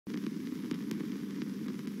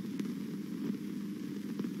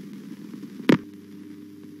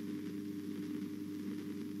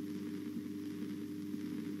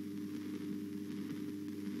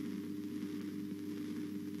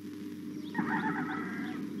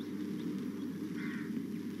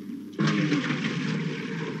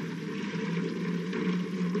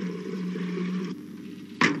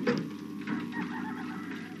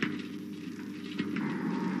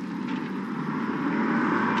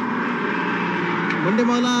ಮಂಡ್ಯ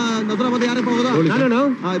ಮಗಲ ನಸರ ಮತ್ತೆ ಯಾರಪ್ಪ ಹೋಗೋದು?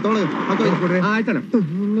 ತೊಗೊಳ್ಳಿ. ಆಯ್ತಣ್ಣ.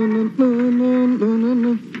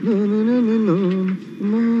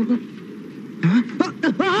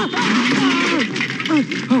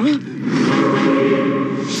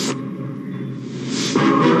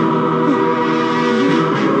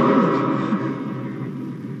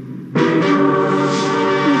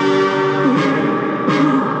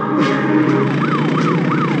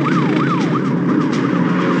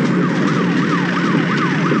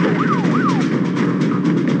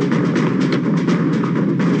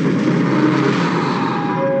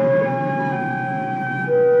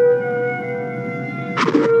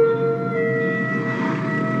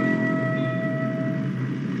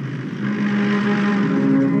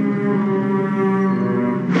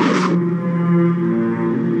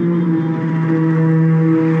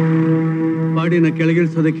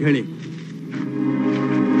 ಕೆಳಗಿಳಿಸೋದಕ್ಕೆ ಹೇಳಿ.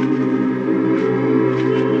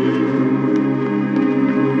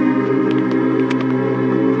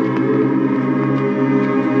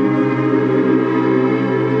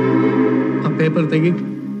 ಆ ಪೇಪರ್ ತೆಗಿ.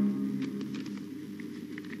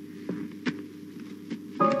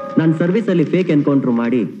 ನಾನು ಸರ್ವಿಸ್ ಅಲ್ಲಿ ಫೇಕ್ ಎನ್ಕೌಂಟರ್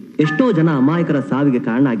ಮಾಡಿ ಎಷ್ಟೋ ಜನ ಅಮಾಯಕರ ಸಾವಿಗೆ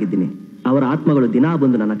ಕಾರಣ ಆಗಿದ್ದೀನಿ. ಅವರ ಆತ್ಮಗಳು ದಿನಾ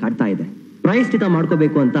ಬಂದು ನನ್ನ ಕಾಡ್ತಾ ಇದೆ. ಪ್ರಾಯಶ್ಚಿತ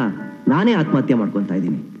ಮಾಡ್ಕೋಬೇಕು ಅಂತ ನಾನೇ ಆತ್ಮಹತ್ಯೆ ಮಾಡ್ಕೊತಾ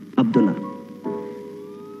ಇದ್ದೀನಿ. Abdullah.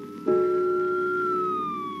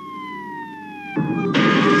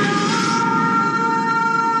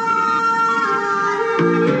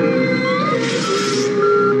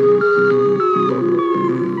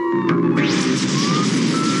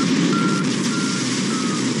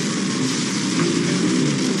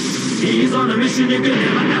 He's on a mission, you can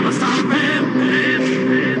never ever stop him.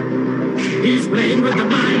 He's playing with the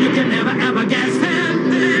mind, you can never ever guess him.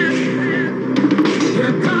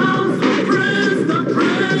 Here comes the prince.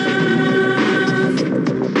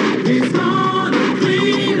 He's gonna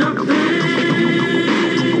clean up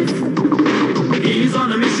things. He's on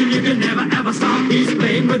a mission, you can never ever stop. He's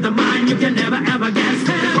playing with the mind, you can never ever guess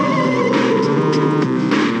him.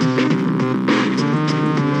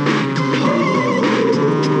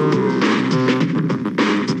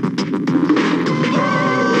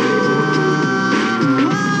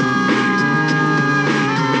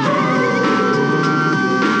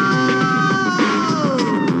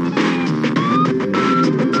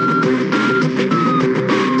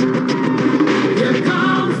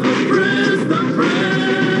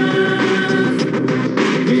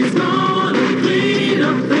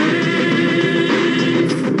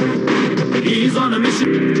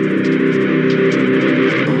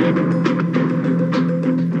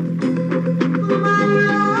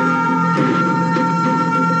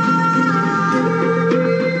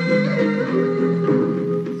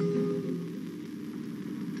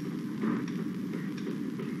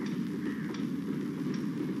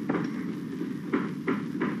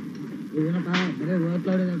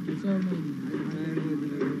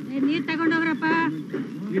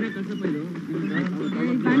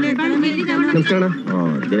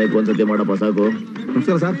 ದಿನಕ್ಕೆ ಒಂದ್ಸತಿ ಮಾಡಪ್ಪ ಸಾಕು.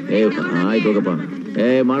 ನಮಸ್ಕಾರ sir. ಆಯ್ತು ಹೋಗಪ್ಪ.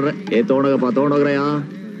 ಮಾಡ್ರೆ ತಗೊಂಡೋಗಪ್ಪ, ತಗೊಂಡೋಗ್ರಯ್ಯ.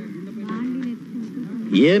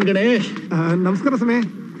 ಏನ್ ಗಣೇಶ್? ನಮಸ್ಕಾರ ಸಮಯ.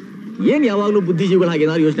 ಏನ್ ಯಾವಾಗ್ಲೂ ಬುದ್ಧಿಜೀವಿಗಳ ಹಾಗೆ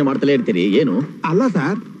ಏನಾದ್ರು ಯೋಚನೆ ಮಾಡ್ತಲೇ ಇರ್ತೀರಿ? ಏನು? ಅಲ್ಲ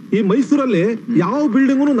ಸರ್, ಈ ಮೈಸೂರಲ್ಲಿ ಯಾವ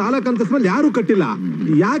ಬಿಲ್ಡಿಂಗು 4 ಅಂತಸ್ತ ಮೇಲೆ ಯಾರು ಕಟ್ಟಿಲ್ಲ.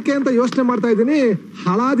 ಯಾಕೆ ಅಂತ ಯೋಚನೆ ಮಾಡ್ತಾ ಇದ್ದೀನಿ.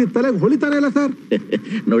 ಹಳಾದಿ ತಲೆಗೆ ಹೊಳಿತಾನೆ ಇಲ್ಲ ಸರ್.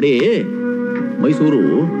 ನೋಡಿ, ಮೈಸೂರು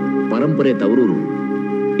ಪರಂಪರೆ ತವರೂರು.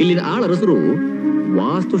 ಇಲ್ಲಿನ ಆಳರಸರು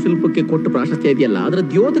ವಾಸ್ತುಶಿಲ್ಪಕ್ಕೆ ಕೊಟ್ಟು ಪ್ರಾಶಸ್ತ್ಯ ಇದೆಯಲ್ಲ, ಅದರ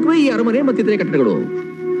ದ್ಯೋತಕವೇ ಈ ಅರಮನೆ ಮತ್ತಿತರೆ ಕಟ್ಟಡಗಳು.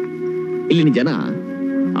 ಇಲ್ಲಿನ ಜನ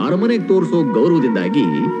ಅರಮನೆಗೆ ತೋರಿಸೋ ಗೌರವದಿಂದಾಗಿ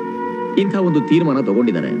ಇಂಥ ಒಂದು ತೀರ್ಮಾನ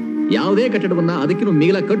ತಗೊಂಡಿದ್ದಾರೆ. ಯಾವುದೇ ಕಟ್ಟಡವನ್ನ ಅದಕ್ಕಿನ್ನೂ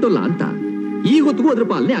ಮಿಗಿಲ ಕಟ್ಟಲ್ಲ ಅಂತ. ಈ ಹೊತ್ತಿಗೂ ಅದ್ರ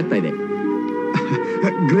ಪಾಲನೆ ಆಗ್ತಾ ಇದೆ.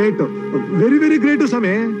 ಗ್ರೇಟ್, ವೆರಿ ವೆರಿ ಗ್ರೇಟ್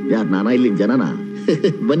ಸಮಯ. ಯಾರು ನಾನಾ ಇಲ್ಲಿನ ಜನನ?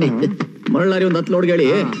 ಬನ್ನಿ ಮರಳಾರಿ ಒಂದ್ 10 ಲೋಡ್ ಹೇಳಿ.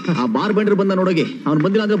 ಆ ಬಾರ್ ಬಂಡ್ರು ಬಂದ ನೋಡೋಗಿ. ಅವ್ನು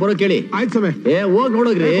ಬಂದಿಲ್ಲ ಅಂದ್ರೆ ಬರೋ ಕೇಳಿ. ಆಯ್ತು ಸಮಯ. ಹೋಗ್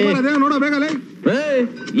ನೋಡೋಗ್ರಿ. ನೋಡೋ ಬೇಗಲೇ.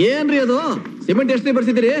 ಏನ್ರಿ ಅದು? ಸಿಮೆಂಟ್ ಎಷ್ಟು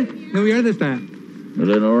ಬರ್ಸಿದಿರಿ? ನೀವು ಹೇಳ್ದಷ್ಟ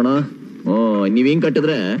ನೋಡೋಣ. ನೀವ್ ಹಿಂಗ್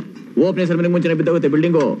ಕಟ್ಟಿದ್ರೆ ಓಪನಿಂಗ್ ಸೆರೆಮನಿ ಮುಂಚೆ ಬಿದ್ದೋಗುತ್ತೆ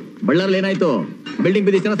ಬಿಲ್ಡಿಂಗು. ಬಳ್ಳಾರಲ್ಲಿ ಏನಾಯ್ತು? ಬಿಲ್ಡಿಂಗ್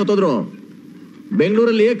ಬಿದ್ದು ಜನ ಸತ್ತೋದ್ರು.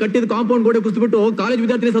 ಬೆಂಗಳೂರಲ್ಲಿ ಕಟ್ಟಿದ ಕಾಂಪೌಂಡ್ ಗೋಡೆ ಕುಸಿದ್ಬಿಟ್ಟು ಕಾಲೇಜ್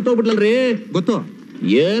ವಿದ್ಯಾರ್ಥಿ ಸತ್ತೋಗ್ಬಿಟ್ಲಲ್ರಿ. ಗೊತ್ತು?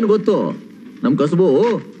 ಏನ್ ಗೊತ್ತು? ನಮ್ ಕಸಬು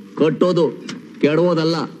ಕಟ್ಟೋದು,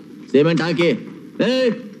 ಕೆಡೋದಲ್ಲ. ಸಿಮೆಂಟ್ ಹಾಕಿ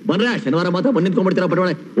ಬನ್ರ. ಶನಿವಾರ ಮಾತ್ರ ಬಂದ್ ನಿಂತ್ಕೊಂಡ್ಬಿಡ್ತೀರ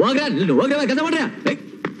ಪಟವಾಳೆ. ಹೋಗ್ರ ಕೆಲಸ ಮಾಡ್ರಿ.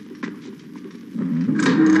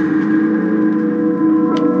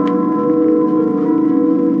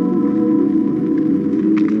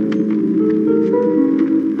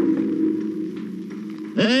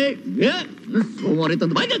 ಸೋಮವಾರ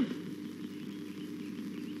ತಂದು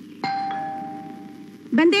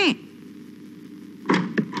ಬಂದೆ.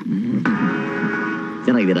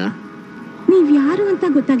 ಚೆನ್ನಾಗಿದ್ದೀರಾ? ನೀವ್ ಯಾರು ಅಂತ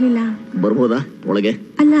ಗೊತ್ತಾಗ್ಲಿಲ್ಲ. ಬರ್ಬೋದಾ ಒಳಗೆ?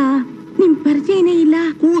 ಅಲ್ಲ, ನಿಮ್ ಪರಿಚಯನೇ ಇಲ್ಲ.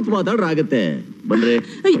 ಕೂತ್ ಮಾತಾಡ್ರ ಆಗತ್ತೆ.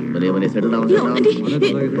 ಬನ್ರಿ ಮನೆ ಸೆಟಲ್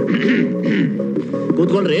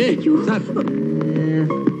ಕೂತ್ಕೊಳ್ರಿ. ಸರ್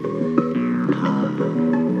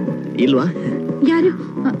ಇಲ್ವಾ? ಯಾರು?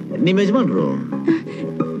 ನಿಮ್ ಯಜಮಾನ್ರು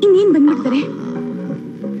ಇನ್ನೇನ್ ಬಂದ್ಬಿಡ್ತಾರೆ.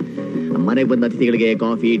 ಮನೆಗೆ ಬಂದ ಅತಿಥಿಗಳಿಗೆ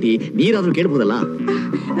ಕಾಫಿ ಟೀ ನೀರಾದ್ರೂ ಕೇಳ್ಬೋದಲ್ಲ.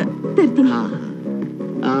 ತರ್ತೀನಿ.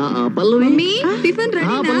 Pallavi tiffin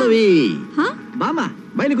ready. ಪಲ್ಲವಿ ಬಾಮ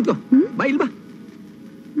ಬಾಯ್ಲಿ ಕುತ್ಕೋ. ಬಾ ಇಲ್ಲಿ ಬಾ.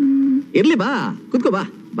 ಇರ್ಲಿ ಬಾ ಕುತ್ಕೋ. ಬಾ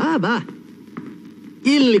ಬಾ ಬಾ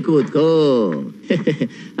ಇಲ್ಲಿ ಕೂತ್ಕೋ.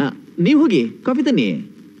 ನೀವ್ ಹೋಗಿ ಕಾಫಿ ತನ್ನಿ.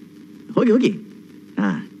 ಹೋಗಿ ಹೋಗಿ.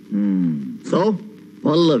 ಸೊ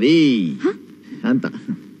ಪಲ್ಲವಿ ಅಂತ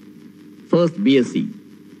ಫಸ್ಟ್ BSc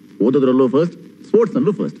ಓದೋದ್ರಲ್ಲೂ ಫಸ್ಟ್, ಸ್ಪೋರ್ಟ್ಸ್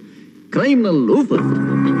ನಲ್ಲೂ ಫಸ್ಟ್, ಕ್ರೈಮ್ ನಲ್ಲೂ ಫಸ್ಟ್.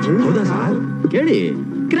 ಹೌದಾ ಸರ್? ಕೇಳಿ.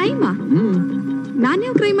 ಕ್ರೈಮಾ?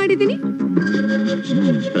 ನಾನ್ಯಾವ ಕ್ರೈಮ್ ಮಾಡಿದ್ದೀನಿ?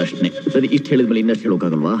 ಪ್ರಶ್ನೆ ಸರಿ. ಇಷ್ಟು ಹೇಳಿದ್ಮೇಲೆ ಇನ್ನಷ್ಟು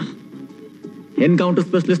ಹೇಳೋಕ್ಕಾಗಲ್ವಾ? ಎನ್ಕೌಂಟರ್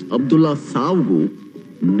ಸ್ಪೆಷಲಿಸ್ಟ್ ಅಬ್ದುಲ್ಲಾ ಸಾವ್ಗೂ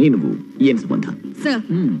ನಿನ್ಗೂ ಏನ್ ಸಂಬಂಧ? ಸರ್,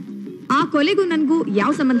 ಆ ಕೊಲೆಗೂ ನನ್ಗೂ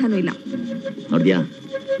ಯಾವ ಸಂಬಂಧನೂ ಇಲ್ಲ. ನೋಡ್ದ್ಯಾ,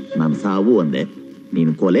 ನಾನು ಸಾವು ಅಂದೆ,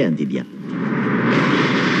 ನೀನು ಕೊಲೆ ಅಂತಿದ್ಯಾ.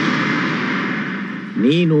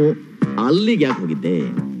 ನೀನು ಅಲ್ಲಿಗೆ ಯಾಕೆ ಹೋಗಿದ್ದೆ?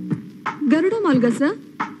 ಗರುಡ ಮಾಲ್ಗ ಸರ್,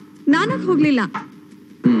 ನಾನಾಗ ಹೋಗ್ಲಿಲ್ಲ.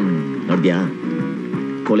 ನೋಡ್ದ್ಯಾ,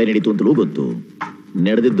 ಕೊಲೆ ನಡೀತು ಅಂತಲೂ ಗೊತ್ತು,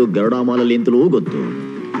 ನಡೆದಿದ್ದು ಗರುಡ ಮಾಲಲ್ಲಿ ಅಂತಲೂ ಗೊತ್ತು.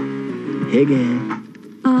 ಹೇಗೆ?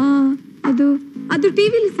 ಅದು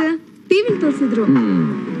ಟಿವಿಲಿ ಸರ್, ಟಿವಿಲಿ ತೋರಿಸಿದ್ರು.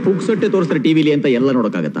 ಪುಕ್ಸಟ್ಟೆ ತೋರಿಸ್ತಾರೆ ಟಿವಿಲಿ ಅಂತ ಎಲ್ಲ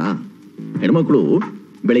ನೋಡಕ್ಕಾಗತ್ತಾ? ಹೆಣ್ಮಕ್ಳು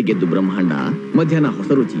ಬೆಳಿಗ್ಗೆದ್ದು ಬ್ರಹ್ಮಾಂಡ, ಮಧ್ಯಾಹ್ನ ಹೊಸ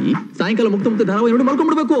ರುಚಿ, ಸಾಯಂಕಾಲ ಮುಕ್ತ ಮುಕ್ತ ಧಾರಾವಾಹಿ ನೋಡಿ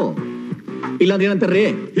ಮಾಡ್ಕೊಂಡ್ಬಿಡ್ಬೇಕು. ಇಲ್ಲಾಂದ್ರೆ ಏನಂತಾರ್ರಿ?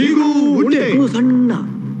 ಸಣ್ಣ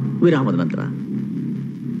ವಿರಾಮದ ನಂತರ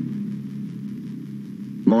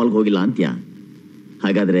ಮಾಲ್ಗೆ ಹೋಗಿಲ್ಲ ಅಂತ್ಯ.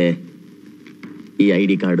 ಹಾಗಾದ್ರೆ ಈ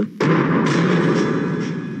ID ಕಾರ್ಡು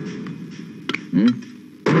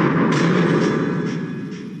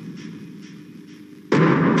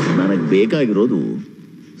ನನಗ್ ಬೇಕಾಗಿರೋದು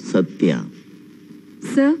ಸತ್ಯ.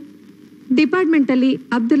 ಸರ್, ಡಿಪಾರ್ಟ್ಮೆಂಟ್ ಅಲ್ಲಿ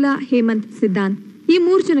ಅಬ್ದುಲ್ಲಾ, ಹೇಮಂತ್, ಸಿದ್ಧಾಂತ್ ಈ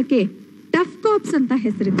 3 ಜನಕ್ಕೆ ಟಫ್ ಕಾಪ್ಸ್ ಅಂತ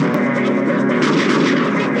ಹೆಸರಿದೆ.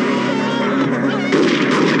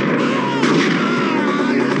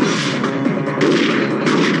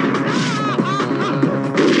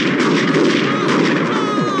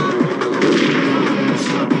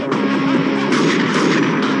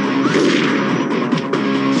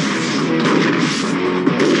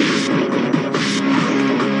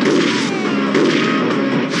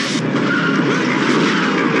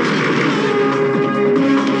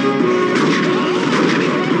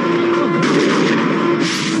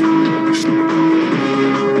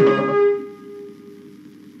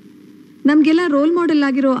 ನಮ್ಗೆಲ್ಲ ರೋಲ್ ಮಾಡೆಲ್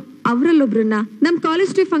ಆಗಿರೋ ಅವರಲ್ಲೊಬ್ರನ್ನ ನಮ್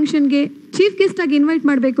ಕಾಲೇಜ್ ಡೇ ಫಂಕ್ಷನ್ಗೆ ಚೀಫ್ ಗೆಸ್ಟ್ ಆಗಿ ಇನ್ವೈಟ್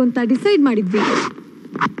ಮಾಡ್ಬೇಕು ಅಂತ ಡಿಸೈಡ್ ಮಾಡಿದ್ವಿ.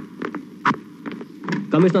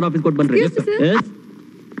 ಕಮಿಷನರ್ ಆಫೀಸ್ ಕೊಟ್ಟು ಬನ್ರಿ.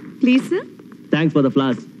 Please sir. Thanks for the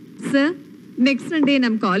flaws. Sir, next Sunday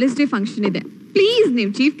ನಮ್ ಕಾಲೇಜ್ ಡೇ ಫಂಕ್ಷನ್ ಇದೆ. ಪ್ಲೀಸ್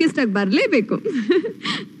ನೀವು ಚೀಫ್ ಗೆಸ್ಟ್ ಆಗಿ ಬರ್ಲೇಬೇಕು.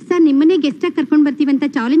 ಸರ್, ನಿಮ್ಮನೆ ಗೆಸ್ಟ್ ಆಗಿ ಕರ್ಕೊಂಡು ಬರ್ತೀವಿ ಅಂತ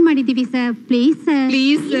ಚಾಲೆಂಜ್ ಮಾಡಿದೀವಿ sir. Please sir.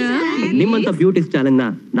 Please sir. ನಿಮ್ಮಂತ ಬ್ಯೂಟಿ ಚಾಲೆಂಜ್ ನ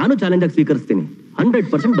ನಾನು ಚಾಲೆಂಜ್ ಆಗಿ ಸ್ವೀಕರಿಸ್ತೀನಿ.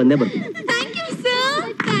 100% ಬಂದೇ ಬರ್ತೀನಿ. Thank you sir,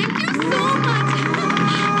 thank you so much.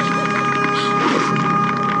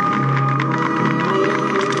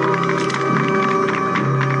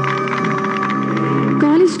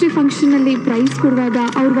 College day function ಅಲ್ಲಿ ಪ್ರೈಸ್ ಕೊಡುವಾಗ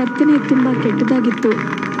ಅವ್ರ ವರ್ತನೆ ತುಂಬಾ ಕೆಟ್ಟದಾಗಿತ್ತು.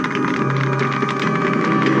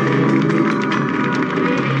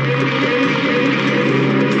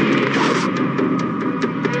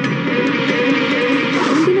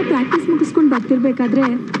 ಒಂದಿನ ಪ್ರಾಕ್ಟೀಸ್ ಮುಗಿಸ್ಕೊಂಡು ಬರ್ತಿರ್ಬೇಕಾದ್ರೆ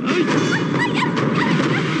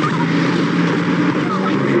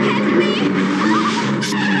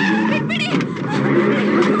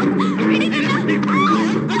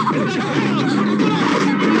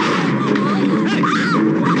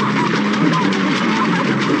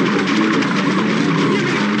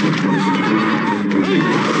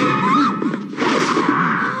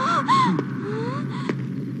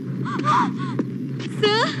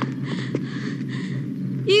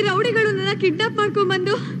ಈ ರೌಡಿಗಳು ನನ್ನ ಕಿಡ್ನಾಪ್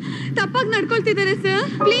ಮಾಡ್ಕೊಂಡ್ಬಂದು ತಪ್ಪಾಗಿ ನಡ್ಕೊಳ್ತಿದ್ದಾರೆ sir.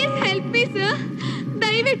 Please help me sir.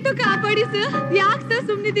 ದಯವಿಟ್ಟು ಕಾಪಾಡಿ ಸರ್. ಯಾಕೆ sir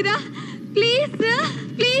ಸುಮ್ಮನಿದ್ದೀರಾ? Please sir,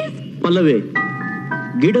 please. Pallavi,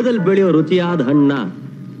 ಗಿಡದಲ್ಲಿ ಬೆಳೆಯೋ ರುಚಿಯಾದ ಹಣ್ಣ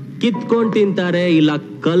ಕಿತ್ಕೊಂಡ್ ತಿಂತಾರೆ, ಇಲ್ಲ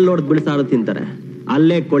ಕಲ್ಲೊಡ್ದು ಬಿಡಿಸಾರು ತಿಂತಾರೆ.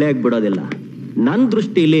 ಅಲ್ಲೇ ಕೊಳೆಯಾಗಿ ಬಿಡೋದಿಲ್ಲ. ನನ್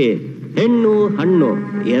ದೃಷ್ಟಿಲಿ ಹೆಣ್ಣು ಹಣ್ಣು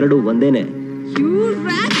ಎರಡು ಒಂದೇನೆ.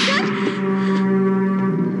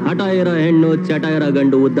 ಹಠ ಇರೋ ಹೆಣ್ಣು ಚಟ ಇರೋ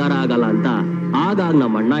ಗಂಡು ಉದ್ಧಾರ ಆಗಲ್ಲ ಅಂತ ಆಗಾಗ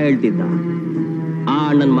ನಮ್ಮ ಅಣ್ಣ ಹೇಳ್ತಿದ್ದ. ಆ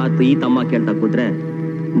ಅಣ್ಣನ್ ಮಾತು ಈ ತಮ್ಮ ಕೇಳ್ತಾ ಕೂತ್ರೆ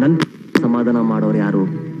ನನ್ ಸಮಾಧಾನ ಮಾಡೋರು ಯಾರು?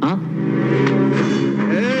 ಆ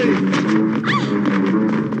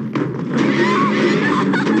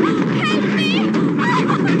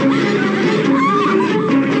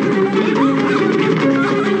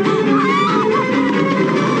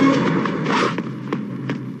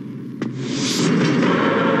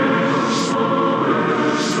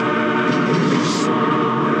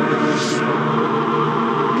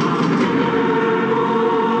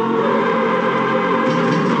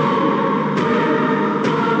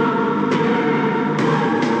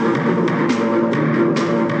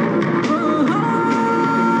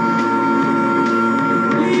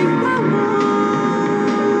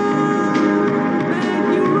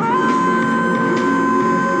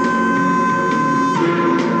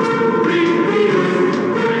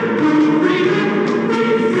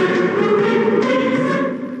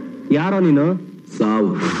ನೀನು?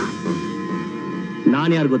 ಸಾವು.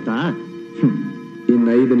 ನಾನು ಯಾರು ಗೊತ್ತಾ? ಇನ್ನು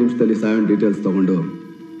 5 ನಿಮಿಷದಲ್ಲಿ ಸಾವಿನ ಡೀಟೇಲ್ಸ್ ತಗೊಂಡು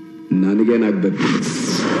ನನಗೇನಾಗ್ಬೇಕು?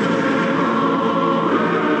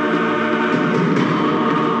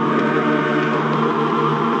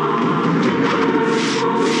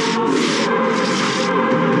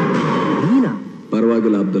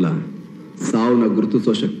 ಪರವಾಗಿಲ್ಲ ಅಬ್ದುಲ್ಲಾ, ಸಾವನ್ನ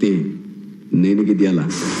ಗುರುತಿಸೋ ಶಕ್ತಿ ನಿನಗಿದೆಯಲ್ಲ.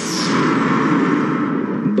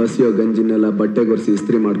 ಬಸಿಯೋ ಗಂಜಿನೆಲ್ಲ ಬಟ್ಟೆಗೊರೆಸಿ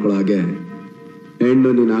ಇಸ್ತ್ರಿ ಮಾಡ್ಕೊಳ್ಳೋ ಹಾಗೆ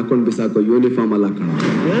ಹೆಣ್ಣು ನೀನು ಹಾಕೊಂಡು ಬಿಸಾಕೋ ಯೂನಿಫಾರ್ಮ್ ಅಲ್ಲ ಕಣ.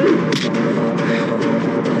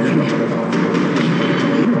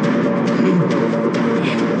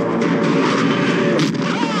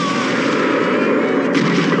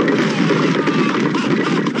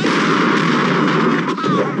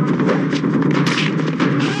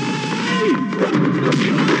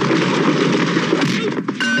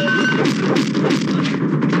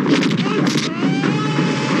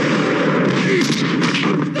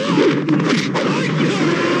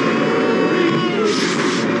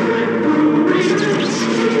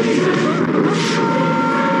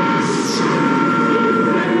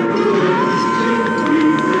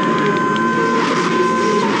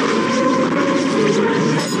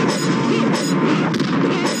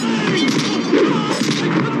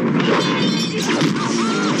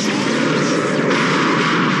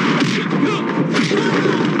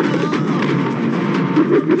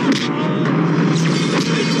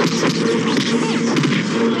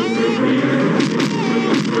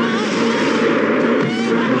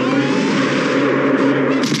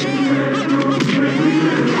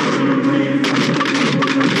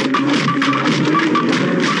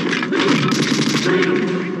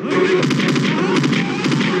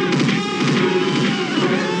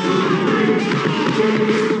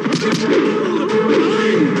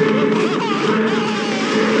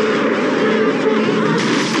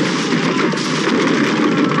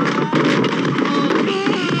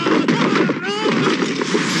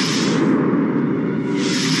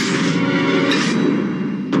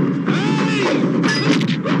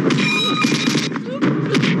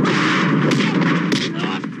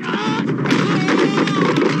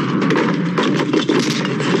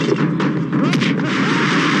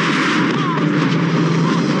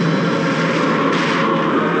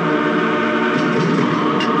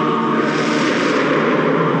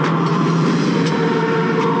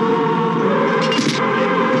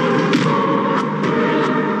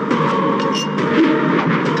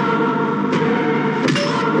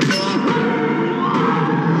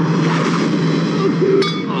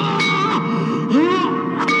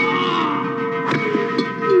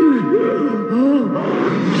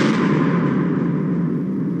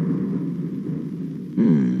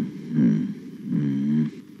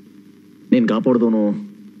 ನೀನ್ ಕಾಪಾಡ್ದವನು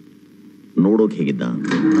ನೋಡೋಕ್ ಹೇಗಿದ್ದ?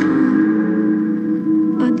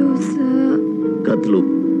 ಅದು ಕತ್ಲು,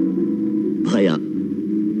 ಭಯ,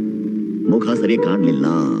 ಮುಖ ಸರಿ ಕಾಣಲಿಲ್ಲ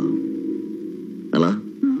ಅಲ್ಲ?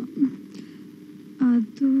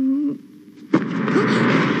 ಅದು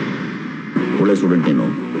ಒಳ್ಳೆ ಸ್ಟೂಡೆಂಟ್ ನೀನು,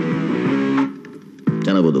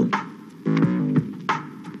 ಚೆನ್ನಾಗೋದು.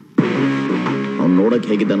 ಅವ್ನು ನೋಡಕ್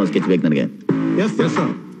ಹೇಗಿದ್ದ ಅನ್ನೋ ಸ್ಕೆಚ್ ಬೇಕು ನನಗೆ. S yes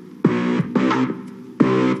sir.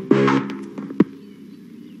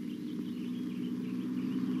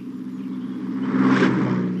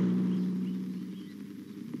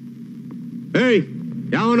 ಏಯ್,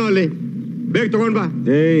 ಯಾವನೋ ಅಲ್ಲಿ, ಬೇಗ ತಗೊಂಡ್ ಬಾ.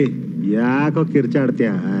 ಏಯ್, ಯಾಕೋ ಕಿರ್ಚಾಡ್ತೀಯ?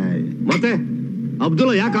 ಮತ್ತೆ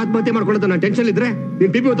ಅಬ್ದುಲ್ಲಾ ಯಾಕೆ ಆತ್ಮಹತ್ಯೆ ಮಾಡ್ಕೊಳ್ಳೋದು? ನಾನು ಟೆನ್ಷನ್ ಇದ್ರೆ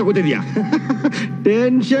ನೀನ್ ಟಿಪಿ ತಗೋತಿದ್ಯಾ?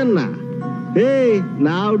 ಟೆನ್ಷನ್? ಏಯ್,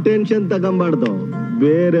 ನಾವು ಟೆನ್ಷನ್ ತಗೊಂಬಾರ್ದು,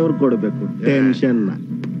 ಬೇರೆಯವ್ರು ಕೊಡ್ಬೇಕು ಟೆನ್ಷನ್.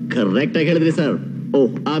 ಕರೆಕ್ಟ್ ಆಗಿ ಹೇಳಿದ್ರಿ sir.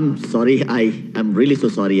 Oh, I am sorry, I am really so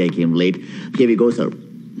sorry, I came late. Here we go sir.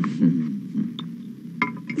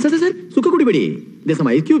 Sir sir ಸುಖ ಕುಡಿಬೇಡಿ, there some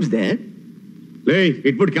ice cubes there. ಲೇ,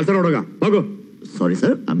 ಇಟ್ಬಿಟ್ಟು ಕೆಲಸ ನೋಡೋಗ, ಹೋಗು. Sorry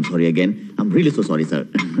sir, I am sorry again, I am really so sorry sir.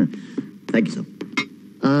 Thank you sir.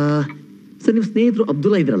 Sir, ನಿಮ್ಮ ಸ್ನೇಹಿತರು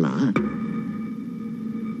ಅಬ್ದುಲ್ಲಾ ಇದ್ರಲ್ಲ?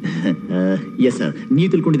 Yes sir, ನೀವು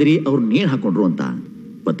ತಿಳ್ಕೊಂಡಿದ್ದೀರಿ ಅವ್ರು ನೇಣು ಹಾಕೊಂಡ್ರು ಅಂತ.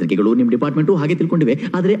 ಪತ್ರಿಕೆಗಳು, ನಿಮ್ಮ ಡಿಪಾರ್ಟ್ಮೆಂಟು ಹಾಗೆ ತಿಳ್ಕೊಂಡಿವೆ,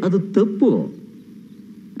 ಆದರೆ ಅದು ತಪ್ಪು.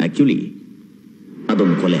 ಆಕ್ಚುಲಿ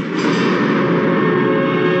ಅದೊಂದು ಕೊಲೆ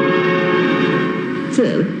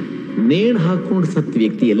ಸರ್. ನೇಣು ಹಾಕೊಂಡು ಸತ್ತ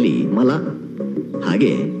ವ್ಯಕ್ತಿಯಲ್ಲಿ ಮಲ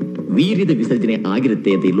ಹಾಗೆ ವೀರ್ಯದ ವಿಸರ್ಜನೆ ಆಗಿರುತ್ತೆ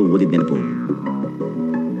ಅಂತ ಎಲ್ಲೂ ಓದಿದ ನೆನಪು.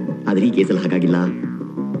 ಆದ್ರೆ ಈ ಕೇಸಲ್ಲಿ ಹಾಗಾಗಿಲ್ಲ.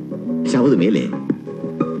 ಶವದ ಮೇಲೆ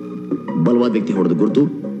ಬಲವಾದ ವ್ಯಕ್ತಿ ಹೊಡೆದು ಗುರುತು,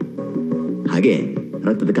 ಹಾಗೆ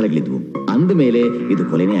ರಕ್ತದ ಕಲೆಗಳಿದ್ವು. ಅಂದ ಮೇಲೆ ಇದು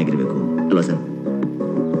ಕೊಲೆನೇ ಆಗಿರ್ಬೇಕು ಅಲ್ವಾ ಸರ್?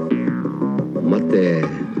 ಮತ್ತೆ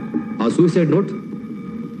ಆ ಸೂಸೈಡ್ ನೋಟ್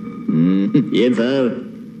ಏನ್ ಸರ್,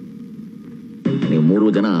 ನೀವು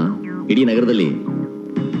 3 ಜನ ಇಡೀ ನಗರದಲ್ಲಿ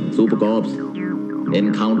ಸೂಪರ್ ಕಾಪ್ಸ್,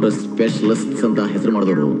 ಎನ್ಕೌಂಟರ್ ಸ್ಪೆಷಲಿಸ್ಟ್ಸ್ ಅಂತ ಹೆಸರು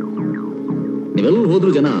ಮಾಡಿದವರು, ನೀವೆಲ್ಲ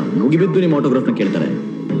ಹೋದ್ರು ಜನ ಮುಗಿಬಿದ್ದು ನಿಮ್ಮ ಆಟೋಗ್ರಾಫ್ನ ಕೇಳ್ತಾರೆ.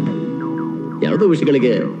 ಯಾವುದೋ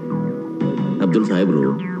ವಿಷಯಗಳಿಗೆ ಅಬ್ದುಲ್ ಸಾಹೇಬ್ರು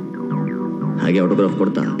ಹಾಗೆ ಆಟೋಗ್ರಾಫ್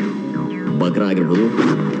ಕೊಡ್ತಾ ಬಕ್ರ ಆಗಿರ್ಬೋದು.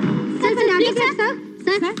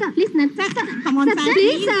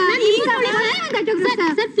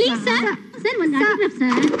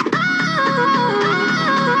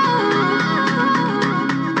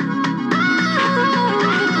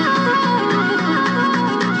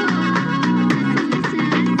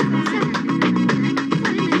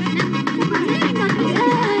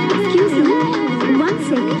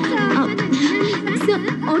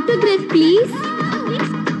 Autograph, please.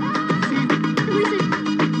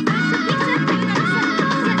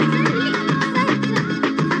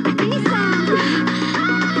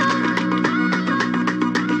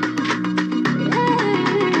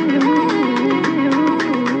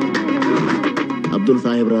 ಅಬ್ದುಲ್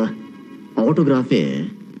ಸಾಹೇಬ್ರ ಆಟೋಗ್ರಾಫೇ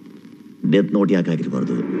ಡೆತ್ ನೋಟ್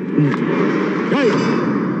ಯಾಕಾಗಿರ್ಬಾರ್ದು?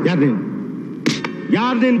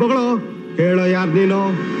 ಯಾರ್ ನೀನ್ ಬಗಳು ಹೇಳೋ? ಯಾರ್ ನೀನು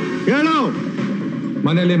ಹೇಳೋ?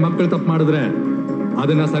 ಮನೆಯಲ್ಲಿ ಮಕ್ಕಳು ತಪ್ಪು ಮಾಡಿದ್ರೆ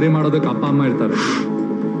ಅದನ್ನ ಸರಿ ಮಾಡೋದಕ್ಕೆ ಅಪ್ಪ ಅಮ್ಮ ಇರ್ತಾರೆ.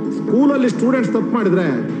 ಸ್ಕೂಲಲ್ಲಿ ಸ್ಟೂಡೆಂಟ್ಸ್ ತಪ್ಪು ಮಾಡಿದ್ರೆ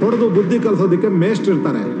ಹೊಡೆದು ಬುದ್ಧಿ ಕಲಿಸೋದಕ್ಕೆ ಮೇಷ್ಟ್ರು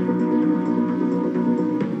ಇರ್ತಾರೆ.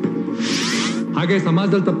 ಹಾಗೆ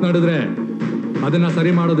ಸಮಾಜದಲ್ಲಿ ತಪ್ಪು ನಡೆದ್ರೆ ಅದನ್ನ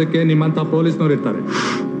ಸರಿ ಮಾಡೋದಕ್ಕೆ ನಿಮ್ಮಂತ ಪೊಲೀಸ್ನವ್ರು ಇರ್ತಾರೆ.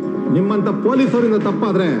 ನಿಮ್ಮಂತ ಪೊಲೀಸರಿಂದ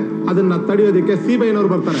ತಪ್ಪಾದ್ರೆ ಅದನ್ನ ತಡೆಯೋದಕ್ಕೆ ಸಿಬಿಐನವ್ರು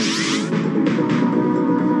ಬರ್ತಾರೆ.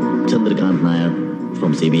 Chandrakant Nair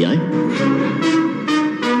from CBI.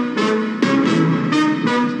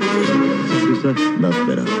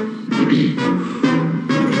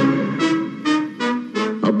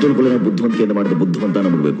 ಅಬ್ದುಲ್ ಗುಲನ ಬುದ್ಧಿವಂತಿಕೆಯಿಂದ ಮಾಡಿದ ಬುದ್ಧಿವಂತ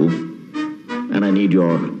ನಮಗೆ ಬೇಕು. And I need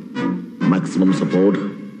your maximum support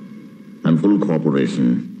and full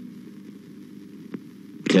cooperation.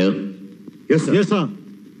 Clear? Yes, sir. Yes, sir.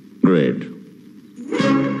 Great.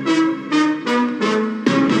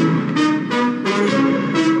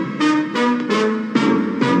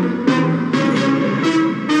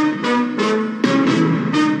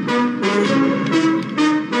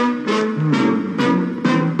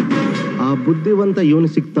 ಬುದ್ಧಿವಂತ ಇವನು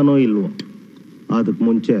ಸಿಗ್ತಾನೋ ಇಲ್ವೋ, ಅದಕ್ಕೆ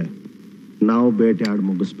ಮುಂಚೆ ನಾವು ಬೇಟೆ ಆಡಿ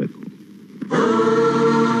ಮುಗಿಸ್ಬೇಕು.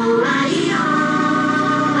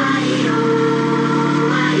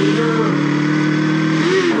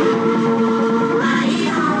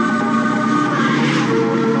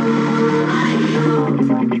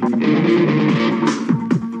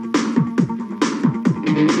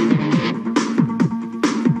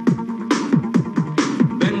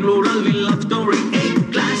 ಬೆಂಗಳೂರಲ್ಲಿ ಲವ್ ಸ್ಟೋರಿ 8th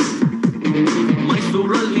ಕ್ಲಾಸ್,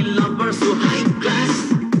 ಮೈಸೂರಲ್ಲಿ ಲವರ್ಸು ಹೈ ಕ್ಲಾಸ್,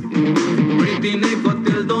 ಪ್ರೀತಿನೇ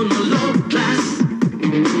ಗೊತ್ತಿಲ್ದೋನು ಲೋ ಕ್ಲಾಸ್,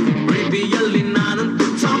 ಪ್ರೀತಿಯಲ್ಲಿ ನಾನಂತೂ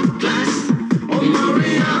ಟಾಪ್ ಕ್ಲಾಸ್. ಓ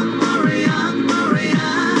ಮರಿಯಾ ಮರಿಯಾ ಮರಿಯಾ,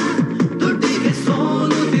 ದುಡ್ಡಿಗೆ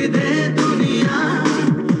ಸೋಲುತ್ತಿದೆ ದುನಿಯಾ.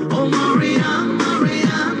 ಓ ಮರಿಯಾ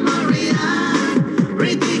ಮರಿಯಾ ಮರಿಯಾ,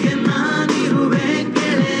 ಪ್ರೀತಿಗೆ ನಾನಿರುವೆ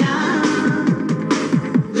ಗೆಳೆಯ.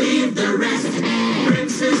 Leave the rest,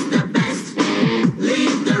 Prince is the best.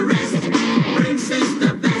 Leave the rest, Prince is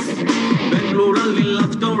the best. ಬೆಂಗಳೂರಲ್ಲಿ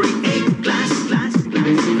love story 8th class,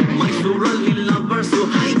 ಮೈಸೂರಲ್ಲಿ lovers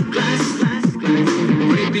high class,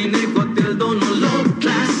 ಪ್ರೀತಿನೇ ಗೊತ್ತಿಲ್ದೋನು low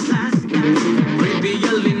class,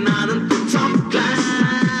 ಪ್ರೀತಿಯಲ್ಲಿ ನಾನಂತೂ top class.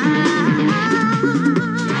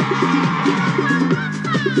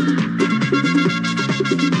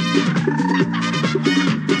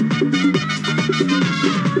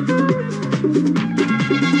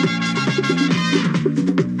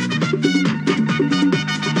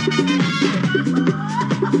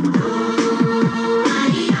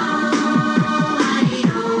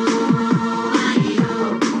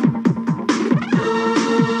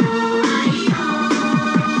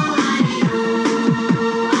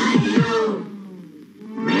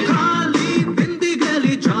 ಖಾಲಿ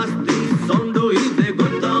ಬಿಂದಿಗೆಲಿ ಜಾಸ್ತಿ ಸೊಂಡು ಇದೆ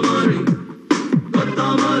ಗೊತ್ತಾ ಮಾರಿ, ಗೊತ್ತಾ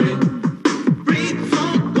ಮಾರಿ. ಪ್ರೀತ್ಸೋ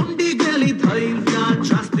ಗುಂಡಿಗೆಲಿ ಧೈರ್ಯ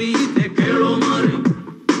ಜಾಸ್ತಿ ಇದೆ ಕೇಳೋ ಮಾರಿ,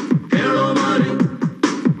 ಕೇಳೋ ಮಾರಿ.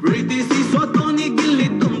 ಪ್ರೀತಿಸಿ ಸೋತೋನಿಗಿಲ್ಲಿ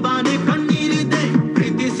ತುಂಬಾನೇ ಕಣ್ಣೀರಿದೆ,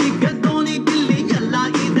 ಪ್ರೀತಿಸಿ ಗೆದ್ದೋನಿಗಿಲ್ಲಿ ಎಲ್ಲ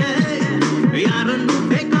ಇದೆ. ಯಾರನ್ನು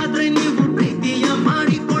ಬೇಕಾದ್ರೆ ನೀವು ಪ್ರೀತಿಯ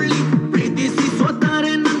ಮಾಡಿಕೊಳ್ಳಿ, ಪ್ರೀತಿಸಿ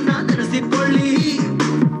ಸೋತಾರೆ ನನ್ನ ನೆನೆಸಿಕೊಳ್ಳಿ.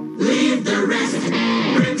 Leave the rest,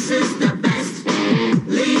 Prince is the best.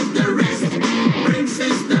 Leave the rest, Prince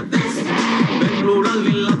is the best.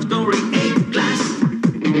 ಬೆಂಗಳೂರಲ್ಲಿ ಲವ್ ಸ್ಟೋರಿ 8th ಕ್ಲಾಸ್,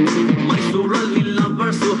 ಮೈಸೂರಲ್ಲಿ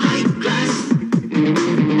ಲವರ್ಸು ಹೈ ಕ್ಲಾಸ್,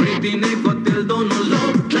 ಪ್ರೀತಿನೇ ಗೊತ್ತಿಲ್ದೋನು ಲೋ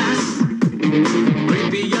ಕ್ಲಾಸ್,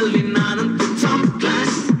 ಪ್ರೀತಿಯಲ್ಲಿ ನಾನಂತೂ ಟಾಪ್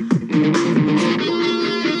ಕ್ಲಾಸ್.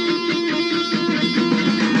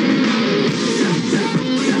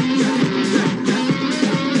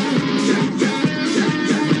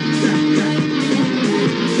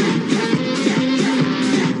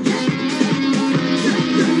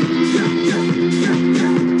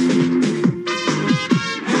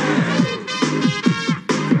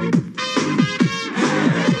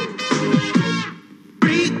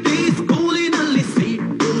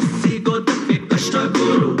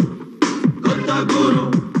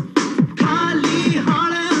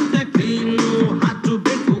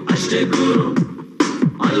 ಅಷ್ಟೇ ಗುರು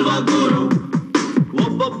ಅಲ್ವಾ ಗುರು.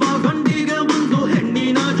 ಒಬ್ಬೊಬ್ಬ ಗಂಡಿಗೆ ಒಂದು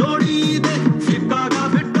ಹೆಣ್ಣಿನ ಜೋಡಿ ಇದೆ, ಸಿಕ್ಕಾಗ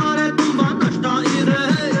ಬಿಟ್ಟಾರೆ ತುಂಬಾ ಕಷ್ಟ ಇದೆ.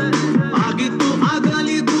 ಆಗಿದ್ದು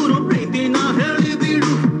ಆಗಲಿ ಗುರು, ಪ್ರೀತಿನ ಹೇಳಿ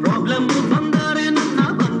ಬಿಡು, ಪ್ರಾಬ್ಲಮ್ ಬಂದರೆ ನನ್ನ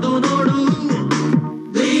ಬಂದು ನೋಡು.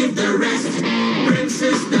 Leave the rest, Prince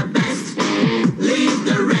is the best. Leave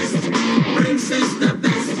the rest, Prince is the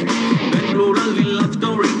best. ಬೆಂಗಳೂರಲ್ಲಿ ಲವ್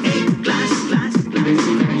ಸ್ಟೋರಿ 8 ಕ್ಲಾಸ್,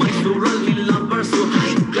 ಮೈಸೂರಲ್ಲಿ ಲವರ್ಸ್ ಹೈ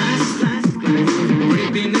ಕ್ಲಾಸ್,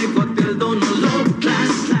 ಪ್ರೀತಿನೇ ಗೊತ್ತಿಲ್ದೋನು ಲೋ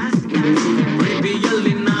ಕ್ಲಾಸ್,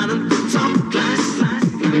 ಪ್ರೀತಿಯಲ್ಲಿ ನಾನಂತೂ ಟಾಪ್ ಕ್ಲಾಸ್.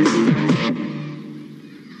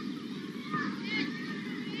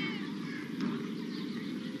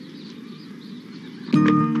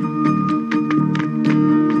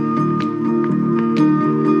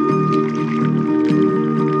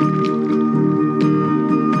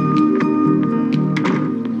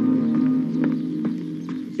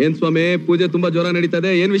 ಏನ್ ಸ್ವಾಮಿ, ಪೂಜೆ ತುಂಬಾ ಜೋರ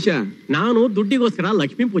ನಡೀತದೆ, ಏನ್ ವಿಷಯ? ನಾನು ದುಡ್ಡಿಗೋಸ್ಕರ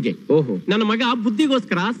ಲಕ್ಷ್ಮೀ ಪೂಜೆ, ಓಹೋ. ನನ್ನ ಮಗ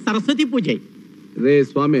ಬುದ್ಧಿಗೋಸ್ಕರ ಸರಸ್ವತಿ ಪೂಜೆ. ರೇ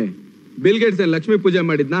ಸ್ವಾಮಿ, ಬಿಲ್ ಗೇಟ್ಸ್ ಏನ್ ಲಕ್ಷ್ಮಿ ಪೂಜೆ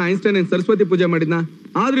ಮಾಡಿದ್ನಾ? ಐನ್ಸ್ಟೈನ್ ಏನ್ ಸರಸ್ವತಿ ಪೂಜೆ ಮಾಡಿದ್ನಾ?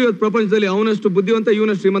 ಆದ್ರೂ ಇವತ್ತು ಪ್ರಪಂಚದಲ್ಲಿ ಅವನಷ್ಟು ಬುದ್ಧಿವಂತ,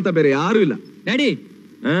 ಇವನಷ್ಟು ಶ್ರೀಮಂತ ಬೇರೆ ಯಾರು ಇಲ್ಲ. ಡ್ಯಾಡಿ,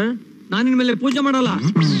 ನಾನು ಇನ್ಮೇಲೆ ಪೂಜೆ ಮಾಡಲ್ಲ.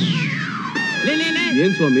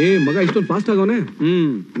 ಏನ್ ಸ್ವಾಮಿ, ಮಗ ಇಷ್ಟೊಂದು ಫಾಸ್ಟ್ ಆಗವನೆ?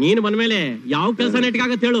 ನೀನು ಬಂದ್ಮೇಲೆ ಯಾವ ಕೆಲಸ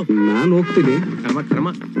ನೆಟ್ಗಾಗತ್ತೆ ಹೇಳು. ನಾನು ಹೋಗ್ತೀನಿ. ಕ್ರಮ.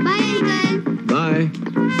 ಬಾಯ್.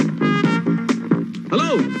 ಹಲೋ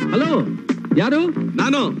ಹಲೋ, ಯಾರು?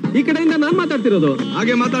 ನಾನು. ಈ ಕಡೆಯಿಂದ ನಾನ್ ಮಾತಾಡ್ತಿರೋದು.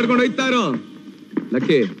 ಹಾಗೆ ಮಾತಾಡ್ಕೊಂಡು ಹೋಯ್ತಾ ಇರೋ.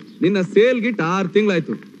 ಲಕ್ಕಿ, ನಿನ್ನ ಸೇಲ್ ಗಿಟ್ 6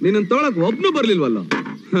 ತಿಂಗಳಾಯ್ತು, ನಿನ್ನ ತೊಳಕ್ ಒಬ್ನು ಬರ್ಲಿಲ್ವಲ್ಲ.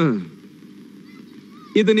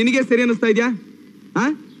 ಇದು ನಿನಗೆ ಸರಿ ಅನಿಸ್ತಾ ಇದ್ಯಾ?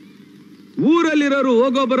 ಊರಲ್ಲಿರೋರು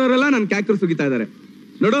ಹೋಗೋ ಬರೋರೆಲ್ಲ ನನ್ ಕ್ಯಾಕರ್ ಸುಗಿತಾ ಇದಾರೆ.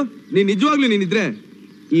 ನೋಡು, ನೀನ್ ನಿಜವಾಗ್ಲೂ ನೀನಿದ್ರೆ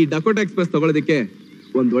ಈ ಡಕೋಟಾ ಎಕ್ಸ್ಪ್ರೆಸ್ ತಗೊಳ್ಳೋದಿಕ್ಕೆ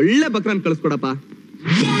ಒಂದ್ ಒಳ್ಳೆ ಬಕ್ರಾನ್ ಕಳಿಸ್ಕೊಡಪ್ಪ.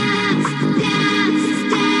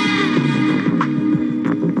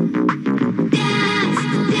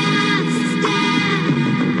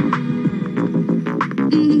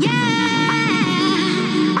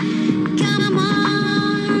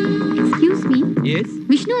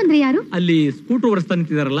 ವಿಷ್ಣು ಅಂದ್ರೆ ಯಾರು? ಅಲ್ಲಿ ಸ್ಕೂಟರ್ ಓಡಿಸ್ತಾ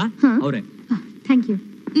ನಿಂತಿದಾರಲ್ಲ, ಅವರೇ. Thank you.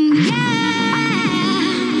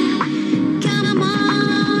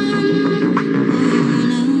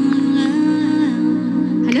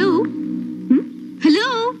 Hello hello,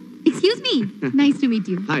 excuse me, nice to meet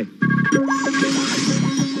you. Hi.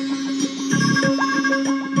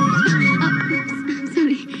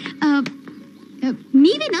 ಸಾರಿ,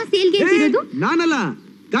 ನೀವೇನಾ ಸೇಲ್ಗೆ ಇರೋದು? ನಾನಲ್ಲ,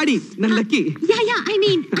 ಗಾಡಿ, ನನ್ ಲಕ್ಕಿ. ಯಾ ಐ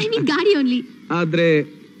ಮೀನ್ ಗಾಡಿ ಓನ್ಲಿ. ಆದ್ರೆ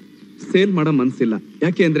ಸೇಲ್ ಮಾಡೋ ಮನ್ಸಿಲ್ಲ.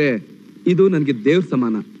 ಯಾಕೆ ಅಂದ್ರೆ ಇದು ನನ್ಗೆ ದೇವ್ರ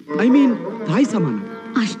ಸಮಾನ, ಐ ಮೀನ್ ತಾಯಿ ಸಮಾನ.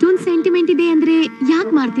 ಅಷ್ಟೊಂದ್ ಸೆಂಟಿಮೆಂಟ್ ಇದೆ ಅಂದ್ರೆ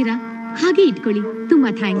ಯಾಕೆ ಮಾಡ್ತೀರಾ? ಹಾಗೆ ಇಟ್ಕೊಳ್ಳಿ, ತುಂಬಾ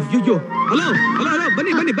ಥ್ಯಾಂಕ್ಸ್. ಅಯ್ಯೋ, ಹಲೋ ಹಲೋ ಹಲೋ,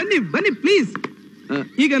 ಬನ್ನಿ ಬನ್ನಿ ಬನ್ನಿ ಬನ್ನಿ ಪ್ಲೀಸ್.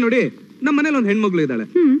 ಈಗ ನೋಡಿ, ನಮ್ಮ ಮನೇಲಿ ಒಂದ್ ಹೆಣ್ಮಗ್ಳು ಇದ್ದಾಳೆ,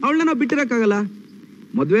 ಅವಳನ್ನ ನಾವು ಬಿಟ್ಟಿರಕ್ಕಾಗಲ್ಲ.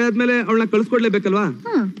 ಮದ್ವೆ ಆದ್ಮೇಲೆ ಅವಳನ್ನ ಕಳ್ಸ್ಕೊಡ್ಲೇಬೇಕಲ್ವಾ?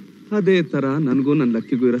 ಅದೇ ತರ ನನ್ಗೂ ನನ್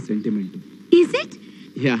ಲಕ್ಕಿಗೂ ಇರೋ sentiment. Is it?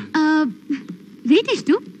 Yeah. Rate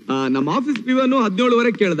ಎಷ್ಟು? ನಮ್ಮ ಆಫೀಸ್ ಪಿವನು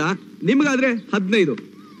 17ವರೆಗೆ ಕೇಳ್ದ, ನಿಮ್ಗಾದ್ರೆ 15.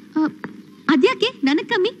 ಅದ್ಯಾಕೆ ನನಗ್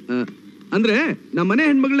ಕಮ್ಮಿ? ಅಂದ್ರೆ ನಮ್ಮ ಮನೆ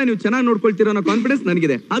ಹೆಣ್ಮಗಳನ್ನ ನೀವು ಚೆನ್ನಾಗಿ ನೋಡ್ಕೊಳ್ತೀರೋ ಅನ್ನೋ ಕಾನ್ಫಿಡೆನ್ಸ್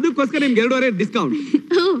ನನಗಿದೆ, ಅದಕ್ಕೋಸ್ಕರ ನಿಮ್ಗೆ 2.5 discount.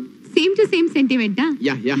 Same to same ಸೆಂಟಿಮೆಂಟಾ?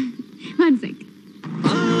 Yeah. One sec.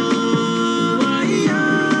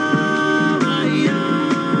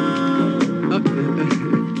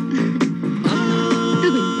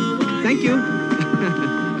 Thank you.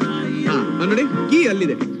 ನೋಡಿ, ಕೀ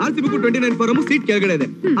ಅಲ್ಲಿದೆ. RC ಬುಕ್ 29 ಫಾರಮ್ ಸೀಟ್ ಕೆಳಗಡೆ ಇದೆ.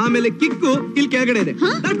 ಆಮೇಲೆ ಕಿಕ್ಕು ಇಲ್ಲಿ ಕೆಳಗಡೆ ಇದೆ.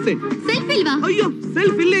 That's it. ಸೆಲ್ಫ್ ಇಲ್ವಾ? ಅಯ್ಯೋ,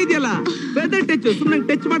 ಸೆಲ್ಫ್ ಇಲ್ಲೇ ಇದೆಯಲ್ಲ. ಫೆದರ್ ಟಚ್, ಸುಮ್ಮನೆ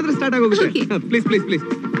ಟಚ್ ಮಾಡಿದ್ರೆ ಸ್ಟಾರ್ಟ್ ಆಗೋಗುತ್ತೆ. ಪ್ಲೀಸ್ ಪ್ಲೀಸ್ ಪ್ಲೀಸ್,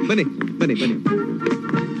 ಬನ್ನಿ ಬನ್ನಿ ಬನ್ನಿ.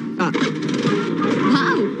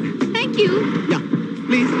 Wow, thank you. Yeah,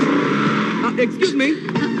 please. Excuse me,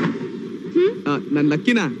 ನನ್ನ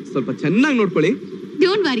ಲಕ್ಕಿನ ಸ್ವಲ್ಪ ಚೆನ್ನಾಗಿ ನೋಡ್ಕೊಳ್ಳಿ.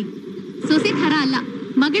 ಡೋಂಟ್ ವರಿ, ಸೊಸೆ ತರ ಅಲ್ಲ,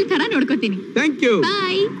 ಮಗಳ ತರ ನೋಡ್ಕೋತೀನಿ. Thank you.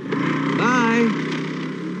 ಬಾಯ್ ಬಾಯ್.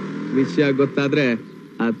 ವಿಷಯ ಗೊತ್ತಾದ್ರೆ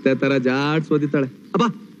ಅತ್ತೆ ತರ ಜಾಡ್ಸ್ ಓದಿತಾಳೆ. ಅಬ್ಬಾ,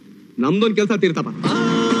 ನಮ್ದೊಂದ್ ಕೆಲ್ಸ ತೀರ್ತಪ್ಪ.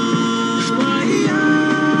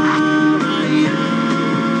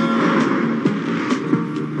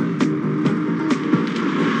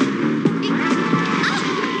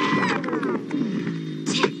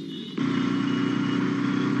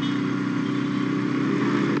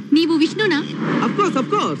 ನೀವು ವಿಷ್ಣುನಾ?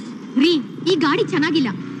 ಅಫ್ಕೋರ್ಸ್. ರೀ, ಈ ಗಾಡಿ ಚೆನ್ನಾಗಿಲ್ಲ.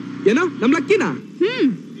 ಏನೋ ನಮ್ ಲಕ್ಕಿನ?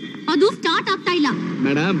 ಅದು ಸ್ಟಾರ್ಟ್ ಆಗ್ತಾ ಇಲ್ಲ.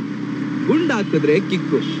 ಮೇಡಮ್, ಗುಂಡ್ ಹಾಕಿದ್ರೆ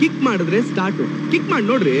ಕಿಕ್ ಮಾಡಿದ್ರೆ ಸ್ಟಾರ್ಟ್. ಕಿಕ್ ಮಾಡಿ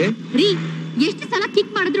ನೋಡ್ರಿ. ರೀ, ಎಷ್ಟು ಸಲ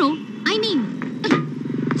ಕಿಕ್ ಮಾಡಿದ್ರು, ಐ ಮೀನ್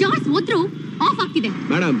ಜಾರ್ಸ್ ಹೋದ್ರು ಆಫ್ ಆಗ್ತಿದೆ.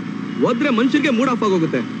 ಮೇಡಮ್, ಹೋದ್ರೆ ಮನುಷ್ಯರಿಗೆ ಮೂಡ್ ಆಫ್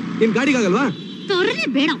ಆಗೋಗುತ್ತೆ, ನಿಮ್ ಗಾಡಿಗಾಗಲ್ವಾ? ತರಲೇ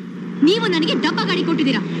ಬೇಡ, ನೀವು ನನಗೆ ಡಬ್ಬ ಗಾಡಿ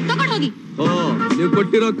ಕೊಟ್ಟಿದ್ದೀರಾ, ತಗೊಂಡ್ ಹೋಗಿ. ಓ, ನೀವು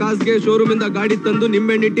ಕೊಟ್ಟಿರೋ ಕಾಸ್ಗೆ ಶೋರೂಮ್ ಇಂದ ಗಾಡಿ ತಂದು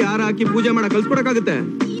ನಿಂಬೆಹಣ್ಣಿಟ್ಟು ಹಾರ ಹಾಕಿ ಪೂಜೆ ಮಾಡಕ್ ಕಳ್ಸ್ಕೊಡಕ್ಕಾಗುತ್ತೆ?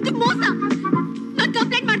 ಇದು ಮೋಸ, ನಾನು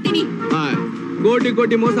ಕಂಪ್ಲೇಂಟ್ ಮಾಡ್ತೀನಿ.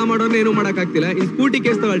 ಕೋಟಿ ಮೋಸ ಮಾಡೋರ್ನ ಏನು ಮಾಡಕ್ ಆಗ್ತಿಲ್ಲ, ಇನ್ ಸ್ಕೂಟಿ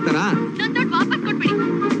ಕೇಸ್ ತಗೊಳ್ತಾರಾ? ನನ್ನ ದುಡ್ಡು ವಾಪಸ್ ಕೊಟ್ಬಿಡಿ.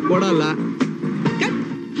 ಕೊಡಲ್ಲ.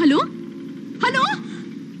 ಹಲೋ ಹಲೋ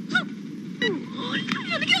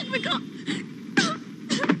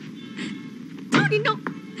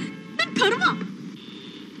ನನ್ ಕರ್ಮ.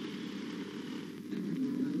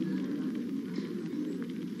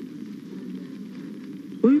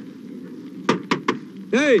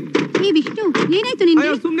 ವಿಷ್ಣು ಏನಾಯ್ತು ನಿನ್ಗೆ?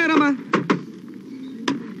 ಸುಮ್ನೆ ರಾಮ.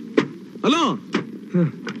 ಹಲೋ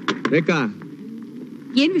ರೇಖಾ,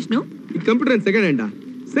 ಏನ್ ವಿಷ್ಣು? ಈ ಕಂಪ್ಯೂಟರ್ ಏನ್ ಸೆಕೆಂಡ್ ಹ್ಯಾಂಡಾ?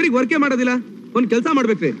 ಸರಿ ವರ್ಕೇ ಮಾಡೋದಿಲ್ಲ. ಒಂದ್ ಕೆಲಸ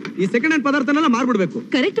ಮಾಡ್ಬೇಕ್ರಿ, ಈ ಸೆಕೆಂಡ್ ಹ್ಯಾಂಡ್ ಪದಾರ್ಥನೆಲ್ಲ ಮಾರ್ಬಿಡ್ಬೇಕು.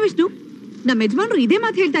 ಕರೆಕ್ಟ್ ವಿಷ್ಣು, ನಮ್ಮ ಯಜಮಾನ್ರು ಇದೇ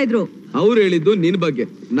ಮಾತು ಹೇಳ್ತಾ ಇದ್ರು. ಅವ್ರು ಹೇಳಿದ್ದು ನಿನ್ ಬಗ್ಗೆ,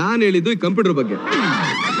 ನಾನ್ ಹೇಳಿದ್ದು ಈ ಕಂಪ್ಯೂಟರ್ ಬಗ್ಗೆ.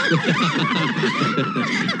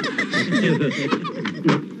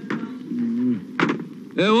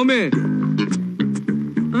 ಒಮ್ಮೆ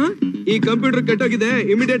ಈ ಕಂಪ್ಯೂಟರ್ ಕೆಟ್ಟೋಗಿದೆ,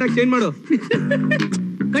 ಇಮಿಡಿಯೇಟ್ ಆಗಿ ಚೇಂಜ್ ಮಾಡು.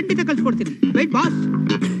 ಖಂಡಿತ ಕಳ್ಸಿಕೊಡ್ತೀನಿ. Right boss.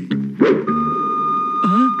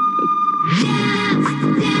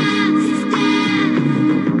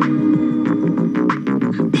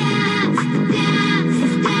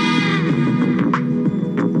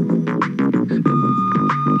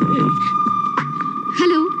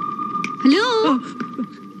 Hello hello.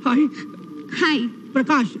 Hi hi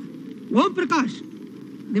Prakash. Om Prakash.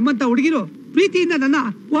 ನಿಮ್ಮಂತ ಹುಡುಗಿರು ಪ್ರೀತಿಯಿಂದ ನನ್ನ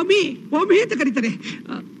ಓಮಿ ಓಮಿ ಅಂತ ಕರೀತಾರೆ.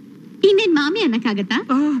 ಇನ್ನೇನ್ ಮಾಮಿ ಅನ್ನಕ್ಕಾಗತ್ತಾ?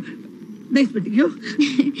 Nice meeting you.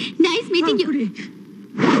 Nice meeting you.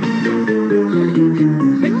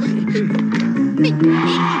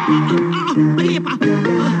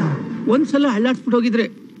 ಒಂದ್ಸಲ ಅಲ್ಲಾಡ್ಸ್ಬಿಟ್ಟು ಹೋಗಿದ್ರೆ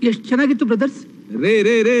ಎಷ್ಟ್ ಚೆನ್ನಾಗಿತ್ತು ಬ್ರದರ್ಸ್. ರೇ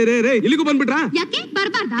ರೇ ರೇ ರೇ ರೇ ಇಲ್ಲಿಗೂ ಬಂದ್ಬಿಟ್ರಾ? ಯಾಕೆ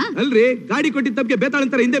ಬರ್ಬಾರ್ದಾ? ಅಲ್ರಿ, ಗಾಡಿ ಕೊಟ್ಟಿದ್ದ ತಪ್ಪಿಗೆ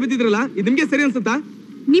ಬೇತಾಳಂತರ ಹಿಂದೆ ಬಿದ್ದಿದ್ರಲ್ಲ, ಇದು ನಿಮ್ಗೆ ಸರಿ ಅನ್ಸುತ್ತಾ?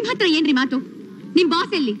 ನಿಮ್ ಹತ್ರ ಏನ್ರಿ ಮಾತು? ನಿಮ್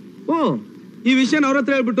ಬಾಸ್ ಎಲ್ಲಿ? ಓ, ಈ ವಿಷಯನ ಅವ್ರ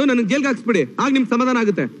ಹತ್ರ ಹೇಳ್ಬಿಟ್ಟು ನನಗೆ ಜೈಲ್ಗೆ ಹಾಕ್ಸ್ಬಿಡಿ, ಆಗ ನಿಮ್ ಸಮಾಧಾನ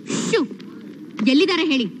ಆಗುತ್ತೆ. ಎಲ್ಲಿದ್ದಾರೆ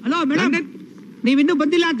ಹೇಳಿ? ಹಲೋ ಮೇಡಮ್, ನೀವಿನ್ನೂ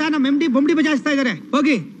ಬಂದಿಲ್ಲ ಅಂತ ನಮ್ಮ MD ಬೊಂಬಡಿ ಬಜಾಯಿಸ್ತಾ ಇದಾರೆ.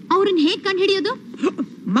 ಹೋಗಿ. ಅವ್ರನ್ನ ಹೇಗ್ ಕಂಡು ಹಿಡಿಯೋದು?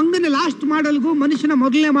 ಮಂಗನ ಲಾಸ್ಟ್ ಮಾಡಲ್ಗೂ ಮನುಷ್ಯನ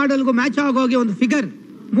ಮೊದಲನೇ ಮಾಡಲ್ಗೂ ಮ್ಯಾಚ್ ಆಗೋಗಿ ಒಂದು ಫಿಗರ್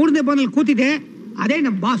 3ನೇ ಬೋನಲ್ಲಿ ಕೂತಿದೆ, ಅದೇ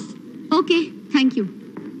ನಮ್ ಬಾಸ್. Okay, thank you.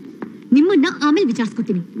 ನಿಮ್ಮನ್ನ ಆಮೇಲೆ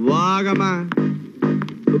ವಿಚಾರಿಸ್ಕೊತೀನಿ. ವಾಗಮ್ಮ.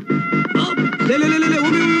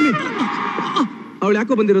 ಅವಳು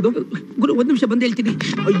ಯಾಕೋ ಬಂದಿರೋದು? ಗುರು, ಒಂದ್ ನಿಮಿಷ ಬಂದು ಹೇಳ್ತೀನಿ.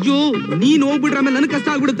 ಅಯ್ಯೋ, ನೀನ್ ಹೋಗ್ಬಿಟ್ರೆ ಆಮೇಲೆ ನನಗೆ ಕಷ್ಟ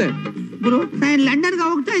ಆಗ್ಬಿಡುತ್ತೆ. ಗುರು, ನಾನು ಲಂಡನ್ಗೆ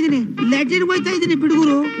ಹೋಗ್ತಾ ಇದ್ದೀನಿ, ಲೆಟರ್ ಹೋಗ್ತಾ ಇದ್ದೀನಿ,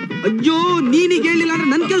 ಬಿಡುಗುರು. ಅಯ್ಯೋ, ನೀನೀಗ ಹೇಳಿಲ್ಲ ಅಂದ್ರೆ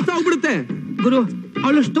ನನ್ ಕೆಲಸ ಹೋಗ್ಬಿಡುತ್ತೆ. ಗುರು,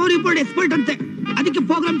 ಅವಳು ಸ್ಟೋರಿ ಬೋರ್ಡ್ ಎಕ್ಸ್ಪರ್ಟ್ ಅಂತೆ, ಅದಕ್ಕೆ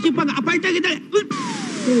ಪ್ರೋಗ್ರಾಮ್ ಚೀಫ್ ಆಗಿ ಅಪಾಯಿಂಟ್ ಆಗಿದ್ದಾಳೆ.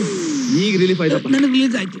 ಈಗ ರಿಲೀಫ್ ಆಯ್ತಪ್ಪ. ನನಗೆ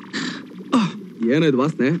ರಿಲೀಸ್ ಆಯ್ತು. ಏನೋ ಇದು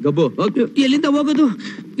ವಾಸನೆ ಗಬ್ಬು. ಎಲ್ಲಿಂದ ಹೋಗೋದು?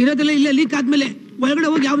 ಇರೋದೆಲ್ಲ ಇಲ್ಲ, ಲೀಕ್ ಆದ್ಮೇಲೆ ಒಳಗಡೆ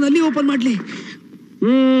ಹೋಗಿ ಯಾವ್ದು ಅಲ್ಲಿ ಓಪನ್ ಮಾಡ್ಲಿ.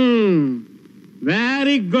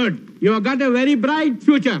 Very good, you got A very bright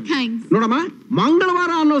future. ನೋಡಮ್ಮ,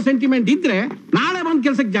 ಮಂಗಳವಾರ ಅನ್ನೋ ಸೆಂಟಿಮೆಂಟ್ ಇದ್ರೆ ನಾಳೆ ಬಂದ್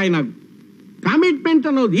ಕೆಲಸಕ್ಕೆ ಜಾಯಿನ್ ಆಗು. ಕಮಿಟ್ಮೆಂಟ್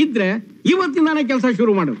ಅನ್ನೋದು ಇದ್ರೆ ಇವತ್ತಿಂದಾನೇ ಕೆಲಸ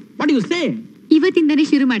ಶುರು ಮಾಡು. What you say? ಇವತ್ತಿಂದಾನೇ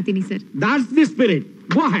ಶುರು ಮಾಡ್ತೀನಿ sir. That's the spirit.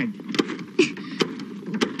 Go ahead.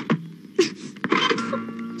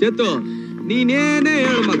 Chethu, ನೀನೇನೇ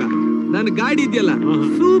ಹೇಳು ಮಗ, ನನ್ನ ಗಾಡಿ ಇದೆಯಲ್ಲ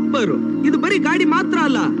ಸೂಪರ್. ಇದು ಬರೀ ಗಾಡಿ ಮಾತ್ರ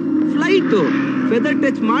ಅಲ್ಲ, ಫ್ಲೈಟ್ ಫೆದರ್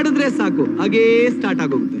ಟಚ್ ಮಾಡಿದ್ರೆ ಸಾಕು, ಹಾಗೇ ಸ್ಟಾರ್ಟ್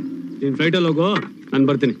ಆಗೋಗುತ್ತೆ. ನೀನ್ ಫ್ಲೈಟ್ ಅಲ್ಲಿ ಹೋಗೋ, ನಾನು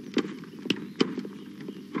ಬರ್ತೀನಿ.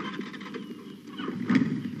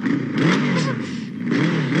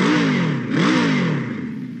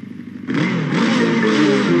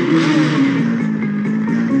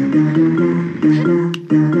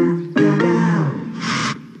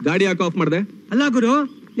 ಗಾಡಿ ಯಾಕೆ ಆಫ್ ಮಾಡಿದೆ? ಅಲ್ಲ ಗುರು,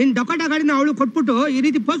 ನಿನ್ ಡೊಕಾಟ ಗಾಡಿನ ಅವಳು ಕೊಟ್ಬಿಟ್ಟು ಈ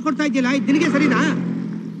ರೀತಿ ಪೋಸ್ಟ್ ಕೊಡ್ತಾ ಇದೆಯಲ್ಲ, ಇದು ನಿನಗೆ ಸರಿನಾ?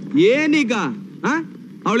 ಏನೀಗ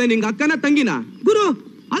ಅವಳೆ ನಿಂಗ ಅಕ್ಕನ ತಂಗಿನ? ಗುರು,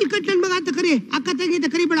 ಅಲ್ಲಿ ಕಟ್ಲನ್ ಮಗ ಅಂತ ಕರಿ, ಅಕ್ಕ ತಂಗಿ ಅಂತ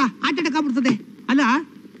ಕರಿಬೇಡ, ಅಟ್ಯಾಕ್ ಆಗ್ಬಿಡ್ತದೆ. ಅಲ್ಲ,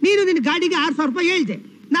 ನೀನು ನಿನ್ ಗಾಡಿಗೆ 6,000 ರೂಪಾಯಿ ಹೇಳ್ದೆ,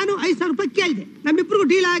 ನಾನು 5,000 ರೂಪಾಯಿ ಕೇಳ್ದೆ. ನಮ್ಮಿಬ್ರಿಗೂ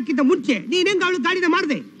ಡೀಲ್ ಹಾಕಿದ್ದ ಮುಂಚೆ ನೀನ್ ಹೆಂಗ ಅವಳು ಗಾಡಿನ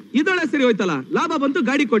ಮಾಡ್ದೆ? ಇದೊಳೆ ಸರಿ ಹೋಯ್ತಲ್ಲ, ಲಾಭ ಬಂತು,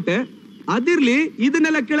 ಗಾಡಿ ಕೊಟ್ಟೆ. ಅದಿರ್ಲಿ,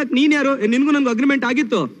 ಇದನ್ನೆಲ್ಲ ಕೇಳಕ್ ನೀನ್ ಯಾರು? ನಿನ್ಗೂ ನಂಗೂ ಅಗ್ರಿಮೆಂಟ್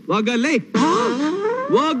ಆಗಿತ್ತು. ಹೋಗಲ್ಲೇ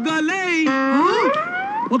ಹೋಗಲ್ಲೇ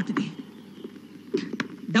ಹೋಗ್ತೀನಿ.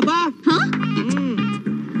 ಡಬ್ಬಾ,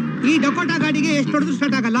 ಈ ಡಕೋಟಾ ಗಾಡಿಗೆ ಎಷ್ಟು ಹೊಡೆದ್ರು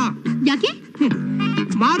ಸ್ಟಾರ್ಟ್ ಆಗಲ್ಲ. ಯಾಕೆ?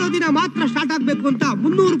 ಮಾರೋ ದಿನ ಮಾತ್ರ ಸ್ಟಾರ್ಟ್ ಆಗ್ಬೇಕು ಅಂತ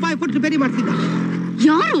 300 ರೂಪಾಯಿ ಕೊಟ್ಟು ಬೇರೆ ಮಾಡ್ತಿದ್ದ.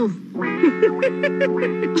 ಯಾರು?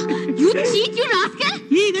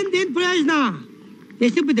 ಈಗಂತೇನ್ ಪ್ರಯೋಜನ?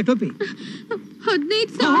 ಎಷ್ಟು ಬಿದ್ದೆ ಟೋಪಿ?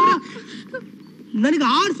 15,000. ನನಗೆ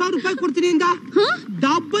 6,000 ರೂಪಾಯಿ ಕೊಡ್ತೀನಿ ಇಂದ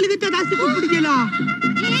ಡಬ್ಬಲ್ ಗಿಂತ ಜಾಸ್ತಿ ಕೊಟ್ಬಿಟ್ಟಿದ್ಯಲ್ಲ.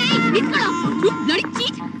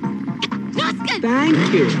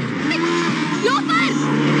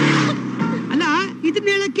 ಅಲ್ಲ, ಇದನ್ನ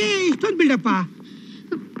ಹೇಳಕ್ಕೆ ಇಷ್ಟೊಂದು ಬಿಲ್ಡಪ್ಪ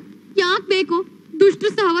ಯಾಕೆ ಬೇಕು? ದುಷ್ಟ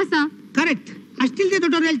ಸಹವಾಸ. ಕರೆಕ್ಟ್. ಅಷ್ಟಿಲ್ದೆ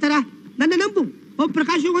ದೊಡ್ಡವ್ರು ಹೇಳ್ತಾರ. ನನ್ನ ನಂಬು.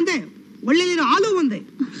 ಪ್ರಕಾಶ್ ಒಂದೇ, ಒಳ್ಳೆದಿರೋ ಹಾಲು ಒಂದೇ.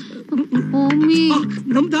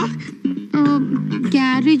 ನಮ್ದ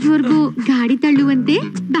ಗ್ಯಾರೇಜ್ ವರ್ಗು ಗಾಡಿ ತಳ್ಳುವಂತೆ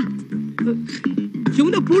ಬಾ.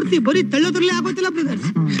 ಜೀವನ ಪೂರ್ತಿ ಬರೀ ತಳ್ಳೋದ್ರಲ್ಲೇ ಆಗೋತಿಲ್ಲ ಬ್ರದರ್ಸ್.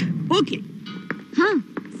 ಓಕೆ, ಹಾ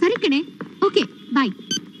ಸರಿ ಕಣೆ. ಓಕೆ, ಬಾಯ್.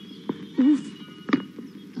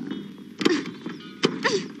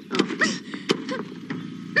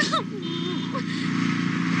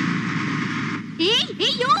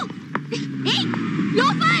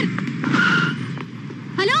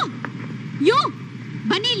 ಹಲೋ ಯೋ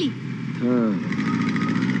ಬನ್ನಿ ಇಲ್ಲಿ.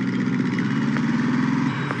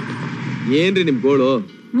 ಏನ್ರಿ ನಿಮ್ ಗೋಳು?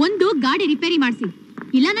 ಒಂದು ಗಾಡಿ ರಿಪೇರಿ ಮಾಡಿಸಿ,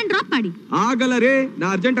 ಇಲ್ಲ ನಾನು ಡ್ರಾಪ್ ಮಾಡಿ. ಆಗಲ್ಲ ರೀ, ನಾ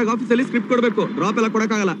ಅರ್ಜೆಂಟ್ ಆಗಿ ಆಫೀಸಲ್ಲಿ ಸ್ಕ್ರಿಪ್ಟ್ ಕೊಡ್ಬೇಕು, ಡ್ರಾಪ್ ಎಲ್ಲ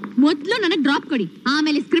ಕೊಡಕ್ಕಾಗಲ್ಲ. ಮೊದ್ಲು ನನಗೆ ಡ್ರಾಪ್ ಕೊಡಿ,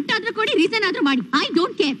 ಆಮೇಲೆ ಸ್ಕ್ರಿಪ್ಟ್ ಆದ್ರೂ ಕೊಡಿ, ರೀಸನ್ ಆದ್ರೂ ಮಾಡಿ. I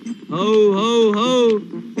don't care. ಹೌ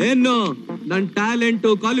ಏನು ನನ್ ಟ್ಯಾಲೆಂಟ್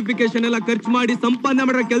ಕ್ವಾಲಿಫಿಕೇಶನ್ ಎಲ್ಲ ಖರ್ಚು ಮಾಡಿ ಸಂಪಾದನೆ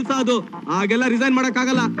ಮಾಡೋ ಕೆಲಸ ಅದು, ಆಗೆಲ್ಲ ರಿಸೈನ್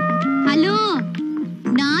ಮಾಡಕ್ಕಾಗಲ್ಲ. ಹಲೋ,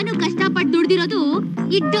 ನಾನು ಕಷ್ಟಪಟ್ಟು ದುಡ್ದಿರೋದು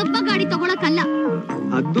ಈ ಡಬ್ಬ ಗಾಡಿ ತಗೊಳಕಲ್ಲ.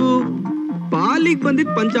 ಅದು ಪಾಲಿಗೆ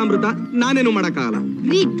ಬಂದಿದ್ ಪಂಚಾಮೃತ, ನಾನೇನು ಮಾಡಕ್ಕಾಗಲ್ಲ.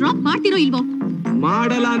 ರೀ ಡ್ರಾಪ್ ಮಾಡ್ತಿರೋ ಇಲ್ವೋ?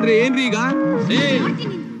 ಮಾಡಲ್ಲ ಅಂದ್ರೆ ಏನ್ರಿ ಈಗ?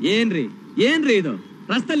 ಏನ್ರಿ ಇದು?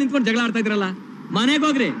 ರಸ್ತೆಯಲ್ಲಿ ನಿಂತ್ಕೊಂಡು ಜಗಳ ಆಡ್ತಾ ಇದ್ರಲ್ಲ, ಮನೆಗೆ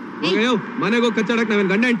ಹೋಗ್ರಿ. ಮನೆಗೆ ಹೋಗಿ ಕಚ್ಚಾಡಕ್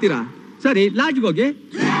ನಾವೇನ್ ಗಂಡ ಹೆಂಡ್ತೀರಾ? ಸರಿ, ಲಾಡ್ಜ್ಗೆ ಹೋಗಿ.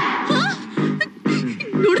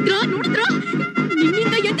 ನೋಡಿದ್ರ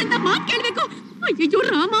ನಿಮ್ಮಿಂದ ಎಂತೆಂತ ಮಾತು ಕೇಳ್ಬೇಕು. ಅಯ್ಯೋ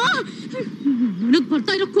ರಾಮ, ನನಗ್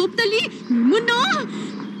ಬರ್ತಾ ಇರೋ ಕೋಪದಲ್ಲಿ ನಿಮ್ಮನ್ನ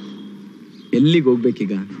ಎಲ್ಲಿಗೆ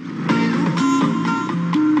ಹೋಗ್ಬೇಕೀಗ?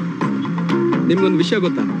 ನಿಮ್ಗೊಂದು ವಿಷಯ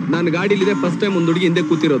ಗೊತ್ತಾ? ನಾನು ಗಾಡಿಲಿದೆ ಫಸ್ಟ್ ಟೈಮ್ ಒಂದ್ ಹುಡುಗಿ ಹಿಂದೆ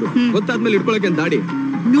ಕೂತಿರೋದು, ಗೊತ್ತಾದ್ಮೇಲೆ ಇಟ್ಕೊಳಕ್ಕೆ ದಾಡಿ.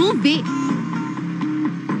 No way.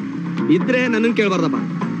 ಇದ್ರೆ ನನ್ನನ್ ಕೇಳ್ಬಾರ್ದಪ್ಪ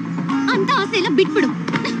ಅಂತ ಆಸೆ ಎಲ್ಲ ಬಿಟ್ಬಿಡು.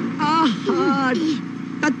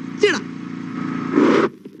 ಕಚ್ಚಿಡ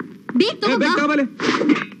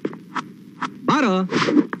ಬಾರೋ.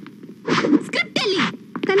 ಸ್ಕ್ರಿಪ್ಟ್ ಅಲ್ಲಿ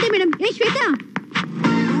ತಂದೆ ಮೇಡಮ್. ಏ ಶ್ವೇತಾ,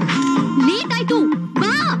 ಲೇಟ್ ಆಯ್ತು,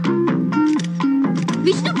 ಬಾ.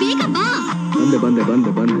 ವಿಷ್ಣು ಬೇಗ ಬಾ. ಬಂದೆ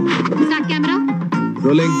start camera,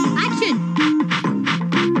 rolling, action.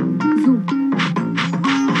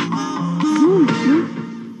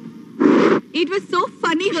 It was so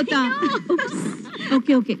funny, ಗೊತ್ತಾ?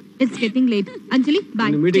 Okay. It's getting late. Anjali,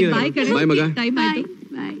 bye. Bye, ಕಡೆ. Bye, ಮಗ. Time ಆಯ್ತು.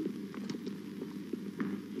 Bye.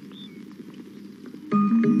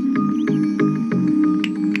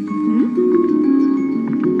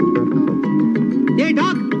 Hey,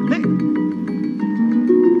 dog.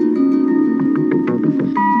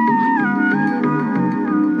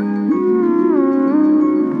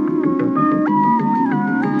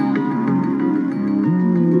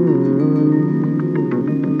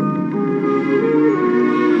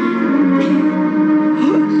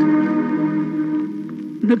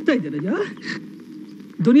 ನಗ್ತಾ ಇದ್ದೆ ರಜಾ.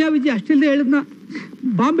 ದುನಿಯಾ ವಿಜಯ್ ಅಷ್ಟಿಲ್ದೆ ಹೇಳಿದ್ನ,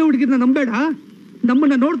 ಬಾಂಬೆ ಹುಡುಗಿರ್ನ ನಂಬೇಡ,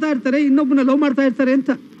 ನಮ್ಮನ್ನ ನೋಡ್ತಾ ಇರ್ತಾರೆ, ಇನ್ನೊಬ್ಬನ ಲವ್ ಮಾಡ್ತಾ ಇರ್ತಾರೆ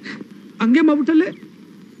ಅಂತ. ಹಂಗೆ ಮಾಡ್ಬಿಟ್ಟಲ್ಲೇ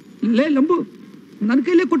ಲೇ ಲಂಬು, ನನ್ನ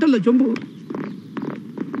ಕೈಲೇ ಕೊಟ್ಟಲ್ಲ ಜಂಬು.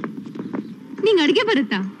 ನಿಂಗೆ ಅಡ್ಗೆ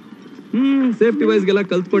ಬರುತ್ತಾ? ಸೇಫ್ಟಿ ವೈಸ್ ಗೆಲ್ಲ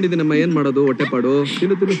ಕಲ್ತ್ಕೊಂಡಿದ್ದೀನಮ್ಮ, ಏನ್ ಮಾಡೋದು, ಹೊಟ್ಟೆಪಾಡು.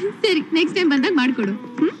 ಸರಿ, ನೆಕ್ಸ್ಟ್ ಟೈಮ್ ಬಂದಾಗ ಮಾಡ್ಕೊಡು.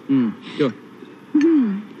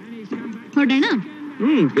 ಹೊಡೋಣ?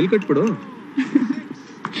 ಬಿಲ್ ಕಟ್ಬಿಡು.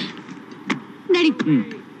 ನಡಿ.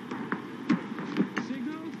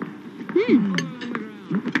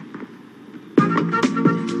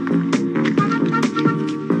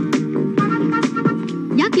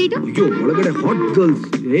 ಯಾಕೆ ಲೇಟು? ಅಯ್ಯೋ, ಒಳಗಡೆ ಹಾಟ್ ಗರ್ಲ್ಸ್.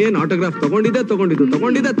 ಏನ್ ಆಟೋಗ್ರಾಫ್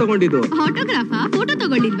ತಗೊಂಡಿದ್ದು. ಆಟೋಗ್ರಾಫಾ? ಫೋಟೋ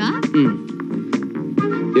ತಗೊಳ್ಳಿಲ್ವಾ?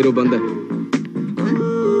 ಇರು, ಬಂದೆ.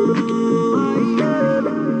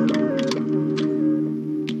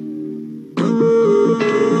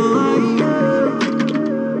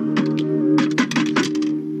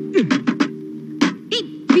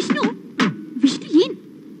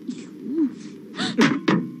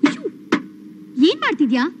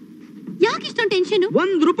 ಯಾಕೆ ಇಷ್ಟೊಂದು ಟೆನ್ಷನ್?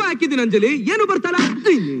 ₹1 ಹಾಕಿದ್ದೀನಿ ಅಂಜಲಿ, ಏನು ಬರ್ತಲ್ಲ.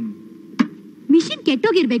 ಮಿಷಿನ್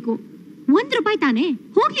ಕೆಟ್ಟೋಗಿರ್ಬೇಕು. ₹1 ತಾನೆ,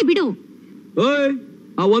 ಹೋಗ್ಲಿ ಬಿಡು. ಓಯ್,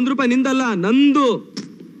 ಆ ₹1 ನಿಂದಲ್ಲ, ನಂದು.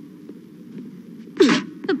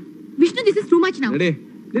 Vishnu, this is too much now. ನಡಿ,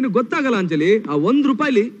 ನಿನಗೆ ಗೊತ್ತಾಗಲ್ಲ ಅಂಜಲಿ, ಆ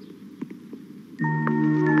 ₹1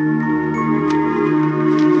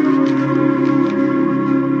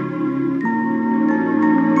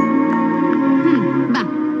 ಬಾ.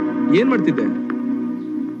 ಏನ್ ಮಾಡ್ತಿದ್ದೆ?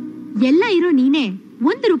 ಎಲ್ಲ ಇರೋ ನೀನೆ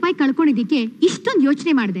 ₹1 ಕಳ್ಕೊಂಡಿದ್ದಕ್ಕೆ ಇಷ್ಟೊಂದು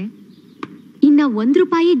ಯೋಚನೆ ಮಾಡಿದೆ. ಇನ್ನ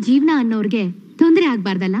 ₹1 ಜೀವನ ಅನ್ನೋರ್ಗೆ ತೊಂದರೆ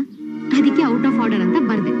ಆಗ್ಬಾರ್ದಲ್ಲ, ಅದಕ್ಕೆ ಔಟ್ ಆಫ್ ಆರ್ಡರ್ ಅಂತ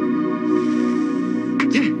ಬರ್ದೆ.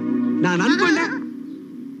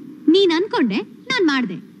 ನೀನ್ ಅನ್ಕೊಂಡೆ, ನಾನ್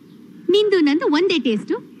ಮಾಡ್ದೆ. ನಿಂದು ನಂದು ಒಂದೇ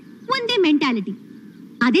ಟೇಸ್ಟ್, ಒಂದೇ ಮೆಂಟಾಲಿಟಿ.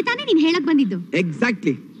 ಅದೇ ತಾನೇ ನೀನ್ ಹೇಳಕ್ ಬಂದಿದ್ದು.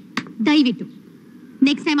 ಎಕ್ಸಾಕ್ಟ್ಲಿ. ದಯವಿಟ್ಟು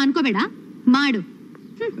ನೆಕ್ಸ್ಟ್ ಟೈಮ್ ಅನ್ಕೋಬೇಡ, ಮಾಡು.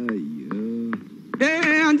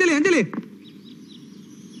 ಅಂಜಲಿ,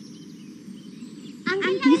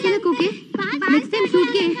 ಈ ಸಲಕ್ಕೆ ಓಕೆ, ನೆಕ್ಸ್ಟ್ ಟೈಮ್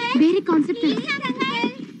ಶೂಟ್ಗೆ ಬೇರೆ ಕಾನ್ಸೆಪ್ಟ್ ಅಲ್ಲಿ.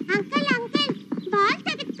 Uncle ball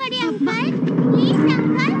ತೆಗೆದುಕೊಡಿ uncle, please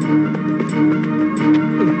uncle.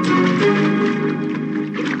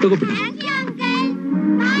 ತಗೋಬಿಡಿ. Thank you uncle.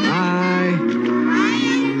 Bye. Bye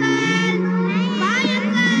uncle. Bye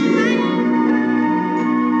uncle.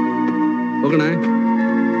 ಹೋಗೋಣ.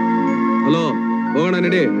 ಹಲೋ, ಹೋಗೋಣ. ಹೋಗೋಣ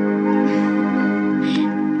ನಡಿ.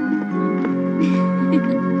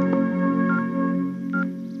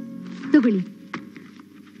 ತಗೊಳ್ಳಿ.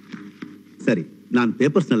 ಸರಿ, ನಾನು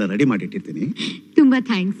ಪೇಪರ್ಸ್ನೆಲ್ಲ ರೆಡಿ ಮಾಡಿಟ್ಟಿರ್ತೀನಿ. ತುಂಬಾ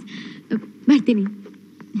ಥ್ಯಾಂಕ್ಸ್. ಬರ್ತೀನಿ.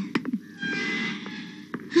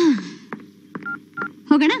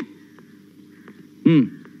 ಹೋಗೋಣ.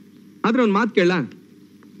 ಆದ್ರೆ ಒಂದ್ ಮಾತು ಕೇಳ.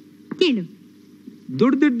 ಕೇಳು.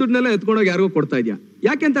 ದುಡ್ಡನ್ನೆಲ್ಲ ಎತ್ಕೊಂಡೋಗಿ ಯಾರಿಗೂ ಕೊಡ್ತಾ ಇದ್ಯಾ?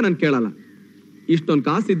 ಯಾಕೆ ಅಂತ ನಾನು ಕೇಳಲ್ಲ. ಇಷ್ಟೊಂದು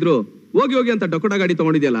ಕಾಸಿದ್ರು ಹೋಗಿ ಹೋಗಿ ಅಂತ ಡಕೋಟಾ ಗಾಡಿ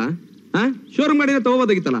ತಗೊಂಡಿದ್ಯಲ್ಲ, ಶೋರೂಮ್ ಗಾಡಿನ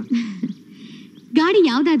ತಗೋಬೋದಾಗಿತ್ತಲ್ಲ. ಗಾಡಿ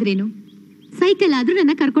ಯಾವ್ದಾದ್ರೇನು, ಸೈಕಲ್ ಆದ್ರೂ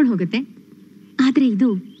ನನ್ನ ಕರ್ಕೊಂಡು ಹೋಗುತ್ತೆ. ಆದ್ರೆ ಇದು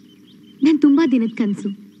ನನ್ ತುಂಬಾ ದಿನದ ಕನ್ಸು.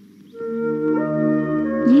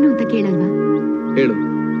 ಏನು ಅಂತ ಕೇಳಲ್ವಾ? ಹೇಳು.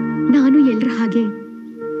 ನಾನು ಎಲ್ರ ಹಾಗೆ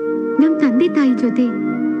ನಮ್ ತಂದೆ ತಾಯಿ ಜೊತೆ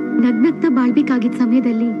ನಗ್ನಗ್ತಾ ಬಾಳ್ಬೇಕಾಗಿದ್ದ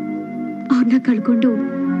ಸಮಯದಲ್ಲಿ ಅವ್ರನ್ನ ಕಳ್ಕೊಂಡು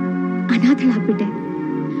ಅನಾಥಳಾಗ್ಬಿಟ್ಟೆ.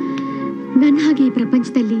 ನನ್ನ ಹಾಗೆ ಈ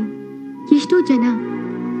ಪ್ರಪಂಚದಲ್ಲಿ ಎಷ್ಟೋ ಜನ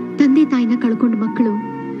ತಂದೆ ತಾಯಿನ ಕಳ್ಕೊಂಡು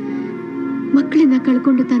ಮಕ್ಕಳನ್ನ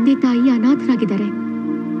ಕಳ್ಕೊಂಡು ತಂದೆ ತಾಯಿ ಅನಾಥರಾಗಿದ್ದಾರೆ.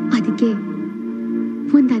 ಅದಕ್ಕೆ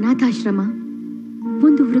ಒಂದು ಅನಾಥಾಶ್ರಮ,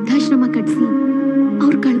 ಒಂದು ವೃದ್ಧಾಶ್ರಮ ಕಟ್ಸಿ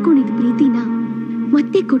ಅವ್ರು ಕಳ್ಕೊಂಡಿದ್ದ ಪ್ರೀತಿನ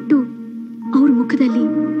ಮತ್ತೆ ಕೊಟ್ಟು ಅವ್ರ ಮುಖದಲ್ಲಿ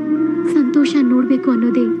ಸಂತೋಷ ನೋಡ್ಬೇಕು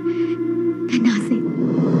ಅನ್ನೋದೇ ನನ್ನ ಆಸೆ.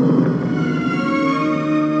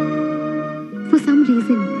 ಫಾರ್ ಸಮ್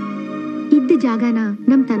ರೀಸನ್ ಇದ್ದ ಜಾಗನ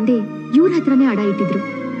ನಮ್ ತಂದೆ ಇವ್ರ ಹತ್ರನೇ ಅಡ ಇಟ್ಟಿದ್ರು.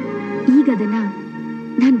 ಈಗ ಅದನ್ನ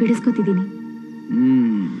ನಾನ್ ಬಿಡಿಸ್ಕೊತಿದ್ದೀನಿ.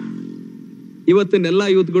 ಇವತ್ತಿನೆಲ್ಲ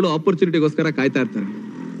ಯೂತ್ಗಳು ಆಪರ್ಚುನಿಟಿಗೋಸ್ಕರ ಕಾಯ್ತಾ ಇರ್ತಾರೆ.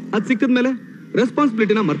 ಅದ್ ಸಿಕ್ಕಿದ್ಮೇಲೆ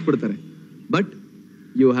ರೆಸ್ಪಾನ್ಸಿಬಿಲಿಟಿನ ಮರ್ತು ಬಿಡ್ತಾರೆ. But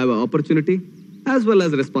you have a opportunity as well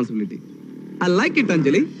as responsibility. I like it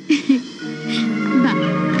Anjali.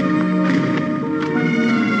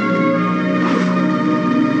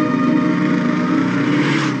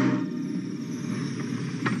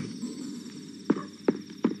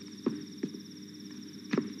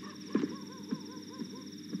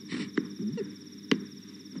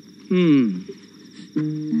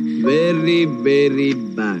 Very very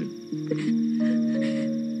bad.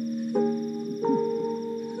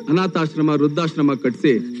 ಅನಾಥಾಶ್ರಮ ವೃದ್ಧಾಶ್ರಮ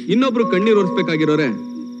ಕಟ್ಸಿ ಇನ್ನೊಬ್ರು ಕಣ್ಣೀರ್ ಒರೆಸ್ಬೇಕಾಗಿರೋರೆ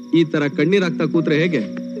ಈ ತರ ಕಣ್ಣೀರ್ ಹಾಕ್ತಾ ಕೂತ್ರೆ ಹೇಗೆ?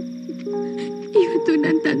 ಇವತ್ತು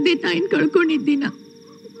ನನ್ನ ತಂದೆ ತಾಯಿನ ಕಳ್ಕೊಂಡಿದ್ದೀನ.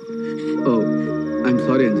 ಓ, ಐ ಆಮ್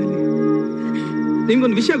ಸಾರಿ ಅಂಜಲಿ.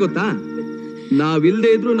 ನಿಮ್ಗೊಂದು ವಿಷಯ ಗೊತ್ತಾ?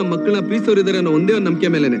 ನಾವಿಲ್ದೇ ಇದ್ರು ನಮ್ಮ ಮಕ್ಕಳನ್ನ ಪ್ರೀತಿಸೋರಿದ್ದಾರೆ ಅನ್ನೋ ಒಂದೇ ಒಂದು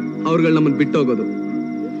ನಂಬಿಕೆ ಮೇಲೆನೆ ಅವ್ರುಗಳು ನಮ್ಮನ್ನ ಬಿಟ್ಟು ಹೋಗೋದು.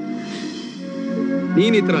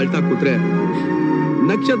 ನೀನ್ ಈ ತರ ಅಳ್ತಾ ಕೂತ್ರೆ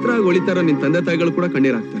ನಕ್ಷತ್ರ ಹೊಳಿತಾರೋ ನಿನ್ ತಂದೆ ತಾಯಿಗಳು ಕೂಡ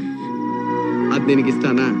ಕಣ್ಣೀರ್ ಹಾಕ್ತಾರೆ. ಅದ್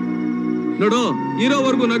ನಿನಗಿಷ್ಟನಾ? ನೋಡು,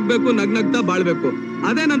 ಇರೋವರೆಗೂ ನಗ್ಬೇಕು, ನಗ್ನಗ್ತಾ ಬಾಳ್ಬೇಕು.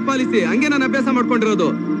 ಅದೇ ನನ್ ಪಾಲಿಸಿ. ಹಂಗೆ ನಾನು ಅಭ್ಯಾಸ ಮಾಡ್ಕೊಂಡಿರೋದು.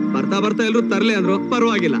 ಬರ್ತಾ ಬರ್ತಾ ಎಲ್ರು ತರ್ಲೆ ಅಂದ್ರು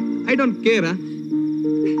ಪರವಾಗಿಲ್ಲ. I don't care.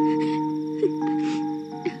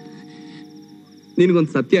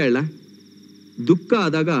 ನಿನ್ಗೊಂದ್ ಸತ್ಯ ಹೇಳ. ದುಃಖ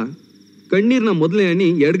ಆದಾಗ ಕಣ್ಣೀರ್ನ ಮೊದಲನೇ ಹನಿ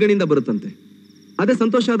ಎಡಗಣಿಂದ ಬರುತ್ತಂತೆ. ಅದೇ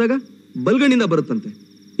ಸಂತೋಷ ಆದಾಗ ಬಲ್ಗಣಿಂದ ಬರುತ್ತಂತೆ.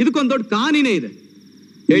 ಇದಕ್ಕೊಂದ್ ದೊಡ್ಡ ಕಾನಿನೇ ಇದೆ.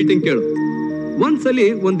 ಹೇಳ್ತೀನಿ ಕೇಳು. ಒಂದ್ಸಲಿ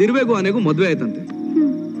ಒಂದ್ ಇರುವೆಗೂ ಆನೆಗೂ ಮದ್ವೆ ಆಯ್ತಂತೆ.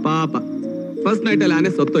 ಪಾಪ ಫಸ್ಟ್ ನೈಟ್ ಅಲ್ಲಿ ಆನೆ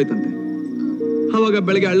ಸತ್ತೋಯ್ತಂತೆ. ಅವಾಗ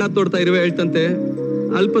ಬೆಳಗ್ಗೆ ಹಳ್ಳ ತೋಡ್ತಾ ಇರುವೆ ಹೇಳ್ತಂತೆ,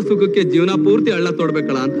 ಅಲ್ಪ ಸುಖಕ್ಕೆ ಜೀವನ ಪೂರ್ತಿ ಹಳ್ಳ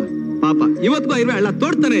ತೋಡ್ಬೇಕಲ್ಲ ಅಂತ. ಪಾಪ ಇವತ್ತಿಗೂ ಇರುವೆ ಹಳ್ಳ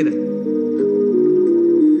ತೋಡ್ತಾನೆ ಇದೆ.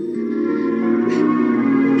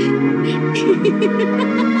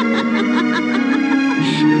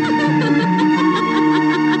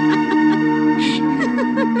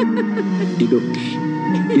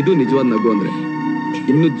 ಇದು ನಿಜವಾದ ನಗು ಅಂದ್ರೆ.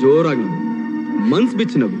 ಇನ್ನು ಜೋರಾಗಿ ನಗು, ಮನ್ಸ್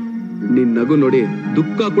ಬಿಚ್ಚಿ ನಗು. ನಿನ್ ನಗು ನೋಡಿ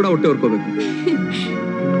ದುಃಖ ಕೂಡ ಹೊಟ್ಟೆ ಹೊರ್ಕೋಬೇಕು.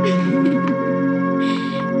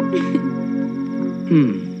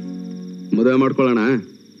 ಮದುವೆ ಮಾಡ್ಕೊಳ್ಳೋಣ?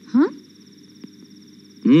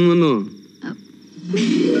 ಅನ್ನು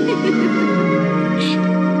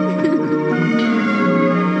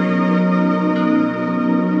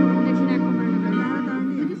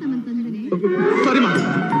ಸರಿ ಮಾ.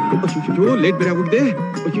 ಲೇಟ್ ಬೇರೆ ಆಗೋಗಿದೆ.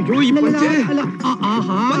 ಈ ಪಂಚೆ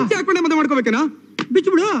ಹಾಕೊಂಡೆ ಮದುವೆ ಮಾಡ್ಕೋಬೇಕೇನಾ?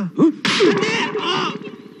 ಬಿಚ್ಚಿಬಿಡು.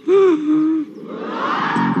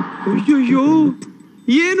 ಅಯ್ಯೋ,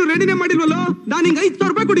 ಏನು ರೆಡಿನೇ ಮಾಡಿಲ್ವಲ್ಲ? ನಾನು ಹಿಂಗ 5,000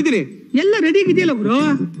 ರೂಪಾಯಿ ಕೊಟ್ಟಿದ್ದೀನಿ. ಎಲ್ಲ ರೆಡಿ ಆಗಿದೆಯಲ್ಲ ಗುರು.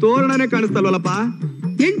 ತೋರಣನೇ ಕಾಣಿಸ್ತಲ್ವಲ್ಲಪ್ಪ?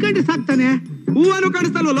 ಹೆಂಗ್ ಕಂಡ್ರೆ ಸಾಕ್ತಾನೆ? ಹೂವಾನು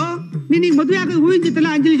ಕಾಣಿಸ್ತಲ್ವಲ್ಲ? ನೀನ್ ಈಗ ಮದುವೆ ಆಗೋದು ಹೂವಿನ ಜೊತೆಲ್ಲ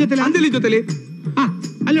ಅಂಜಲಿ ಜೊತೆಲ್ಲ? ಅಂಜಲಿ ಜೊತೆಲಿ.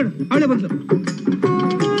 ಅಲ್ಲೋಡು, ಅವಳೆ ಬಂದ್ಲು.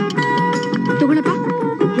 ತಗೊಳಪ್ಪ.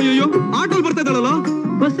 ಅಯ್ಯೋ, ಆಟೋಲ್ ಬರ್ತಾ ಇದ್ದಾಳಲ್ಲ?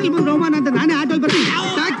 ಬಸ್ಸಲ್ಲಿ ಬಂದು ರೋಮಾನ ಅಂತ ನಾನೇ ಆಟೋಲ್ ಬರ್ತೀನಿ.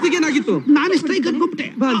 ಟ್ಯಾಕ್ಸಿಗೆ ಏನಾಗಿತ್ತು? ನಾನೇ ಸ್ಟ್ರೈಕ್ ಅನ್ಕೊಂಬಿಟ್ಟೆ.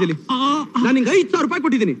 ಬಾ ಅಂಜಲಿ, ನಾನು ಹಿಂಗ 5,000 ರೂಪಾಯಿ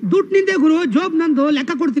ಕೊಟ್ಟಿದ್ದೀನಿ. ದುಡ್ಡು ನಿಂದೆ ಗುರು, ಜೋಬ್ ನಂದು,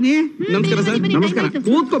 ಲೆಕ್ಕ ಕೊಡ್ತೀನಿ. ನಮಸ್ಕಾರ ಸರ್. ನಮಸ್ಕಾರ.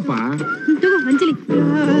 ಕೂತ್ಕೊಪ್ಪ. ತಗೋ ಅಂಜಲಿ.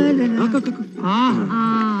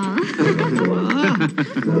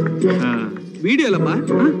 ವಿಡಿಯೋ ಅಲ್ಲಪ್ಪ?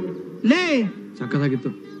 ಲೇ, ಸಕ್ಕತ್ತಾಗಿತ್ತು.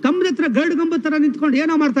 ಕಂಬದ ಹತ್ರ ಗರ್ಡ್ ಗಂಬ ತರ ನಿಂತ್ಕೊಂಡು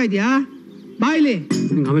ಏನೋ ಮಾಡ್ತಾ ಇದ್ಯಾ? ಬಾ ಇಲ್ಲಿ.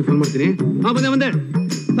 ನಿಂಗೆ ಆಮೇಲೆ ಫೋನ್ ಮಾಡ್ತೀನಿ. ಬಂದೆ.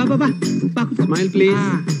 ಬಾ ಬಾ ಬಾ. Smile please.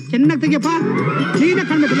 ಚೆನ್ನಾಗಿ ತೆಗಿಯಪ್ಪ, ಕ್ಲೀನಾಗಿ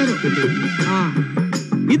ಕಾಣ್ಬೇಕು ಎಲ್ಲರೂ.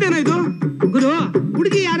 ಇದೇನಾ ಇದು? ಗುರು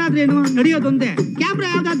ಹುಡುಗಿ ಯಾರಾದ್ರೇನು ನಡೆಯೋದೊಂದೇ, ಕ್ಯಾಮ್ರಾ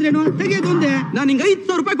ಯಾವ್ದಾದ್ರೇನು ತೆಗೆಯೋದೊಂದೇ. ನಾನು ಹಿಂಗ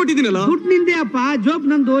 5,000 ರೂಪಾಯಿ ಕೊಟ್ಟಿದ್ದೀನಲ್ಲ. ದುಡ್ಡು ನಿಂದೆ ಅಪ್ಪ, ಜೋಬ್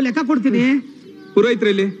ನಂದು, ಲೆಕ್ಕ ಕೊಡ್ತೀನಿ.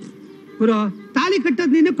 ಪುರೋಹಿತ್ರಲ್ಲಿ ಗುರು ತಾಲಿ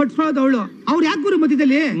ಕಟ್ಟೋದ್ ನೀನು, ಕಟ್ಸೋದು ಅವಳು. ಅವ್ರು ಯಾಕೆ ಗುರು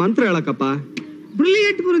ಮಧ್ಯದಲ್ಲಿ ಮಂತ್ರ ಹೇಳಕ್ಕಪ್ಪ?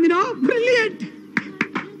 ಬ್ರಿಲಿಯಂಟ್ ಗುರು ನೀನು, ಬ್ರಿಲಿಯಂಟ್.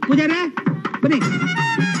 ಪೂಜಾರೆ ಬನ್ನಿ,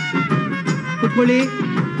 ಕುತ್ಕೊಳ್ಳಿ,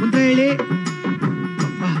 ಮಂತ್ರ ಹೇಳಿ.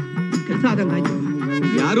 ಕೆಲಸ ಆದಂಗಾಯ್ತು.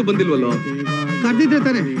 ಯಾರು ಬಂದಿಲ್ವಲ್ಲೋ? ಕರ್ದಿದ್ರೆ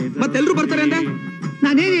ತಾನೆ. ಮತ್ತೆಲ್ರು ಬರ್ತಾರೆ ಅಂದೆ.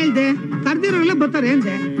 ನಾನೇನ್ ಹೇಳ್ದೆ? ಕರ್ದಿರೋರೆಲ್ಲ ಬರ್ತಾರೆ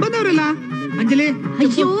ಅಂದೆ, ಬಂದವರೆಲ್ಲ. ಅಂಜಲಿ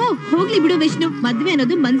ಅಯ್ಯೋ ಹೋಗ್ಲಿ ಬಿಡು ವಿಷ್ಣು, ಮದ್ವೆ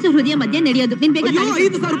ಅನ್ನೋದು ಮನ್ಸು ಹೃದಯ ಮಧ್ಯೆ ನಡೆಯೋದು. ನೀನ್ ಬೇಕಾ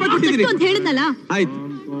 5,000 ರೂಪಾಯಿ ಕೊಟ್ಟಿದ್ದೀನಿ ಅಂತ ಹೇಳಿದ್ನಲ್ಲ. ಆಯ್ತು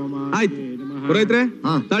ಆಯ್ತು, ಪುರೋಹಿತ್ರೆ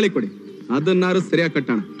ತಾಳಿ ಕೊಡಿ, ಅದನ್ನಾರು ಸರಿಯಾಗಿ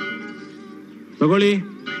ಕಟ್ಟೋಣ. ತಗೊಳ್ಳಿ.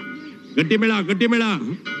 ಗಟ್ಟಿ ಮೇಳ, ಗಟ್ಟಿ ಮೇಳ.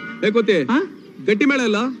 ಹೇಗೋತಿ ಗಟ್ಟಿ ಮೇಳ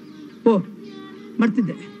ಅಲ್ಲ? ಓ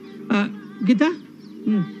ಮಾಡ್ತಿದ್ದೆ. ಗೀತಾ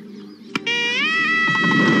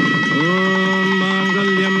ಓಂ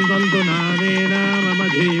ಮಾಂಗಲ್ಯಂ ತಂತು ನಾನೇನ ಮಮ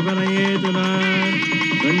ಜೀವನಯೇತುನ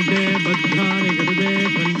ಕಂಠೆ ಬದ್ಧಾನಿ ಗರುಡೆ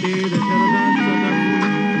ಕಂಠೆ ದಶರಥಾತ್ಮಕಂ.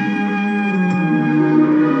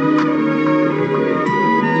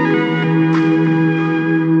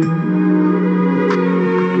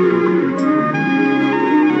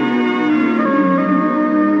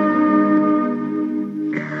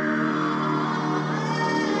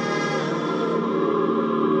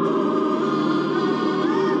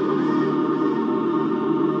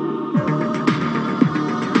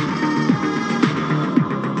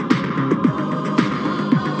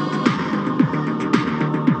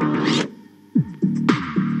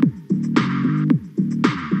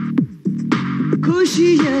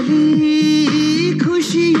 ಖುಷಿಯಲಿ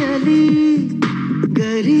ಖುಷಿಯಲಿ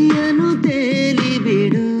ಗರಿಯನು ತೇಲಿ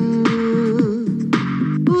ಬಿಡು,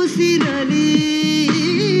 ಉಸಿರಲಿ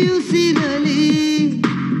ಉಸಿರಲಿ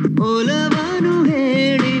ಒಲವನು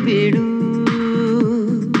ಹೇಳಿಬಿಡು.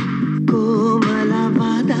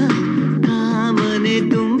 ಕೋಮಲವಾದ ಕಾಮನೆ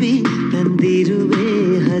ತುಂಬಿ ತಂದಿರುವೆ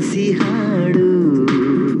ಹಸಿ ಹಾಡು,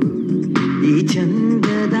 ಈ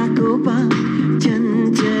ಚಂದದ ಕೋಪ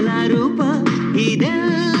ಚಂಚಲ ರೂಪ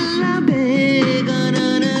ಇದೆಲ್ಲ ಬೇಗ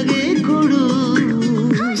ನನಗೆ ಕೊಡು.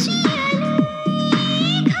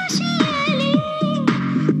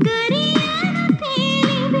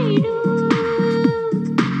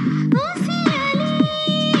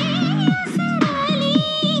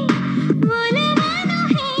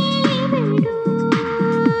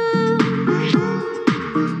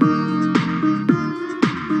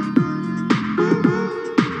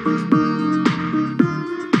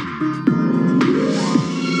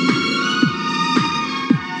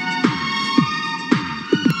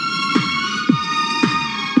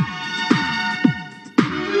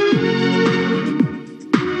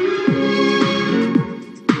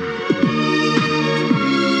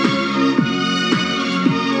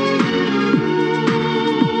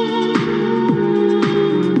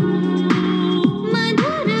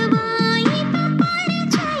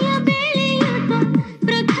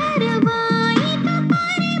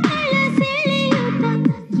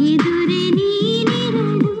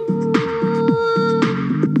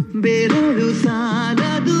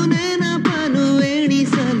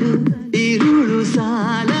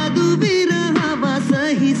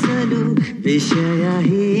 ವಿಷಯ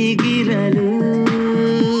ಹೀಗಿರಲು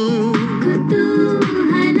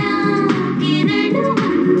ಕುತೂಹಲ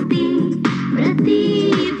ಕೆರಳುವಂತೆ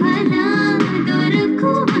ಪ್ರತಿಫಲ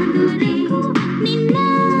ದೊರಕುವಂತೆ ನಿನ್ನ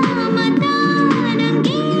ಮತ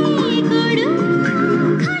ನಂಗೆ ಕೊಡು.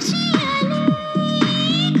 ಖುಷಿಯಲಿ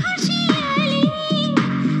ಖುಷಿಯಲಿ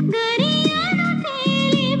ಗರಿಯನು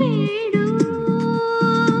ತೇಲಿಬೇಡು.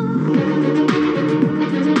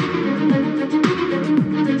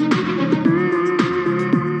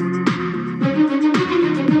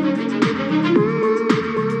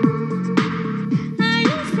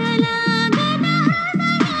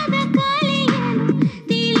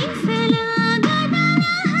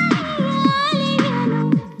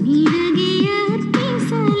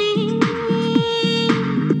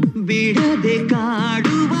 ಬಿಡದೆ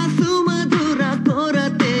ಕಾಡುವ ಸುಮಧುರ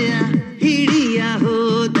ಕೊರತೆಯ ಹಿಡಿಯ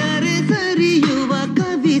ಹೋದರೆ ಸರಿಯುವ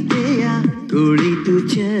ಕವಿತೆಯ ಕುಳಿತು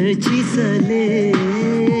ಚರ್ಚಿಸಲೇ.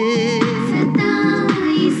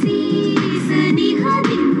 ಸತಾಯಿಸಿ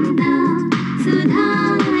ಸನಿಹದಿಂದ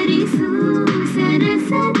ಸುಧಾರಿಸು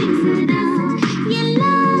ಸರಸದಿ ಸದಾ ಎಲ್ಲ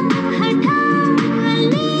ಹಠ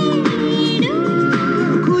ಅಲ್ಲಿಡು.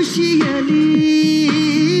 ಖುಷಿಯಲಿ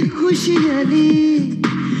ಖುಷಿಯಲಿ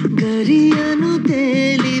ಗರಿಯನು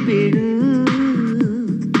ತೇಲಿ ಬಿಡು.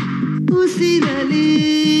 ಉಸಿರಲಿ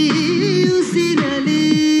ಉಸಿರಲಿ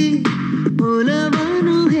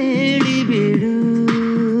ಒಲವನು ಹೇಳಿಬಿಡು.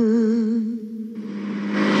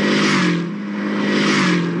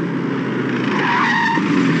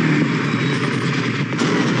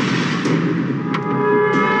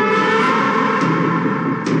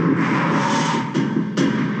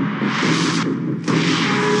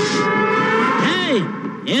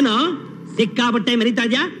 ಸಿಕ್ಕಾಪಟ್ಟೆ ಮೆರಿತಾ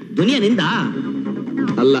ಇದ್ಯಾ ದುನಿಯಾನಿಂದ?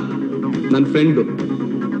 ಅಲ್ಲ, ನನ್ನ ಫ್ರೆಂಡು.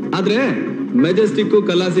 ಆದ್ರೆ ಮೆಜೆಸ್ಟಿಕ್,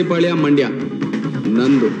 ಕಲಾಸಿಪಾಳ್ಯ, ಮಂಡ್ಯ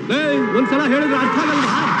ನಂದು. ಒಂದ್ಸಲ ಹೇಳಿದ್ರೆ ಅರ್ಥ ಆಗಲ್ಲ.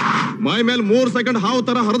 ಮೈ ಮೇಲೆ 3 ಸೆಕೆಂಡ್ ಹಾವು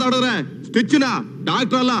ತರ ಹರಿದಾಡಿದ್ರೆ ಸ್ಟಿಚ್ನ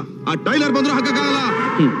ಡಾಕ್ಟರ್ ಅಲ್ಲ, ಆ ಟೈಲರ್ ಬಂದ್ರು ಹಾಕಕ್ಕಾಗಲ್ಲ.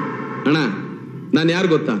 ಅಣ್ಣ, ನಾನು ಯಾರು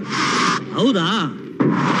ಗೊತ್ತಾ? ಹೌದಾ?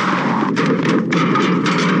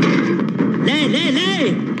 ಲೇ ಲೇ ಲೇ,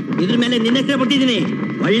 ಇದ್ರ ಮೇಲೆ ನಿನ್ನ ಹೆಸರೇ ಬಿಟ್ಟಿದ್ದೀನಿ.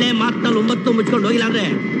 ಒಳ್ಳೆ ಮಾತಲ್ಲಿ 9 ಮುಚ್ಕೊಂಡು ಹೋಗಿಲ್ಲ ಅಂದ್ರೆ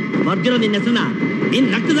ಬರ್ದಿರೋ ನಿನ್ನ ಹೆಸರನ್ನ ನಿನ್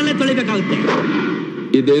ರಕ್ತದಲ್ಲೇ ತೊಳಿಬೇಕಾಗುತ್ತೆ.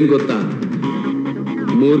 ಇದೇನ್ ಗೊತ್ತಾ?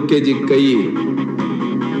 3 kg ಕೈ,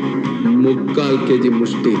 3/4 kg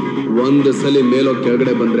ಮುಷ್ಟಿ. ಒಂದು ಸಲ ಮೇಲೋ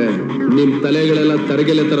ಕೆಳಗಡೆ ಬಂದ್ರೆ ನಿಮ್ ತಲೆಗಳೆಲ್ಲ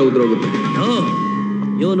ತರಗೆಲೆ ತರ ಉದ್ರೋಗುತ್ತೆ.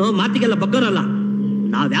 ಇವನು ಮಾತಿಗೆಲ್ಲ ಬಗ್ಗರಲ್ಲ,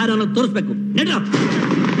 ನಾವ್ಯಾರು ಅನ್ನೋದು ತೋರಿಸ್ಬೇಕು. ನಡ್ರ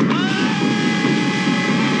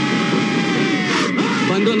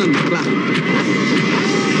ಬಂದು ನನ್ನ ಮಕ್ಕಳ.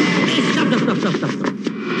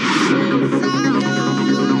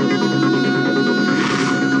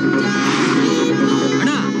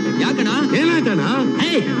 ಯಾಕಣ ಏನಾಯ್ತಣ್ಣ?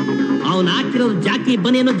 ಅವನ್ ಹಾಕಿರೋದು ಜಾಕಿ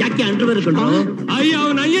ಬನೇನೋ ಜಾಕಿ ಅಂಡರ್ವೇರ್ ಕೊಂಡು. ಅಯ್ಯ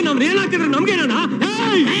ಅವನ ಅಯ್ಯ ನಮ್ದು ಏನ್ ಹಾಕಿದ್ರೆ ನಮ್ಗೇನಣ್ಣ?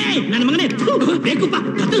 ನನ್ನ ಮಗನೇ ಬೇಕುಪ್ಪ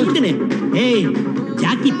ಕತ್ತಲ್ಬಿಡ್ತೇನೆ.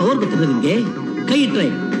 ಜಾಕಿ ಪವರ್ ಗೊತ್ತಿದೆ ನಿಮ್ಗೆ? ಕೈ ಇಟ್ರೆ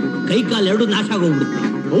ಕೈ ಕಾಲು ಎರಡು ನಾಶ ಆಗೋಗ್ಬಿಡುತ್ತೆ.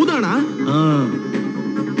 ಹೌದಣ್ಣ?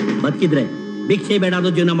 ಬದುಕಿದ್ರೆ ಭಿಕ್ಷೆ ಬೇಡ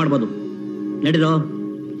ಅದು ಜೀವನ ಮಾಡ್ಬೋದು. ನಡೀರೋ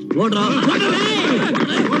ಓಡ್ರೋ.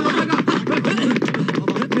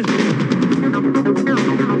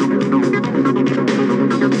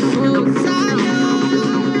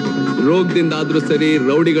 ರೋಗದಿಂದ ಆದ್ರೂ ಸರಿ,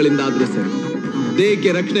 ರೌಡಿಗಳಿಂದ ಆದ್ರೂ ಸರಿ, ದೇಹಕ್ಕೆ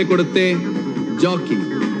ರಕ್ಷಣೆ ಕೊಡುತ್ತೆ ಜಾಕಿ.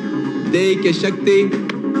 ದೇಹಕ್ಕೆ ಶಕ್ತಿ,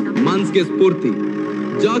 ಮನ್ಸ್ಗೆ ಸ್ಫೂರ್ತಿ.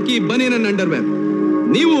 ಜಾಕಿ ಬನಿಯನ್ ಅಂಡರ್ವೇರ್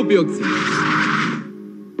ನೀವು ಉಪಯೋಗಿಸಿ.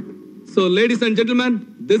 So ladies and gentleman,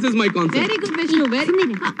 this is my concept. Very good Vishnu, very.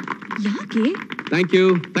 ಯಾಕೆ? Thank you,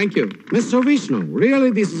 thank you. Mister Vishnu,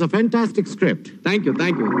 really this is a fantastic script. Thank you,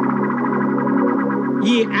 thank you.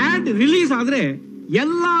 ಈ ಆಡ್ ರಿಲೀಸ್ ಆದ್ರೆ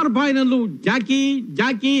ಎಲ್ಲಾರ ಬಾಯಿನಲ್ಲೂ Jackie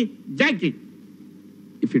Jackie Jackie.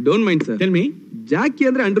 If you don't mind sir, tell me, Jackie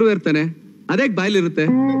ಅಂದ್ರೆ underwear ತಾನೆ, ಅದೇ ಬಾಯ್ಲಿರುತ್ತೆ.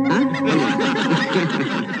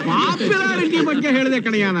 Popularity ಬಗ್ಗೆ ಹೇಳಿದೆ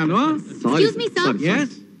ಕಣಯ್ಯ ನಾನು. Excuse me, sir. Yes.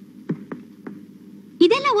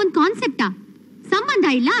 ಇದೆಲ್ಲ ಒಂದ್ ಕಾನ್ಸೆಪ್ಟಾ? ಸಂಬಂಧ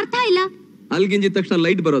ಇಲ್ಲ, ಅರ್ಥ ಇಲ್ಲ. ಅಲ್ಗಿಂಜಿದ ತಕ್ಷಣ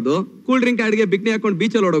ಲೈಟ್ ಬರೋದು, ಕೂಲ್ ಡ್ರಿಂಕ್ ಆಡ್ಗೆ ಬಿಕ್ನಿ ಹಾಕೊಂಡು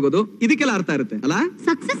ಬೀಚಲ್ಲಿ ಓಡೋಗೋದು, ಇದಕ್ಕೆಲ್ಲ ಅರ್ಥ ಇರುತ್ತೆ ಅಲ್ಲ?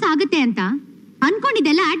 ಸಕ್ಸಸ್ ಆಗುತ್ತೆ ಅಂತ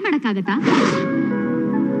ಅನ್ಕೊಂಡಿದ್ದೆಲ್ಲ ಆಡ್ ಮಾಡಕ್ಕಾಗತ್ತಾ?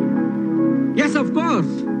 Yes, of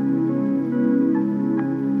course.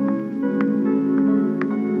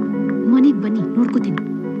 ಮನೆಗ್ ಬನ್ನಿ, ನೋಡ್ಕೋತೀನಿ.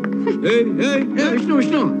 ವಿಷ್ಣು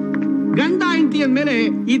ವಿಷ್ಣು, ಗಂಡ ಹೆಂಡತಿ ಅಂದ್ಮೇಲೆ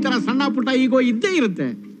ಈ ತರ ಸಣ್ಣ ಪುಟ್ಟ ಈಗೋ ಇದ್ದೇ ಇರುತ್ತೆ.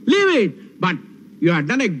 Leave it, but you have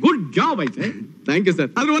done A good job. ಐತೆ. Thank you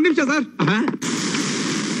sir. ಆದ್ರೆ ಒಂದ್ ನಿಮಿಷ ಸರ್,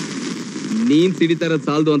 ನೀನ್ ಸಿಡಿತಾ ಇರೋದ್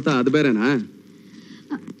ಸಾಲ್ದು ಅಂತ ಅದು ಬೇರೆನಾ?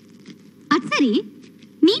 ಅದ್ ಸರಿ,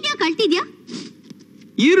 ನೀನ್ ಯಾಕೆ ಅಳ್ತಿದ್ಯಾ?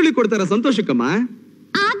 ಈರುಳ್ಳಿ ಕೊಡ್ತಾರ ಸಂತೋಷಕ್ಕಮ್ಮ.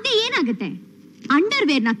 ಆಗದೆ ಏನಾಗುತ್ತೆ?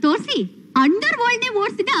 ಅಂಡರ್ವೇರ್ ನ ತೋರಿಸಿ ಅಂಡರ್ ವರ್ಲ್ಡ್ ನೇ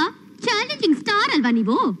ಓಡಿಸಿದ ಚಾಲೆಂಜಿಂಗ್ ಸ್ಟಾರ್ ಅಲ್ವಾ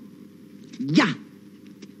ನೀವು?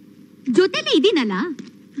 ಜೊತೆಲಿ ಇದೀನಲ್ಲ,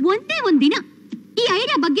 ಒಂದೇ ಒಂದ್ ದಿನ ಈ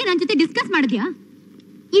ಐಡಿಯಾ ಬಗ್ಗೆ ನನ್ ಜೊತೆ ಡಿಸ್ಕಸ್ ಮಾಡಿದ್ಯಾ?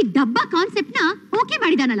 ಈ ಡಬ್ಬಾ ಕಾನ್ಸೆಪ್ಟ್ ನ ಓಕೆ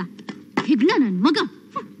ಮಾಡಿದಾನಲ್ಲ ಹೆಗ್ಣ ನನ್ ಮಗ.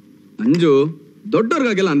 ಅಂಜು,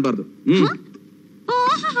 ದೊಡ್ಡವ್ರಿಗಾಗೆಲ್ಲ ಅನ್ಬಾರ್ದು.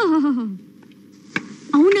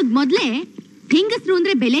 ಅವನಿಗ್ ಮೊದ್ಲೇ ಹೆಂಗಸ್ರು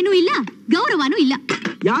ಅಂದ್ರೆ ಬೆಲೆನೂ ಇಲ್ಲ, ಗೌರವನೂ ಇಲ್ಲ.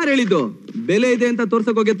 ಯಾರು ಹೇಳಿದ್ದು? ಬೆಲೆ ಇದೆ ಅಂತ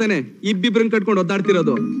ತೋರ್ಸಕ್ ಹೋಗಿರ್ತಾನೆ ಇಬ್ಬಿಬ್ರನ್ ಕಟ್ಕೊಂಡು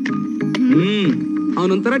ಒದ್ದಾಡ್ತಿರೋದು.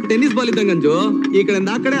 ಅವನೊಂಥರ ಟೆನ್ನಿಸ್ ಬಾಲ್ ಇದ್ದಂಗ ಅಂಜು, ಈ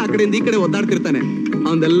ಕಡೆಯಿಂದ ಆ ಕಡೆ, ಆ ಕಡೆಯಿಂದ ಈ ಕಡೆ ಒದ್ದಾಡ್ತಿರ್ತಾನೆ.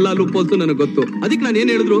 ಅವನ್ನೆಲ್ಲ ಲೂಪೋಲ್ಸು ನನಗೆ ಗೊತ್ತು. ಅದಕ್ಕೆ ನಾನು ಏನ್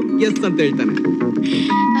ಹೇಳಿದ್ರು ಎಸ್ ಅಂತ ಹೇಳ್ತಾನೆ.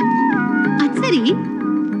 ಅದ್ ಸರಿ,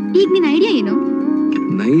 ಈಗ ನಿನ್ ಐಡಿಯಾ ಏನು?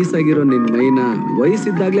 ನೈಸ್ ಆಗಿರೋ ನಿನ್ ಮೈನ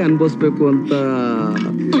ವಯಸ್ಸಿದ್ದಾಗ್ಲೇ ಅನ್ಭವಿಸ್ಬೇಕು ಅಂತ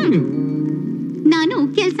ನಾನು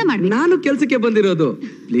ಕೆಲಸ ಮಾಡ್ಬೇಕು. ನಾನು ಕೆಲ್ಸಕ್ಕೆ ಬಂದಿರೋದು.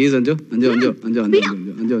 ಪ್ಲೀಸ್ ಅಂಜು, ಅಂಜು ಅಂಜು ಅಂಜು ಅಂಜು ಅಂಜು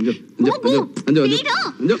ಅಂಜು ಅಂಜು ಅಂಜು ಅಂಜು ಅಂಜು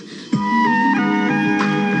ಅಂಜು.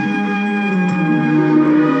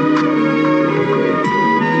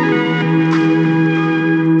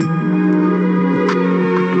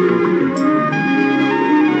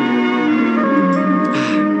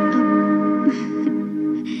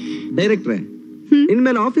 ಡೈರೆಕ್ಟ್ರೆ,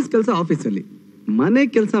 ಇನ್ಮೇಲೆ ಆಫೀಸ್ ಕೆಲಸ ಆಫೀಸಲ್ಲಿ, ಮನೆ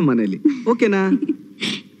ಕೆಲಸ ಮನೇಲಿ. ಓಕೆನಾ?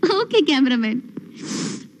 Okay cameraman.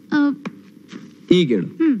 ಈಗ ಹೇಳು,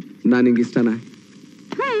 ನಾನು ನಿಂಗೆ ಇಷ್ಟನಾ?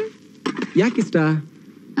 ಯಾಕಿಷ್ಟ?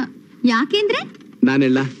 ಯಾಕೆಂದ್ರೆ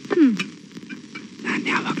ನಾನೆಲ್ಲ ನಾನು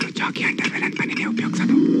ಯಾವಾಗಲೂ ಜಾಕಿ ಅಂಡರ್ವೇರ್ ಅಂತ ಮನೆನೇ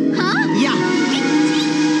ಉಪಯೋಗಿಸೋದು.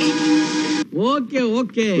 Okay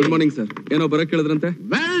okay. Good morning sir. ಏನೋ ಬರಕ್ ಹೇಳಿದ್ರಂತೆ?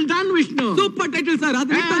 Well done Vishnu. Super title sir.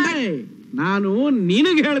 ನಾನು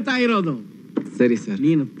ನಿನಗೆ ಹೇಳ್ತಾ ಇರೋದು. ಸರಿ ಸರ್.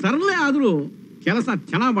 ನೀನು ತರಲೇ ಆದ್ರೂ ಕೆಲಸ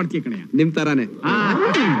ಚೆನ್ನಾಗ್ ಮಾಡ್ತೀಯ ಕಣಯ್ಯ. ನಿಮ್ ತರಾನೇ.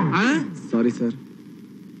 Sorry sir.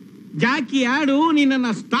 ಜಾಕಿ ಆಡು ನಿನ್ನನ್ನ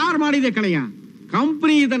ಸ್ಟಾರ್ ಮಾಡಿದೆ ಕಣಯ್ಯ.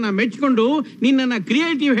 ಕಂಪನಿ ಇದನ್ನ ಮೆಚ್ಕೊಂಡು ನಿನ್ನನ್ನ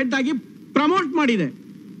ಕ್ರಿಯೇಟಿವ್ ಹೆಡ್ ಆಗಿ ಪ್ರಮೋಟ್ ಮಾಡಿದೆ.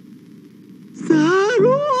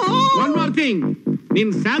 ಒನ್ ಮೋರ್ ಥಿಂಗ್,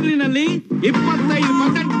 ನಿನ್ ಸ್ಯಾಲರಿನಲ್ಲಿ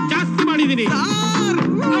 25% ಜಾಸ್ತಿ ಮಾಡಿದ್ದೀನಿ.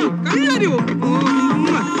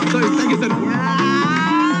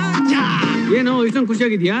 ಏನೋ ಇಷ್ಟೊಂದು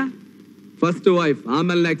ಖುಷಿಯಾಗಿದ್ಯಾ? ಫಸ್ಟ್ ವೈಫ್,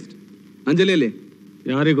 ಆಮೇಲೆ ನೆಕ್ಸ್ಟ್. ಅಂಜಲಿಯಲ್ಲಿ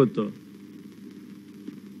ಯಾರಿಗೆ ಗೊತ್ತು?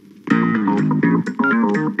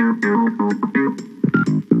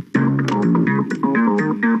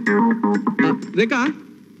 ರೇಖಾ,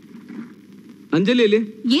 ಅಂಜಲಿಯಲ್ಲಿ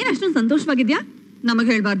ಏನ್ ಅಷ್ಟೊಂದು ಸಂತೋಷವಾಗಿದ್ಯಾ? ನಮಗ್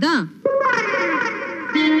ಹೇಳ್ಬಾರ್ದಾ?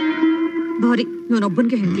 ಬಾರಿ,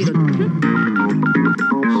 ಇವನೊಬ್ಬನ್ಗೆ ಹೆಂಡ್ತಿರೋದು.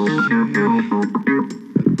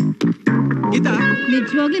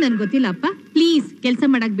 ನಿಜವಾಗ್ಲೂ ನನ್ಗೆ ಗೊತ್ತಿಲ್ಲ ಅಪ್ಪ. ಪ್ಲೀಸ್ ಕೆಲ್ಸ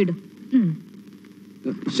ಮಾಡಕ್ ಬಿಡು.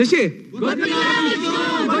 ಶಶಿ,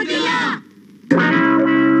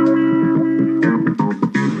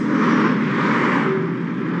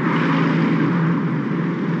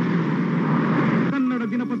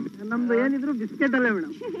 ನಮ್ದು ಏನಿದ್ರು ಬಿಸ್ಕೆಟ್ ಅಲ್ಲೇ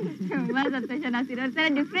ಮೇಡಮ್. ತುಂಬಾ ಸಂತೋಷ. ನಾವು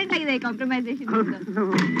ಡಿಫ್ರೆಂಟ್ ಆಗಿದೆ compromisation.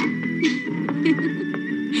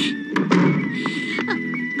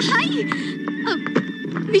 Hi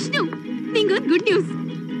Vishnu, ನಿಂಗೊಂದು good news.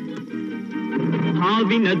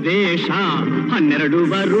 ಹಾವಿನ ದ್ವೇಷ 12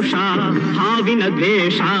 ವರುಷ, ಹಾವಿನ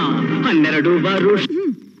ದ್ವೇಷ 12 ವರುಷ.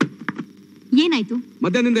 ಏನಾಯ್ತು?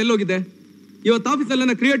 ಮಧ್ಯಾಹ್ನದಿಂದ ಎಲ್ಲೋಗಿದ್ದೆ? ಇವತ್ತು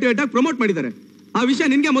ಆಫೀಸಲ್ಲಿ ಕ್ರಿಯೇಟಿವ್ ಆಗಿ ಪ್ರಮೋಟ್ ಮಾಡಿದ್ದಾರೆ. ಆ ವಿಷಯ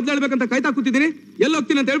ನಿನ್ಗೆ ಮೊದಲು ಹೇಳ್ಬೇಕಂತ ಕಾಯ್ತಾ ಕೂತಿದ್ದೀನಿ.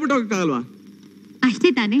 ಎಲ್ಲೋಗ್ತೀನಿ ಅಂತ ಹೇಳ್ಬಿಟ್ಟು ಹೋಗಕ್ಕಾಗಲ್ವಾ? ಅಷ್ಟೇ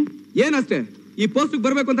ತಾನೇ? ಏನಷ್ಟೇ? ಈ ಪೋಸ್ಟ್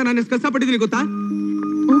ಬರ್ಬೇಕು ಅಂತ ನಾನು ಎಷ್ಟು ಕಷ್ಟಪಟ್ಟಿದ್ದೀನಿ ಗೊತ್ತಾ?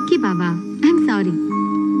 Okay Baba, I am sorry.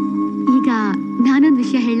 ಈಗ ನಾನೊಂದು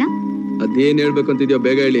ವಿಷಯ ಹೇಳ. ಅದೇನ್ ಹೇಳ್ಬೇಕು ಅಂತಿದ್ಯೋ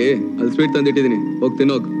ಬೇಗ ಹೇಳಿ. ಅಲ್ಲಿ ಸ್ವೀಟ್ ತಂದಿಟ್ಟಿದ್ದೀನಿ,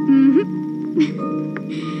 ಹೋಗ್ತೀನಿ. ಹೋಗ್.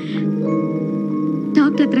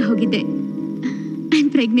 ಡಾಕ್ಟರ್ ಹತ್ರ ಹೋಗಿದ್ದೆ. I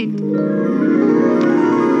am pregnant.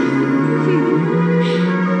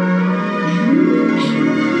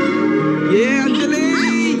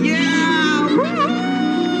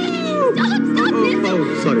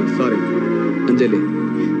 ಸಾರಿ ಅಂಜಲಿ,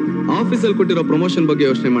 ಆಫೀಸಲ್ಲಿ ಕೊಟ್ಟಿರೋ ಪ್ರಮೋಷನ್ ಬಗ್ಗೆ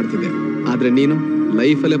ಯೋಚನೆ ಮಾಡ್ತಿದ್ದೆ, ಆದ್ರೆ ನೀನು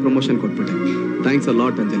ಲೈಫಲ್ಲೇ promotion ಕೊಟ್ಬಿಟ್ಟೆ. Thanks a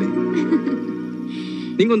lot Anjali.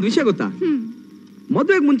 ನಿಂಗೊಂದು ವಿಷಯ ಗೊತ್ತಾ?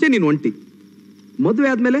 ಮದುವೆಗೆ ಮುಂಚೆ ನೀನು ಒಂಟಿ, ಮದುವೆ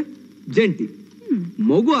ಆದ್ಮೇಲೆ ಜಂಟಿ,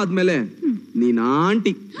 ಮಗು ಆದ್ಮೇಲೆ ನೀನ್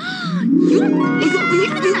ಆಂಟಿ.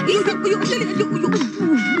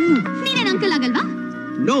 ನೀನೇನ್ ಅಂಕಲ್ ಆಗಲ್ವಾ?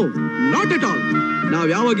 No, not at all. ನಾವ್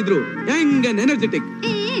ಯಾವಾಗಿದ್ರು ಯಂಗ್ ಅಂಡ್ ಎನರ್ಜೆಟಿಕ್.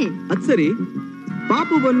 ಅದ್ ಸರಿ,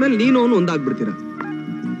 ಪಾಪು ಬಂದ್ಮೇಲೆ ನೀನು ಅವನು ಒಂದಾಗ್ಬಿಡ್ತೀರ,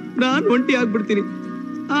 ನಾನ್ ಒಂಟಿ ಆಗ್ಬಿಡ್ತೀನಿ.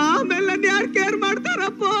 ಆಮೇಲೆ ಯಾರು ಕೇರ್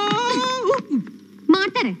ಮಾಡ್ತಾರಪ್ಪ?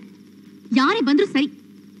 ಮಾಡ್ತಾರೆ. ಯಾರೇ ಬಂದ್ರು ಸರಿ,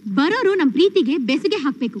 ಬರೋರು ನಮ್ ಪ್ರೀತಿಗೆ ಬೆಸುಗೆ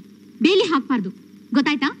ಹಾಕ್ಬೇಕು, ಬೇಲಿ ಹಾಕ್ಬಾರ್ದು.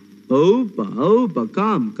 ಗೊತ್ತಾಯ್ತಾ?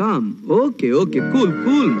 Com com. Okay okay, cool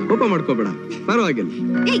cool. ಕೋಪ ಮಾಡ್ಕೋಬೇಡ,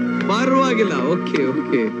 ಪರವಾಗಿಲ್ಲ. Okay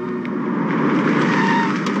okay.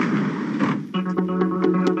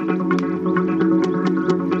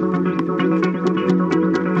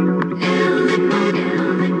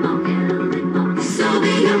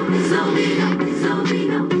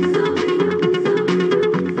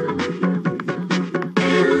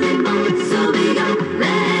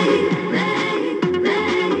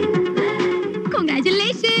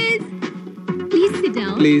 Congratulations. Please sit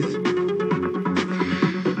down. Please.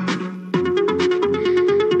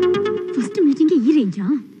 First meeting ಈ ರೇಂಜಾ?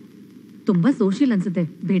 ತುಂಬಾ ಸೋಷಿಯಲ್ ಅನ್ಸುತ್ತೆ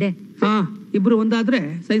ಬಿಡೆ. ಹಾ, ಇಬ್ರು ಒಂದಾದ್ರೆ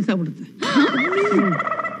ಸೈನ್ಸ್ ಆಗ್ಬಿಡುತ್ತೆ.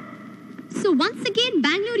 ಸೊ ಒನ್ಸ್ ಅಗೇನ್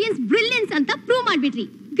ಬ್ಯಾಂಗ್ಳೂರಿಯನ್ಸ್ ಬ್ರಿಲಿಯನ್ಸ್ ಅಂತ ಪ್ರೂವ್ ಮಾಡ್ಬಿಟ್ರಿ.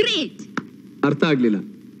 ಗ್ರೇಟ್. ಅರ್ಥ ಆಗ್ಲಿಲ್ಲ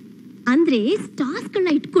ಅಂದ್ರೆ ಸ್ಟಾರ್ಸ್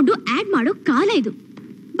ಗಳನ್ನ ಇಟ್ಕೊಂಡು ಆಡ್ ಮಾಡೋ ಕಾಲ ಇದು.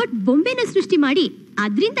 ಬಟ್ ಬೊಂಬೆನ ಸೃಷ್ಟಿ ಮಾಡಿ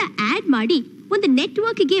ಅದರಿಂದ ಆಡ್ ಮಾಡಿ ಒಂದು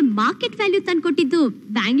ನೆಟ್ವರ್ಕ್ ಗೆ ಮಾರ್ಕೆಟ್ ವ್ಯಾಲ್ಯೂ ತಂದ್ಕೊಟ್ಟಿದ್ದು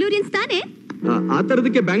ಬ್ಯಾಂಗ್ಳೂರಿಯನ್ಸ್ ತಾನೇ? ಆ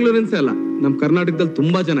ತರದಕ್ಕೆ ಬ್ಯಾಂಗ್ಳೂರಿಯನ್ಸ್ ಅಲ್ಲ, ನಮ್ ಕರ್ನಾಟಕದಲ್ಲಿ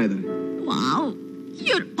ತುಂಬಾ ಜನ ಇದ್ದಾರೆ. Wow,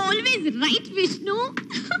 you are always right Vishnu.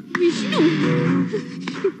 Vishnu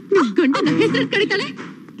ಗಂಡನ ಹೆಸರು ಕರೀತಾಳೆ.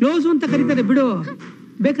 ಕ್ಲೋಸ್ ಅಂತ ಕರೀತಾರೆ ಬಿಡು.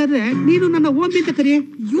 ಬೇಕಾದ್ರೆ ನೀನು ನನ್ನ ಓಂಬಿ ಅಂತ ಕರಿ.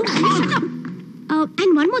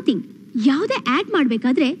 ಅಂಡ್ ಒನ್ ಮೋರ್ ಥಿಂಗ್, ಯಾವುದೇ ಆಡ್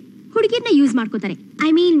ಮಾಡ್ಬೇಕಾದ್ರೆ ಹುಡುಗಿರ್ನ ಯೂಸ್ ಮಾಡ್ಕೋತಾರೆ. ಐ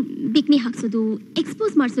ಮೀನ್ ಬಿಕ್ನಿ ಹಾಕ್ಸೋದು,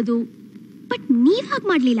 ಎಕ್ಸ್ಪೋಸ್ ಮಾಡಿಸೋದು. ಬಟ್ ನೀವ್ ಹಾಗೆ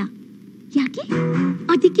ಮಾಡ್ಲಿಲ್ಲ. ಯಾಕೆ?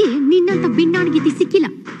 ಅದಕ್ಕೆ ನಿನ್ನಂತ ಬಿನ್ನಾಣಗೀತಿ ಸಿಕ್ಕಿಲ್ಲ.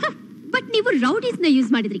 ಬಟ್ ನೀವು ರೌಡೀಸ್ನ ಯೂಸ್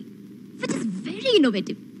ಮಾಡಿದ್ರಿ, ವಿಚ್ ಇಸ್ ವೆರಿ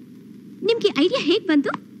ಇನೋವೇಟಿವ್. ನಿಮ್ಗೆ ಐಡಿಯಾ ಹೇಗ್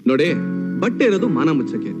ಬಂತು? ನೋಡಿ, ಬಟ್ಟೆ ಇರೋದು ಮಾನ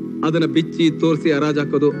ಮುಚ್ಚಕ್ಕೆ, ಅದನ್ನ ಬಿಚ್ಚಿ ತೋರಿಸಿ ಹರಾಜ್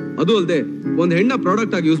ಹಾಕೋದು, ಅದು ಅಲ್ಲದೆ ಒಂದ್ ಹೆಣ್ಣ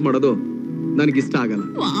ಪ್ರಾಡಕ್ಟ್ ಆಗಿ ಯೂಸ್ ಮಾಡೋದು ನನಗಿಷ್ಟ ಆಗಲ್ಲ.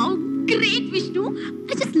 Wow, great Vishnu.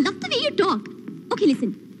 I just love the way you talk. Okay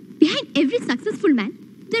listen, behind every successful man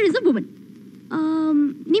there is a woman.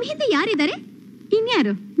 ನಿಮ್ ಹಿಂದೆ ಯಾರಿದ್ದಾರೆ?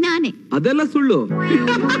 ಇನ್ಯಾರು? ನಾನೇ. ಅದೆಲ್ಲ ಸುಳ್ಳು.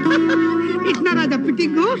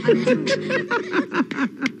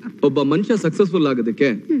 ಒಬ್ಬ ಮನುಷ್ಯ ಸಕ್ಸಸ್ಫುಲ್ ಆಗೋದಕ್ಕೆ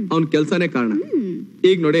ಅವನ್ ಕೆಲ್ಸನೇ ಕಾರಣ.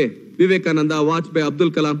 ಈಗ ನೋಡಿ, ವಿವೇಕಾನಂದ, ವಾಜಪೇಯಿ,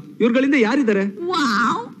 ಅಬ್ದುಲ್ ಕಲಾಂ, ಇವ್ರುಗಳಿಂದ ಯಾರಿದ್ದಾರೆ?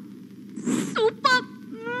 Wow, super.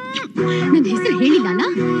 ನನ್ನ ಹೆಸರು ಹೇಳಿಲ್ಲಲ್ಲ,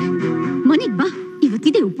 ಮನೆಗ್ ಬಾ,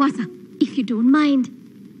 ಇವತ್ತಿದೆ ಉಪವಾಸ. ಇಫ್ ಯು ಡೋಂಟ್ ಮೈಂಡ್,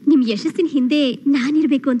 ನಿಮ್ ಯಶಸ್ಸಿನ ಹಿಂದೆ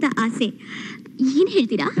ನಾನಿರ್ಬೇಕು ಅಂತ ಆಸೆ. ಏನ್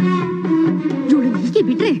ಹೇಳ್ತೀರಾ? ಇವಳು ಹೀಗೆ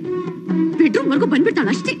ಬಿಟ್ರೆ ಬೆಡ್ರೂಮ್ ವರ್ಗು ಬಂದ್ಬಿಡ್ತಾಳ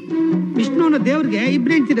ಅಷ್ಟೇ. ವಿಷ್ಣುವನ ದೇವ್ರಿಗೆ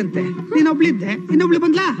ಇಬ್ರು ಹೇಳ್ತಿರಂತೆ, ನೀನೊಬ್ಳಿದ್ದೆ, ಇನ್ನೊಬ್ಳು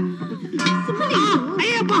ಬಂದ್ಲಾ?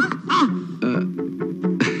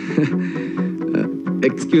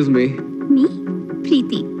 Excuse me. ನೀ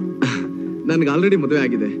ಪ್ರೀತಿ? ನನ್ಗೆ ಆಲ್ರೆಡಿ ಮದುವೆ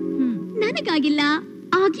ಆಗಿದೆ. ನನಗಾಗಿಲ್ಲ.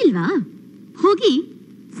 ಆಗಿಲ್ವಾ? ಹೋಗಿ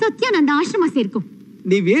ಸತ್ಯಾನಂದ ಆಶ್ರಮ ಸೇರ್ಕೊ.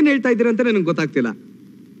 ನೀವೇನ್ ಹೇಳ್ತಾ ಇದ್ದೀರ ಅಂತ ನನಗೆ ಗೊತ್ತಾಗ್ತಿಲ್ಲ.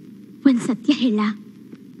 ಒಂದ್ ಸತ್ಯ ಹೇಳ,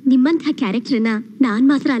 ನಿಮ್ಮಂಥ ಕ್ಯಾರೆಕ್ಟರ್ನ ನಾನ್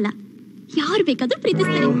ಮಾತ್ರ ಅಲ್ಲ, ಯಾರು ಬೇಕಾದ್ರೂ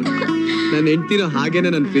ಪ್ರೀತಿಸ್ತಾರೆ. ನನ್ನ ಹೆಂಡ್ತಿನೂ ಹಾಗೇನೆ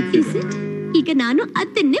ನನ್ನ ಪ್ರೀತಿ. ಈಗ ನಾನು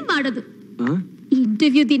ಅದನ್ನೇ ಮಾಡೋದು.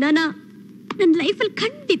 ಇಂಟರ್ವ್ಯೂ ದಿನಾನ ನನ್ನ ಲೈಫಲ್ಲಿ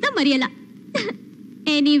ಖಂಡಿತ ಮರೆಯಲ್ಲ.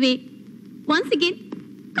 Anyway, once again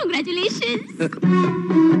congratulations.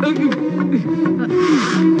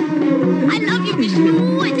 I love you Vishnu,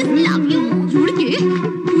 I just love you. ಹುಡುಗಿ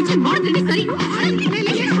ಪೂಜೆ ಮಾಡಿದ್ರೆ ಸರಿ.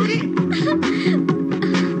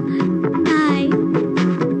 ಹಾಯ್.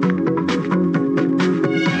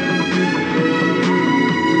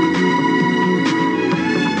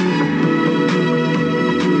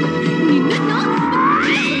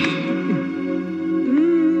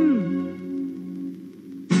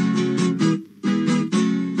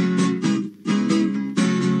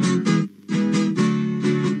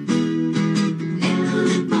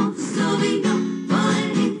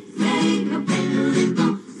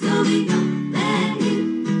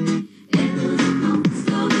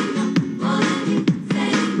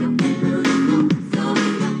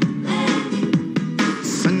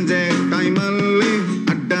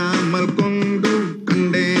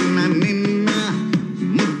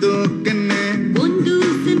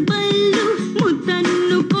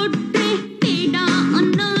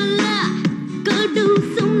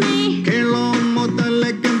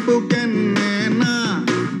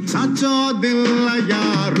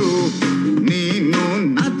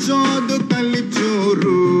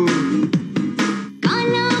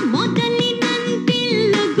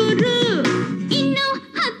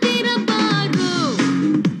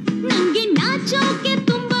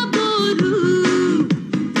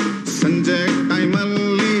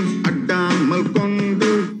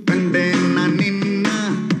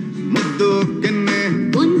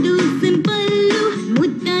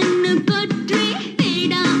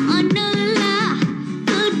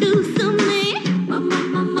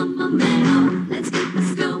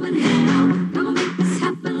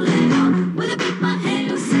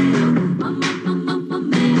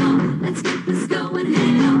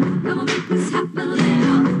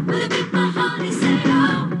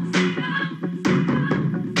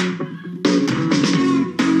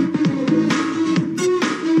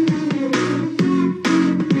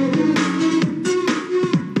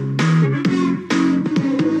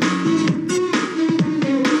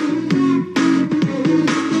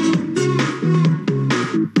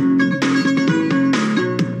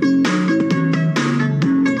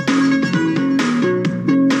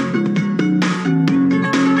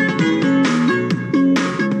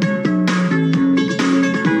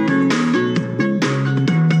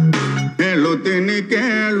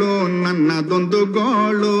 ನನ್ನದೊಂದು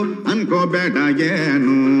ಗೋಳು ಅನ್ಕೋಬೇಡ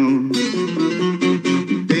ಏನು.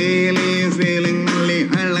 ಡೈಲಿ ಫೀಲಿಂಗ್ ನಲ್ಲಿ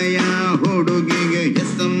ಹಳೆಯ ಹುಡುಗಿಗೆ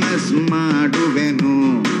SMS ಮಾಡುವೆನು.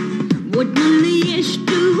 ಒಟ್ನಲ್ಲಿ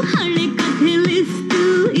ಎಷ್ಟು ಹಳೆ ಕಥೆ ಲಿಸ್ಟು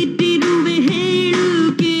ಇಟ್ಟಿರುವೆ ಹೇಳು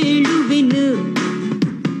ಕೇಳುವೆನು.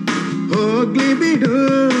 ಹೋಗ್ಲಿ ಬಿಡು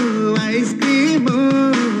ಐಸ್ ಕ್ರೀಮು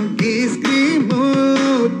ಗೀಸ್ ಕ್ರೀಮು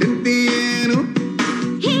ತಿಂತೀಯೇನು.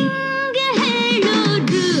 ಹಿಂಗೆ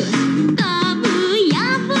ಹೇಳೋದು ತಾವು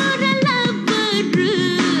ಯಾವೂರಲ್ಲ ಬರು.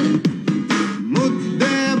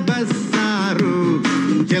 ಮುದ್ದೆ ಬಸ್ಸಾರು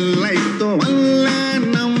ಎಲ್ಲೈತು ಅಲ್ಲ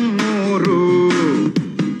ನಮ್ಮೂರು.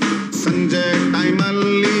 ಸಂಜೆ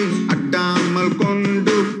ಟೈಮಲ್ಲಿ ಅಡ್ಡ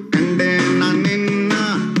ಮಲ್ಕೊಂಡು ಕಂಡೆ ನಿನ್ನ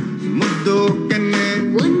ಮುದ್ದು ಕೆನ್ನೆ.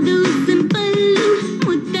 ಒಂದು ಸಿಂಪಲ್ಲು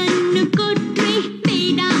ಮುದ್ದನ್ನು ಕೊಟ್ರೆ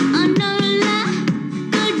ಬೇಡ ಅನ್ನೋಲ್ಲ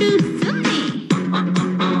ಕೊಡು ಸುಮ್ಮನೆ.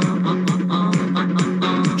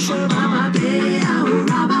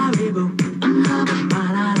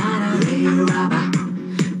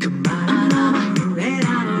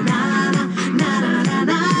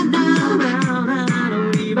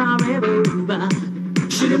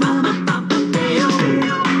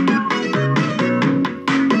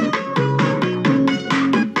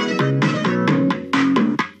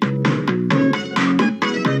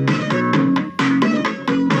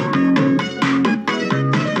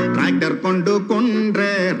 ಟ್ರ್ಯಾಕ್ಟರ್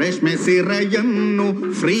ಕೊಂಡುಕೊಂಡ್ರೆ ರೇಷ್ಮೆ ಸೀರೆಯನ್ನು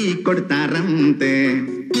ಫ್ರೀ ಕೊಡ್ತಾರಂತೆ.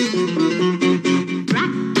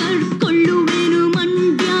 ಟ್ರ್ಯಾಕ್ಟರ್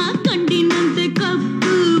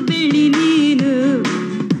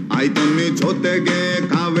ಜೊತೆಗೆ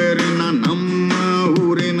ಕಾವೇರಿನ ನಮ್ಮ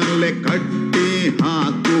ಊರಿನಲ್ಲೇ ಕಟ್ಟಿ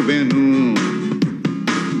ಹಾಕುವೆನು.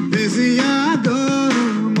 ಬಿಸಿಯಾದೋ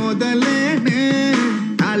ಮೊದಲೇನೆ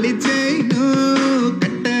ತಾಳಿ ಚೈನು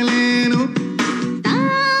ಕಟ್ಟಲೇನು.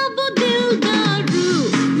 ತಾವು ದಿಲ್ದಾರು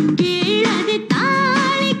ಕೇಳದೆ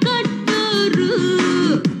ತಾಳಿ ಕಟ್ಟೋರು.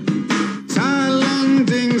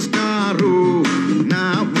 ಚಾಲೆಂಜಿಂಗ್ ಸ್ಟಾರು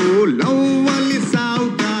ನಾವು ಲವ್ ಅಲ್ಲಿ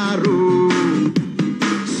ಸಾವುಕಾರು.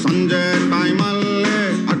 ಸಂಜೆ ಟೈಮಲ್ಲೇ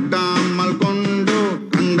ಅಡ್ಡ ಮಲ್ಕೊಂಡು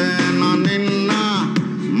ಕಂಡೆ ನಿನ್ನ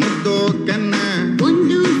ಮುದ್ದು ಕೆನ್ನೆ.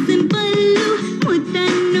 ಒಂದು ಸಿಂಪಲ್ಲು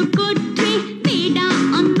ಮುದ್ದನ್ನು ಕೊಟ್ರೆ ಬೇಡ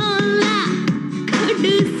ಅನ್ನೋಲ್ಲ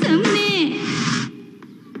ಕಡು ಸುಮ್ನೆ.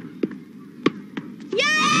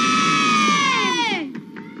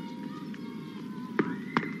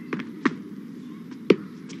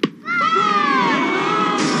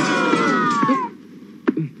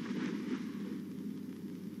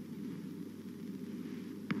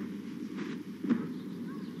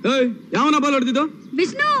 ಯಾವನ ಬಾಲ್ ಹೊಡೆದಿದ್ದು?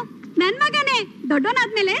 ವಿಷ್ಣು ನನ್ ಮಗನೇ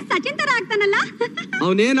ದೊಡ್ಡವನಾದ್ಮೇಲೆ ಸಚಿನ್ ತರ ಆಗ್ತಾನಲ್ಲ.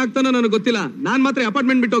 ಅವನೇನ್ ಆಗ್ತಾನೋ ನನಗೆ ಗೊತ್ತಿಲ್ಲ. ನಾನ್ ಮಾತ್ರ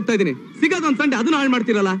ಅಪಾರ್ಟ್ಮೆಂಟ್ ಬಿಟ್ಟು ಹೋಗ್ತಾ ಇದೀನಿ. ಸಿಗೋದೊಂದ್ ಸಂಡೆ ಅದನ್ನ ಹಾಳು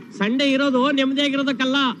ಮಾಡ್ತೀರಲ್ಲ. ಸಂಡೆ ಇರೋದು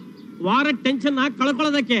ನೆಮ್ಮದಿಯಾಗಿರೋದಕ್ಕಲ್ಲ, ವಾರದ ಟೆನ್ಷನ್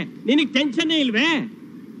ಕಳ್ಕೊಳ್ಳೋದಕ್ಕೆ. ನಿನಗ್ ಟೆನ್ಷನ್ ಇಲ್ವೇ?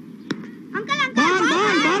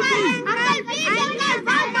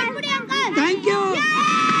 Thank you.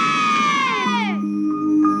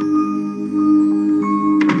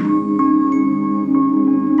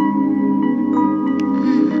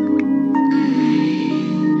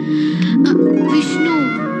 ವಿಷ್ಣು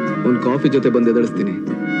ಒಂದ್ ಕಾಫಿ ಜೊತೆ ಬಂದು ಎದಳಿಸ್ತೀನಿ.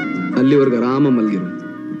 ಅಲ್ಲಿವರೆಗೆ ಆರಾಮ ಮಲ್ಗಿರು.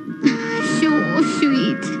 so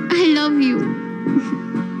sweet. I love you.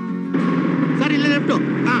 Sir ಇಲ್ಲೇ ಲೆಫ್ಟು.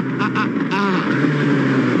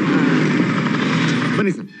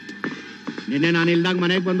 ಬನ್ನಿ ಸರ್. ನಿನ್ನೆ ನಾನು ಇಲ್ದಾಗ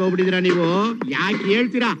ಮನೆಗೆ ಬಂದು ಹೋಗ್ಬಿಟ್ಟಿದ್ದೀರಾ ನೀವು? ಯಾಕೆ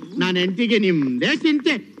ಹೇಳ್ತೀರಾ? ನಾನು ಹೆಂಡತಿಗೆ ನಿಮ್ದೇ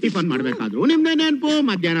ಚಿಂತೆ. ಟಿಫನ್ ಮಾಡ್ಬೇಕಾದ್ರು ನಿಮ್ದೇ ನೆನಪು,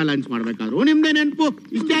 ಮಧ್ಯಾಹ್ನ ಲಂಚ್ ಮಾಡ್ಬೇಕಾದ್ರು ನಿಮ್ದೇ ನೆನಪು.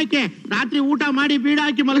 ಇಷ್ಟೇ ಯಾಕೆ, ರಾತ್ರಿ ಊಟ ಮಾಡಿ ಬೀಡ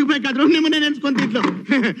ಹಾಕಿ ಮಲಗಬೇಕಾದ್ರು ನಿಮ್ಮನ್ನೇ ನೆನ್ಸ್ಕೊಂತಿದ್ಲು.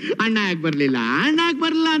 ಅಣ್ಣ ಯಾಕೆ ಬರ್ಲಿಲ್ಲ, ಅಣ್ಣ ಯಾಕೆ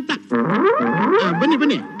ಬರ್ಲಿಲ್ಲ ಅಂತ. ಬನ್ನಿ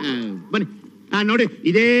ಬನ್ನಿ ಬನ್ನಿ. ನೋಡಿ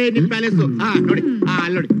ಇದೇ ನಿಮ್ ಪ್ಯಾಲೇಸು. ನೋಡಿ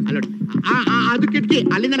ಅಲ್ಲಿ ನೋಡಿ, ಅಲ್ಲಿ ನೋಡಿ, ಅದು ಕಿಟಕಿ,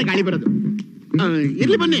 ಅಲ್ಲಿಂದ ಗಾಳಿ ಬರೋದು.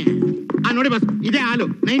 ಇರ್ಲಿ ಬನ್ನಿ. ನೋಡಿ ಬಸ್, ಇದೇ ಹಾಲು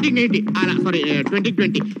 1990 ಅಲ್ಲ ಸಾರಿ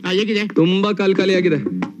 2020. ಹೇಗಿದೆ? ತುಂಬಾ ಖಾಲಿ ಆಗಿದೆ.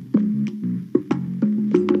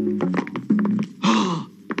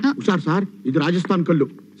 ಹುಷಾರ್ ಸರ್, ಇದು ರಾಜಸ್ಥಾನ್ ಕಲ್ಲು,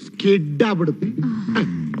 ಸ್ಕಿಡ್ ಆಗ್ಬಿಡುತ್ತೆ.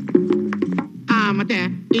 ಮತ್ತೆ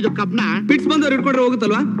ಇದು ಕಬ್ನ ಪಿಟ್ಸ್ ಬಂದವ್ರು ಇಟ್ಕೊಂಡ್ರೆ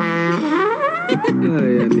ಹೋಗುತ್ತಲ್ವಾ?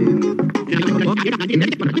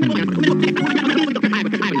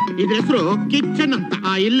 ಇದ್ರ ಹೆಸರು ಕಿಚನ್ ಅಂತ.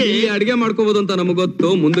 ಇಲ್ಲಿ ಅಡಿಗೆ ಮಾಡ್ಕೋಬಹುದು ಅಂತ ನಮಗ್ ಗೊತ್ತು.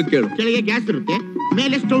 ಮುಂದಕ್ಕೆ ಕೇಳು. ಕೆಳಗೆ ಗ್ಯಾಸ್ ಇರುತ್ತೆ,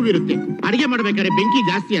 ಮೇಲೆ ಸ್ಟವ್ ಇರುತ್ತೆ. ಅಡಿಗೆ ಮಾಡ್ಬೇಕಾದ್ರೆ ಬೆಂಕಿ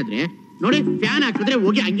ಜಾಸ್ತಿ ಆದ್ರೆ ನೋಡಿ, ಫ್ಯಾನ್ ಹಾಕಿದ್ರೆ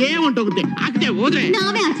ಹೋಗಿ ಹಂಗೇ ಹೊಂಟೋಗುತ್ತೆ. ಹಾಕದೆ ಹೋದ್ರೆ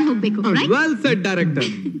ನಾವೇ ಆಚೆ ಹೋಗ್ಬೇಕು. Well shed director.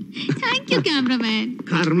 Thank you cameraman.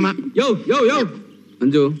 ಕರ್ಮ. ಯೋ ಯೋ ಯೋ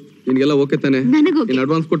ಅಂಜು, ನಿನ್ಗೆಲ್ಲ ಓಕೆ ತಾನೆ? ನನಗೂ ಇನ್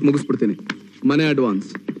ಅಡ್ವಾನ್ಸ್ ಕೊಟ್ಟು ಮುಗಿಸ್ಬಿಡ್ತೀನಿ. ಮನೆ ಅಡ್ವಾನ್ಸ್.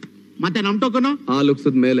 ಮತ್ತೆ ನಮ್ ಟೋಕನು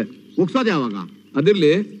ಉಗ್ಸದ್ ಮೇಲೆ. ಉಗ್ಸೋದ್ ಯಾವಾಗ?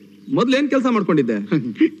 ಅದಿರ್ಲಿ, ಮೊದ್ಲು ಏನ್ ಕೆಲಸ ಮಾಡ್ಕೊಂಡಿದ್ದೆ?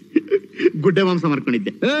 ಗುಡ್ಡೆ ಮಾಂಸ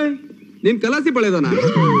ಮಾಡ್ಕೊಂಡಿದ್ದೆ. ನೀನ್ ಕಲಾಸಿ ಪಳೆದೋನ?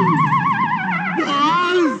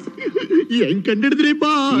 ಹೆಂಗ್ ಕಂಡಿಡಿದ್ರಿ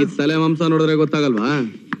ಬಾ? ಈ ತಲೆ ಮಾಂಸ ನೋಡಿದ್ರೆ ಗೊತ್ತಾಗಲ್ವಾ?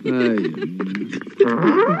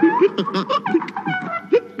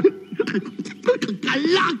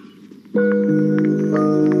 ಕಳ್ಳ.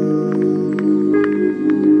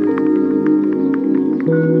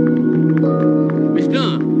 ವಿಷ್ಣು,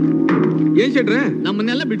 ಏನ್ ಶೆಟ್ರೆ,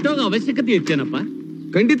 ನಮ್ಮನ್ನೆಲ್ಲ ಬಿಟ್ಟೋಗೋ ಅವಶ್ಯಕತೆ ಇತ್ತೇನಪ್ಪ?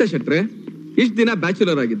 ಖಂಡಿತ ಶೆಟ್ರೆ. ಇಷ್ಟ ದಿನ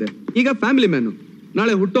ಬ್ಯಾಚುಲರ್ ಆಗಿದೆ, ಈಗ ಫ್ಯಾಮಿಲಿ ಮ್ಯಾನು.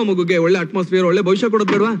 ನಾಳೆ ಹುಟ್ಟೋ ಮಗುಗೆ ಒಳ್ಳೆ ಅಟ್ಮಾಸ್ಫಿಯರ್, ಒಳ್ಳೆ ಭವಿಷ್ಯ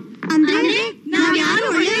ಕೊಡೋದ್ ಬೇಡವಾ?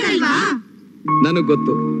 ನನಗ್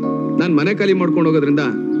ಗೊತ್ತು, ನಾನ್ ಮನೆ ಖಾಲಿ ಮಾಡ್ಕೊಂಡು ಹೋಗೋದ್ರಿಂದ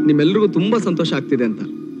ನಿಮ್ಮೆಲ್ರಿಗೂ ತುಂಬಾ ಸಂತೋಷ ಆಗ್ತಿದೆ ಅಂತ.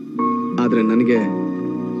 ಆದ್ರೆ ನನಗೆ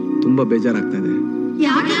ತುಂಬಾ ಬೇಜಾರಾಗ್ತಾ ಇದೆ.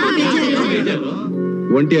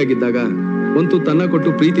 ಒಂಟಿಯಾಗಿದ್ದಾಗ ಒಂದು ತನ್ನ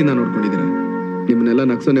ಕೊಟ್ಟು ಪ್ರೀತಿನ ನೋಡ್ಕೊಂಡಿದ್ದೀರ. ನಿಮ್ಮನ್ನೆಲ್ಲ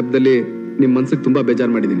ನಗ್ಸೋ ನೆಪದಲ್ಲಿ ನಿಮ್ ಮನ್ಸಿಗೆ ತುಂಬಾ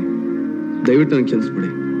ಬೇಜಾರ್ ಮಾಡಿದೀನಿ. ದಯವಿಟ್ಟು ನಂಗೆ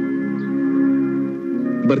ಕ್ಷಮಿಸ್ಬಿಡಿ.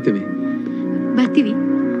 ಬರ್ತೀವಿ.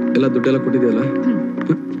 ಎಲ್ಲ ದುಡ್ಡೆಲ್ಲ ಕೊಟ್ಟಿದೆಯಲ್ಲ?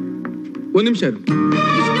 ಒಂದ್ ನಿಮಿಷ.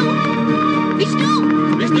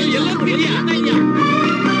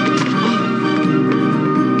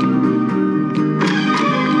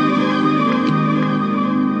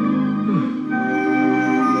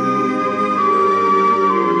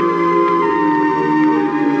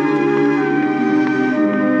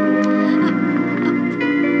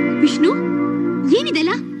 ವಿಷ್ಣು,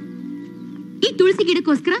 ಏನಿದೆಲ್ಲ? ಈ ತುಳಸಿ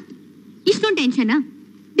ಗಿಡಕ್ಕೋಸ್ಕರ ಇಷ್ಟೊಂದು ಟೆನ್ಷನ್?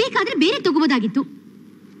 ಬೇಕಾದ್ರೆ ಬೇರೆ ತಗೋಬೋದಾಗಿತ್ತು.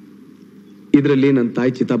 ಇದ್ರಲ್ಲಿ ನನ್ನ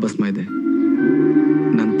ತಾಯಿ ಚಿತಾಭಸ್ಮ ಇದೆ.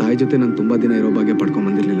 ನನ್ನ ತಾಯಿ ಜೊತೆ ನಾನು ತುಂಬಾ ದಿನ ಇರೋ ಭಾಗ್ಯ ಪಡ್ಕೊಂಡ್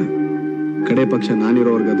ಬಂದಿರ್ಲಿಲ್ಲ. ಕಡೆ ಪಕ್ಷ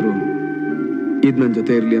ನಾನಿರೋವರ್ಗಾದ್ರೂ ಇದ್ ನನ್ನ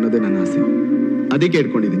ಜೊತೆ ಇರ್ಲಿ ಅನ್ನೋದೇ ನನ್ನ ಆಸೆ. ಅದಕ್ಕೆ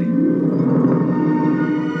ಇಟ್ಕೊಂಡಿದ್ದೀನಿ.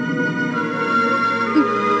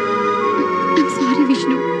 ಸಾರಿ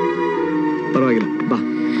ವಿಷ್ಣು, ಪರವಾಗಿಲ್ಲ ಬಾ.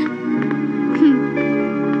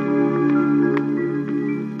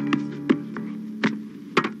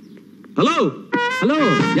 ಹಲೋ ಹಲೋ,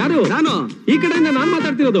 ಯಾರು? ನಾನು. ಈ ಕಡೆಯಿಂದ ನಾನ್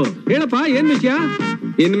ಮಾತಾಡ್ತಿರೋದು. ಹೇಳಪ್ಪ, ಏನ್ ವಿಷಯ?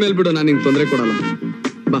 ಇನ್ಮೇಲೆ ಬಿಡು, ನಾನು ನಿಂಗೆ ತೊಂದರೆ ಕೊಡಲ್ಲ.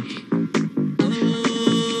 ಬಾ.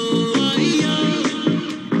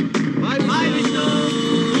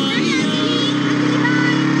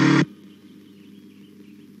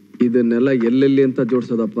 ಇದನ್ನೆಲ್ಲ ಎಲ್ಲೆಲ್ಲಿ ಅಂತ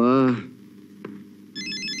ಜೋಡ್ಸೋದಪ್ಪ.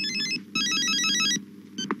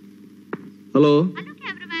 Hello,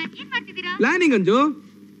 planning Anju.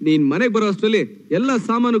 ನೀನ್ ಮನೆಗ್ ಬರೋ ಅಷ್ಟರಲ್ಲಿ ಎಲ್ಲ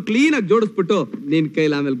ಸಾಮಾನು ಕ್ಲೀನ್ ಆಗಿ ಜೋಡಿಸ್ಬಿಟ್ಟು ನಿನ್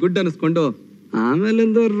ಕೈಲಿ ಆಮೇಲೆ ಗುಡ್ ಅನಿಸ್ಕೊಂಡು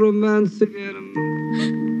ಆಮೇಲಿಂದ ರೊಮ್ಯಾನ್ಸ್.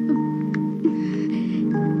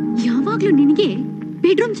 ಯಾವಾಗ್ಲೂ ನಿನಗೆ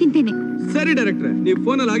ಬೆಡ್ರೂಮ್ ಚಿಂತೆನೆ. ಸರಿ ಡೈರೆಕ್ಟ್ರೆ, ನೀವು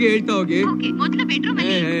ಫೋನಲ್ಲಿ ಹಾಗೆ ಹೇಳ್ತಾ ಹೋಗಿ.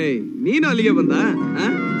 ನೀನು ಅಲ್ಲಿಗೆ ಬಂದ?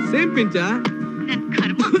 ಸೇಮ್ ಪಿಂಚ.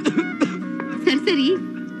 ಸರಿ,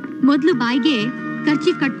 ಮೊದ್ಲು ಬಾಯಿಗೆ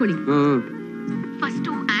ಖರ್ಚಿ ಕಟ್ಕೊಳ್ಳಿ. ಫಸ್ಟ್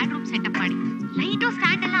ಆಡ್ ರೂಮ್ ಸೆಟಪ್ ಮಾಡಿ. ಲೈಟು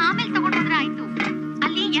ಸ್ಟ್ಯಾಂಡ್ ಎಲ್ಲ ಆಮೇಲೆ ತಗೊಂಡು ಹೋದ್ರೆ ಆಯ್ತು.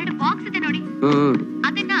 ಅಲ್ಲಿ 2 ಬಾಕ್ಸ್ ಇದೆ ನೋಡಿ,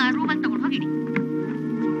 ಅದನ್ನ ರೂಮ್ ಅಲ್ಲಿ ತಗೊಂಡು ಹೋಗಿಡಿ.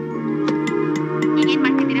 ಈಗ ಏನ್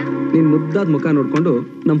ಮಾಡ್ತಿದ್ದೀರಾ? ನೀನ್ ಮುದ್ದಾದ ಮುಖ ನೋಡ್ಕೊಂಡು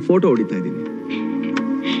ನಮ್ ಫೋಟೋ ಹೊಡಿತಾ ಇದೀನಿ.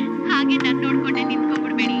 ಹಾಗೆ ನನ್ ನೋಡ್ಕೊಂಡೆ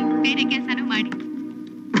ನಿಂತ್ಕೊಂಡ್ಬಿಡ್ಬೇಡಿ, ಬೇರೆ ಕೆಲಸನೂ ಮಾಡಿ.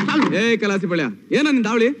 ಏ ಕಲಾಸಿ ಬಳ್ಯ, ಏನ ನಿನ್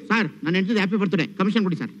ದಾವಳಿ? ಸರ್, ನನ್ನ ಹೆಂಡತಿ ಹ್ಯಾಪಿ ಬರ್ತ್ಡೇ, ಕಮಿಷನ್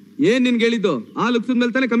ಕೊಡಿ ಸರ್. ಏನ್ ನಿನ್ಗೆ ಹೇಳಿದ್ದು? ಆ ಲುಕ್ಸ್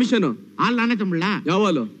ಮೇಲೆ ತಾನೆ ಕಮಿಷನ್. ಹಾಲ್ ನಾನೇ ತಂಬಳ.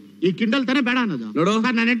 ಯಾವಾಲು ಈ ಕಿಂಡಲ್ ತಾನೇ ಬೇಡ ಅನ್ನೋದು. ನೋಡು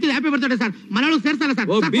ಸರ್, ನನ್ನ ಹೆಂಡತಿ ಹ್ಯಾಪಿ ಬರ್ತ್ಡೇ ಸರ್, ಮನೆಯೊಳಗೆ ಸೇರ್ಸಲ್ಲ ಸರ್.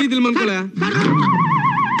 ಓ ಬೀದಿಲ್ ಮನ್ಕೊಳ.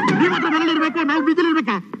 ನೀವ್ ಹತ್ರ ಮನೇಲಿ ಇರ್ಬೇಕು, ನಾವು ಬೀದಿಲ್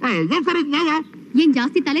ಇರ್ಬೇಕಾ? ಏನ್ ಸರ್ ಇದು ನ್ಯಾಯ? ಏನ್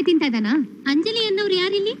ಜಾಸ್ತಿ ತಲೆ ತಿಂತಾ ಇದ್ದಾನ? ಅಂಜಲಿ ಅನ್ನೋರು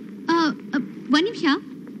ಯಾರಿಲ್ಲಿ? 1 ನಿಮಿಷ,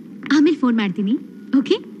 ಆಮೇಲೆ ಫೋನ್ ಮಾಡ್ತೀನಿ.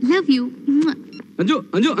 Okay, love you. Anju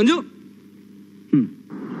Anju Anju.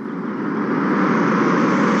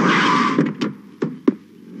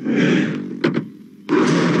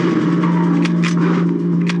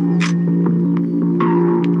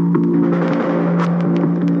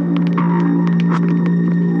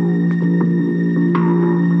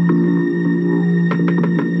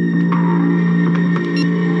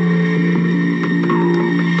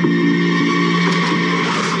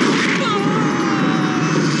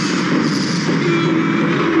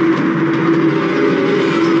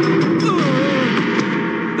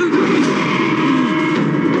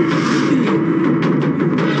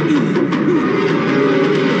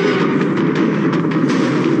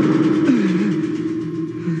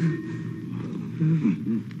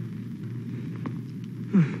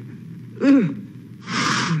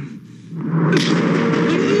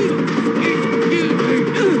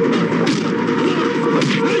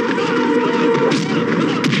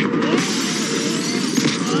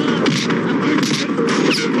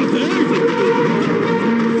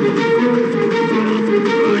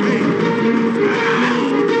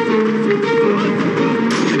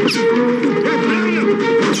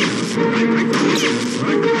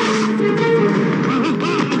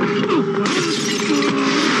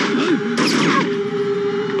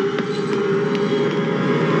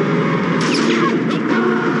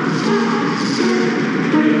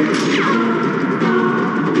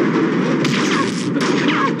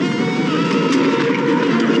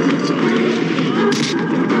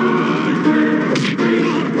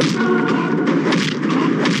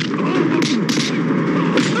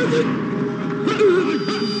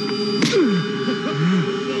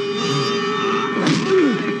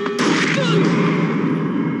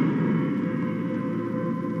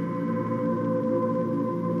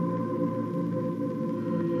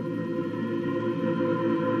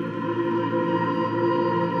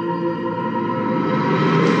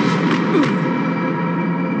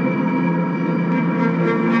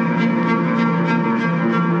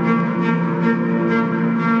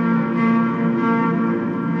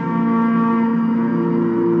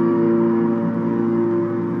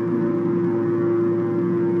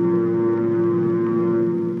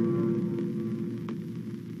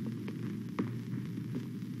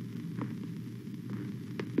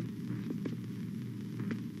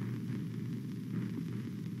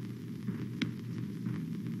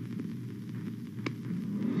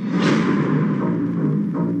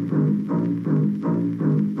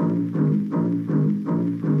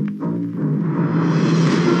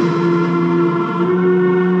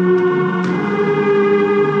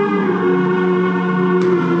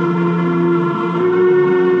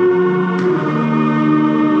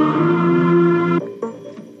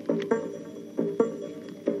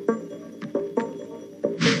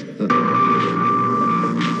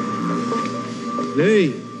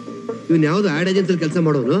 ಇವನ್ ಯಾವ್ದು ಆಡ್ ಏಜೆನ್ಸಿ ಕೆಲಸ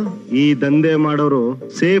ಮಾಡೋನು? ಈ ದಂಧೆ ಮಾಡೋರು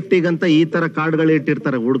ಸೇಫ್ಟಿಗಂತ ಈ ತರ ಕಾರ್ಡ್ಗಳು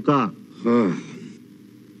ಇಟ್ಟಿರ್ತಾರೆ ಹುಡ್ಕ.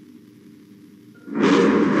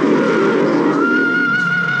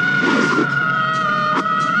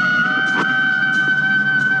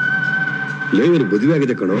 ಲೇವನ್ ಮದುವೆ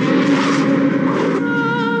ಆಗಿದೆ ಕಣೋ.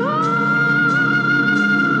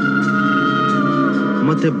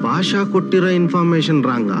 ಮತ್ತೆ ಭಾಷಾ ಕೊಟ್ಟಿರೋ ಇನ್ಫಾರ್ಮೇಶನ್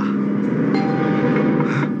ರಾಂಗ.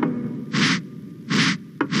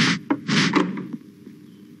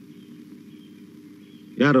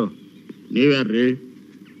 ಯಾರು? ನೀವ್ಯಾರ್ರಿ?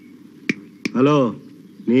 ಹಲೋ,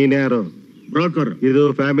 ನೀನ್ಯಾರು? ಬ್ರೋಕರ್. ಇದು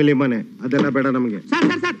ಫ್ಯಾಮಿಲಿ ಮನೆ, ಅದೆಲ್ಲ ಬೇಡ ನಮಗೆ. ಸರ್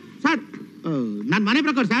ಸರ್ ಸರ್ ಸರ್ ನಾನ್ ಮನೆ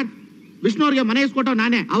ಬ್ರೋಕರ್ ಸರ್. ವಿಷ್ಣು ಅವ್ರಿಗೆ ಮನೆ ಇಸ್ಕೊಟ್ಟವ್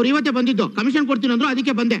ನಾನೇ. ಅವ್ರು ಇವತ್ತೇ ಬಂದಿದ್ದು. ಕಮಿಷನ್ ಕೊಡ್ತೀನಿ ಅಂದ್ರು,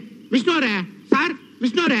 ಅದಕ್ಕೆ ಬಂದೆ. ವಿಷ್ಣು ಅವರೇ ಸರ್,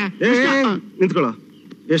 ವಿಷ್ಣು ಅವರೇ ನಿಂತ್ಕೊಳ್ಳೋ.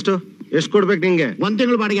 ಎಷ್ಟು ಕೊಡ್ಬೇಕು ನಿಂಗೆ? 1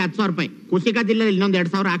 ತಿಂಗಳು ಬಾಡಿಗೆ 10,000 ರೂಪಾಯಿ. ಕುಸಿಕಾದಿಲ್ಲ ಇನ್ನೊಂದು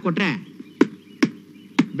 2,000 ಹಾಕೊಟ್ರೆ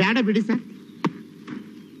ಬೇಡ ಬಿಡಿ ಸರ್.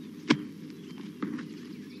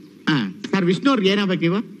 ಸರ್ ವಿಷ್ಣು ಅವ್ರಿಗೆ ಏನಾಗ್ಬೇಕು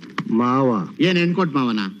ನೀವು? ಮಾವ. ಏನ್ ಹೆಣ್ಕೊಟ್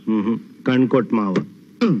ಮಾವನ? ಕಣ್ಕೊಟ್ ಮಾವ.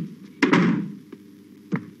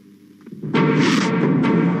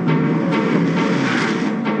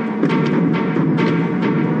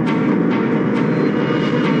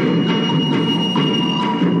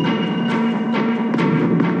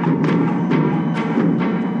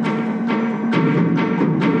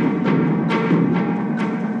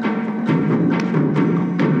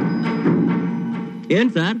 ಏನ್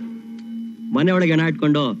ಸರ್, ಮನೆ ಒಳಗೆ ಹೆಣ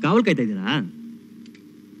ಇಟ್ಕೊಂಡು ಕಾವಲ್ ಕಾಯ್ತಾ ಇದ್ದೀರಾ?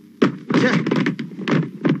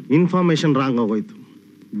 ಇನ್ಫಾರ್ಮೇಶನ್ ರಾಂಗ್ ಆಗೋಯ್ತು.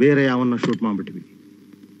 ಬೇರೆ ಯಾವನ್ನ ಶೂಟ್ ಮಾಡ್ಬಿಟ್ವಿ.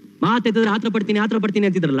 ಮಾತಾಡಿದ್ರೆ ಆತ್ರ ಪಡ್ತೀನಿ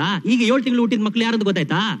ಅಂತಿದ್ರಲ್ಲ, ಈಗ 7 ತಿಂಗಳು ಹುಟ್ಟಿದ ಮಕ್ಳು ಯಾರಂತ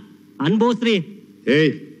ಗೊತ್ತಾಯ್ತಾ? ಅನ್ಭವಿಸ್ರಿ.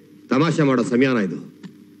 ಏಯ್, ತಮಾಷೆ ಮಾಡೋ ಸಮಯಾನ ಇದು.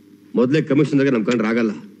 ಮೊದ್ಲೇ ಕಮಿಷನ್ದಾಗೆ ನಮ್ ಕಂಡ್ರೆ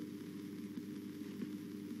ಆಗಲ್ಲ.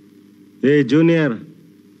 ಏ ಜೂನಿಯರ್,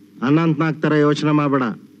 ಅನಂತ್ನಾಗ್ ತರ ಯೋಚನೆ ಮಾಡ್ಬೇಡ.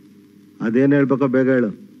 ಅದೇನ್ ಹೇಳ್ಬೇಕೋ ಬೇಗ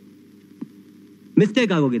ಹೇಳು.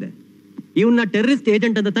 ಮಿಸ್ಟೇಕ್ ಆಗೋಗಿದೆ. ಇವನ್ನ ಟೆರರಿಸ್ಟ್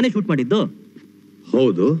ಏಜೆಂಟ್ ಅಂತ ತಾನೇ ಶೂಟ್ ಮಾಡಿದ್ದು?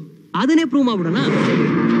 ಹೌದು. ಅದನ್ನೇ ಪ್ರೂವ್ ಮಾಡ್ಬಿಡೋಣ.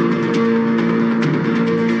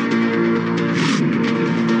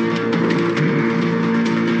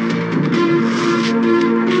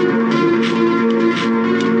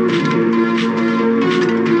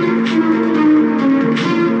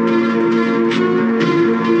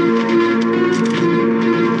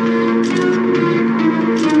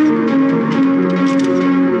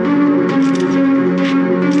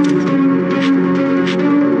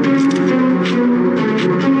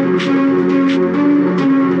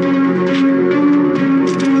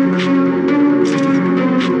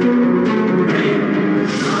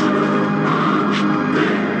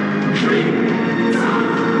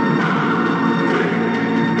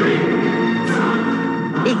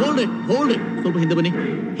 ಸ್ವಲ್ಪ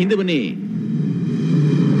ಹಿಂದೆ ಬನ್ನಿ.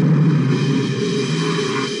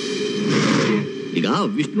 ಈಗ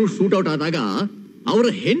ವಿಷ್ಣು ಶೂಟ್ ಔಟ್ ಆದಾಗ ಅವರ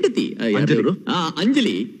ಹೆಂಡತಿ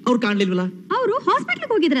ಅಂಜಲಿ ಅವ್ರು ಕಾಣ್ಲಿಲ್ವಲ್ಲ? ಅವರು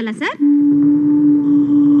ಹಾಸ್ಪಿಟಲ್ಗೆ ಹೋಗಿದ್ರಲ್ಲ ಸರ್.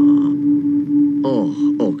 ಓಹ್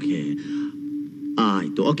ಓಕೆ,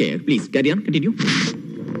 ಆಯ್ತು. Okay, please carry on, continue.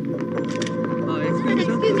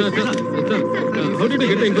 How did you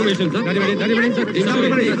get the information, sir?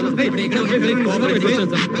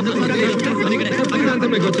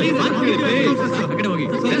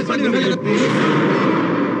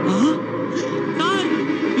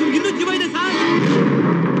 ಇನ್ನೂ ಜೀವ ಇದೆ sir.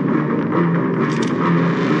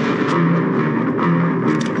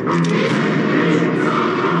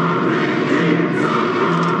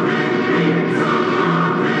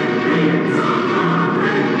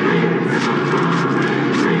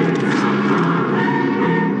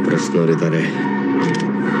 ಪ್ರಶ್ನವರಿದ್ದಾರೆ.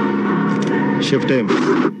 Shift time.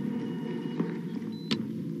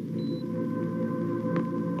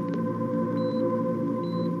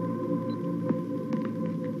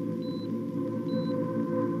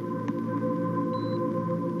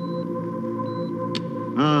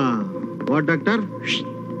 What doctor?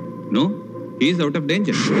 No, he is out of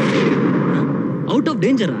danger. Out of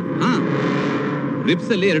danger? ಹಾ,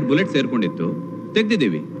 ರಿಪ್ಸ್ ಅಲ್ಲಿ 2 ಬುಲೆಟ್ ಸೇರ್ಕೊಂಡಿತ್ತು,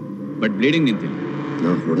 ತೆಗ್ದಿದ್ದೀವಿ. ಬಟ್ ಬ್ಲೀಡಿಂಗ್ ನಿಂತಿಲ್ಲ.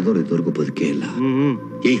 ನಾವು ಹೊಡೆದವ್ರು ಇದುವರೆಗೂ ಬದುಕೇ ಇಲ್ಲ.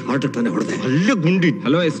 ಈ ಹಾರ್ಟ್ ತಾನೇ ಹೊಡೆದೆ. ಅಲ್ಲೇ ಗುಂಡಿ.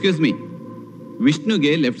 Hello, excuse me.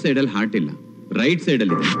 ವಿಷ್ಣುಗೆ left side ಅಲ್ಲಿ ಹಾರ್ಟ್ ಇಲ್ಲ, ರೈಟ್ ಸೈಡ್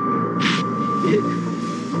ಅಲ್ಲಿ ಇದೆ.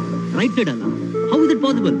 ರೈಟ್ ಸೈಡ್ ಅಲ್ಲ? How is it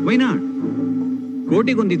possible? Why not?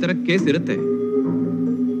 ಕೋಟಿಗೊಂದು ಈ ತರ ಕೇಸ್ ಇರುತ್ತೆ.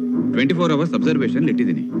 24 ಅವರ್ಸ್ ಅಬ್ಸರ್ವೇಷನ್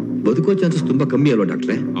ಇಟ್ಟಿದ್ದೀನಿ. ಬದುಕೋ ಚಾನ್ಸಸ್ ತುಂಬಾ ಕಮ್ಮಿ ಅಲ್ವಾ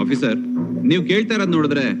ಡಾಕ್ಟ್ರೆ? ಆಫೀಸರ್, ನೀವು ಕೇಳ್ತಾ ಇರೋದ್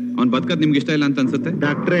ನೋಡಿದ್ರೆ ಅವ್ನ್ ಬದುಕದ್ ನಿಮ್ಗೆ ಇಷ್ಟ ಇಲ್ಲ ಅಂತ ಅನ್ಸುತ್ತೆ.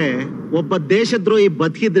 ಡಾಕ್ಟ್ರೇ, ಒಬ್ಬ ದೇಶದ್ರೋಹಿ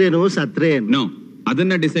ಬದುಕಿದ್ರೇನು ಸತ್ರೇನು? ನೋ,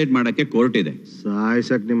 ಅದನ್ನ ಡಿಸೈಡ್ ಮಾಡಕ್ಕೆ ಕೋರ್ಟ್ ಇದೆ.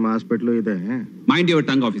 ಸಾಯ್ಸಕ್ ನಿಮ್ಮ ಹಾಸ್ಪಿಟ್ಲು ಇದೆ. Mind your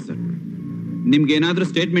tongue officer. ನಿಮ್ಗೆ ಏನಾದ್ರೂ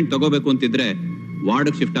ಸ್ಟೇಟ್ಮೆಂಟ್ ತಗೋಬೇಕು ಅಂತಿದ್ರೆ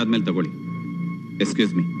ವಾರ್ಡ್ ಶಿಫ್ಟ್ ಆದ್ಮೇಲೆ ತಗೊಳ್ಳಿ.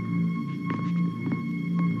 Excuse me.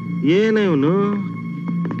 ಏನ ಇವನು?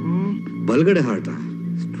 ಬಲ್ಗಡೆ ಹಾರ್ಟ?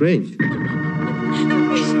 ಸ್ಟ್ರೇಂಜ್.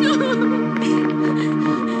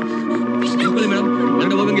 ಮೇಡಮ್,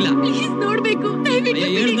 ಹೊರಗಡೆ ಹೋಗಂಗಿಲ್ಲ. ನೋಡ್ಬೇಕು.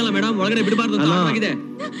 ಹೇಳ್ದಲ್ಲ ಮೇಡಮ್, ಒಳಗಡೆ ಬಿಡಬಾರ್ದು ಅಂತ ಆಗಿದೆ.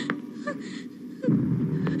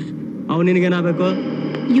 ಅವ್ ನಿನಗೇನಾಗಬೇಕು?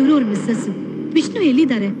 ಇವರು ಅವ್ರ ಮಿಸ್ಸಸ್ ವಿಷ್ಣು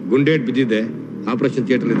ಎಲ್ಲಿದ್ದಾರೆ? ಗುಂಡೇಟ್ ಬಿದ್ದಿದೆ, ಆಪರೇಷನ್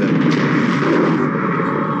ಥಿಯೇಟರ್ ಇದ್ದಾರೆ.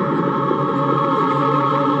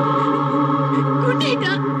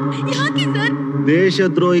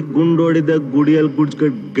 ದೇಶದ್ರೋಹಿ ಗುಂಡೋಡಿದ ಗುಡಿಯಲ್ಲಿ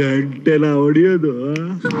ಗುಡ್ಸ್ಕೊಂಡ್ ಗಂಟೆನ ಹೊಡಿಯೋದು.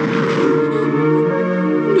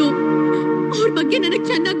 ಅವ್ರ ಬಗ್ಗೆ ನನಗ್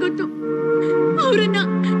ಚೆನ್ನಾಗ್ ಗೊತ್ತು. ಅವ್ರನ್ನ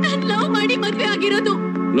ನಾನ್ ಲವ್ ಮಾಡಿ ಮದ್ವೆ ಆಗಿರೋದು.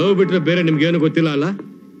 ಲವ್ ಬಿಟ್ರೆ ಬೇರೆ ನಿಮ್ಗೇನು ಗೊತ್ತಿಲ್ಲ ಅಲ್ಲ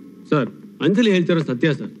ಸರ್? ಅಂಜಲಿ ಹೇಳ್ತಿರೋ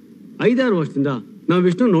ಸತ್ಯ ಸರ್. 5-6 ವರ್ಷದಿಂದ ನಾವು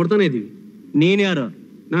ವಿಷ್ಣು ನೋಡ್ತಾನೆ ಇದೀವಿ. ನೀನ್ ಯಾರು?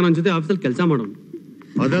 ನಾನು ಅವನ ಜೊತೆ ಆಫೀಸಲ್ಲಿ ಕೆಲಸ ಮಾಡೋನು.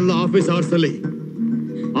 ಅದೆಲ್ಲ ಆಫೀಸ್ ಅವರ್ಸ್ ಅಲ್ಲಿ.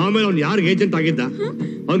 ಆಮೇಲೆ ಅವ್ನು ಯಾರಿಗೆ ಏಜೆಂಟ್ ಆಗಿದ್ದ,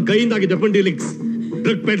 ಅವ್ನ ಕೈಯಿಂದ ಆಗಿದ್ದ weapon dealings,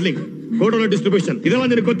 drug peddling, ಕೋಡೋನ distribution, ಇದೆಲ್ಲ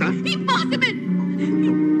ನಿನಗೆ ಗೊತ್ತಾ?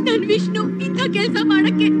 ನನ್ ವಿಷ್ಣು ಇಂಥ ಕೆಲಸ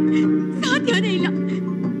ಮಾಡಕ್ಕೆ ಸಾಧ್ಯನೇ ಇಲ್ಲ.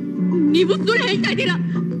 ನೀವು ಸುಳ್ಳು ಹೇಳ್ತಾ ಇದ್ದೀರಾ.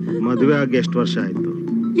 ಮದುವೆ ಆಗಿ ಎಷ್ಟು ವರ್ಷ ಆಯ್ತು?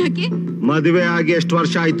 ಯಾಕೆ? ಮದುವೆ ಆಗಿ ಎಷ್ಟು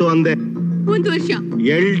ವರ್ಷ ಆಯ್ತು ಅಂದೆ? 1 ವರ್ಷ.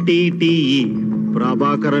 LTTE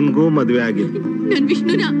ಪ್ರಭಾಕರನ್ಗೂ ಮದುವೆ ಆಗಿದೆ. ನನ್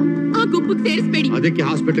ವಿಷ್ಣುನ ಆ ಗುಂಪಿಗೆ ಸೇರಿಸಬೇಡಿ. ಅದಕ್ಕೆ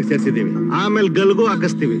ಹಾಸ್ಪಿಟಲ್ ಸೇರಿಸಿದೀವಿ. ಆಮೇಲೆ ಗಲ್ಗೂ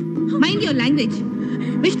ಹಾಕಿಸ್ತೀವಿ. Mind your language.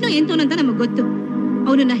 ವಿಷ್ಣು ಎಂತೋನು ಅಂತ ನಮಗ್ ಗೊತ್ತು.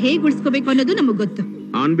 ಅವನನ್ನ ಹೇಗ್ ಉಳಿಸ್ಕೋಬೇಕು ಅನ್ನೋದು ನಮಗ್ ಗೊತ್ತು.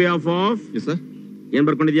 ಆನ್ ಬಿಹಾಫ್ ಆಫ್ ಸರ್ ಏನ್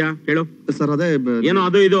ಬರ್ಕೊಂಡಿದ್ಯಾ ಹೇಳು ಸರ್. ಅದೇ ಏನೋ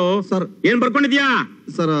ಅದು ಇದು ಸರ್. ಏನ್ ಬರ್ಕೊಂಡಿದ್ಯಾ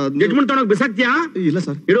ಸರ್? ಜಡ್ಜ್ಮೆಂಟ್ ತಗೊಂಡೋಗ್ ಬಿಸಾಕ್ತಿಯಾ? ಇಲ್ಲ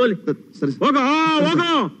ಸರ್. ಇಡುವಲ್ಲಿ ಸರಿ. ಹೋಗೋ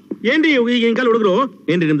ಹೋಗೋ. ಏನ್ರಿ ಈಗ ಹಿಂಕಲ್ ಹುಡುಗರು?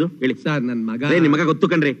 ಏನ್ರಿ ನಿಮ್ದು ಹೇಳಿ ಸರ್. ನನ್ ಮಗ. ನಿಮ್ ಮಗ ಗೊತ್ತು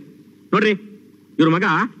ಕಣ್ರಿ. ನೋಡ್ರಿ ಇವ್ರ ಮಗ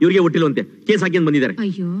ಇವ್ರಿಗೆ ಹುಟ್ಟಿಲ್ವಂತೆ, ಕೇಸ್ ಹಾಕಿ ಬಂದಿದ್ದಾರೆ.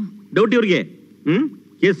 ಅಯ್ಯೋ ಡೌಟ್ ಇವ್ರಿಗೆ.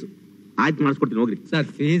 ಕೇಸ್ ಆಯ್ತು, ಮಾಡಿಸ್ಕೊಡ್ತೀನಿ ಹೋಗ್ರಿ. Sir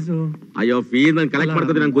fees? ಅಯ್ಯೋ ಫೀಸ್ ನಾನು ಕಲೆಕ್ಟ್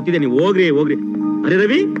ಮಾಡ್ಕೊತೀನಿ, ನಂಗೆ ಗೊತ್ತಿದೆ. ನೀವು ಹೋಗ್ರಿ ಹೋಗ್ರಿ. ಅರೆ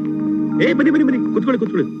ರವಿ, ಬನ್ನಿ ಬನ್ನಿ ಬನ್ನಿ,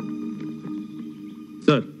 ಕುತ್ಕೊಳ್ಳಿ.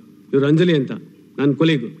 ಸರ್ ಇವ್ರು ಅಂಜಲಿ ಅಂತ ನನ್ನ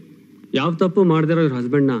ಕೊಲೀಗು. ಯಾವ ತಪ್ಪು ಮಾಡ್ದಿರೋ ಇವ್ರ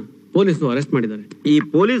ಹಸ್ಬೆಂಡ್ ನ ಪೊಲೀಸರು ಅರೆಸ್ಟ್ ಮಾಡಿದ್ದಾರೆ. ಈ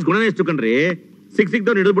ಪೊಲೀಸ್ ಗುಣನೇ ಎಷ್ಟು ಕಣ್ರಿ,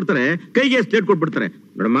 ಸಿಕ್ದವ್ರು ಹಿಡಿದು ಬಿಡ್ತಾರೆ, ಕೈಗೆ ಸ್ಟೇಟ್ ಕೊಟ್ಬಿಡ್ತಾರೆ.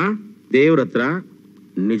 ನೋಡಮ್ಮ, ದೇವ್ರ ಹತ್ರ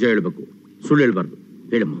ನಿಜ ಹೇಳ್ಬೇಕು, ಸುಳ್ಳು ಹೇಳ್ಬಾರ್ದು.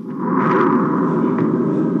 ಹೇಳಮ್ಮ.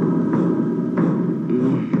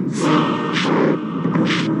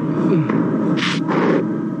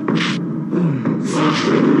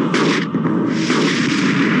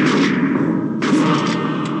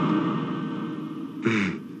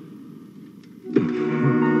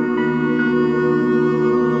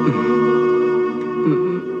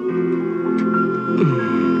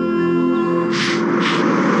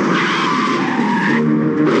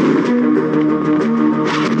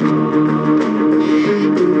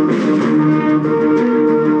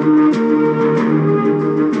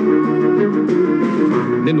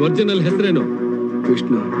 ಒರಿಜಿನಲ್ ಹೆಸರೇನು?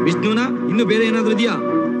 ವಿಷ್ಣು. ವಿಷ್ಣುನಾ? ಇನ್ನು ಬೇರೆ ಏನಾದ್ರೂ ಇದೆಯಾ?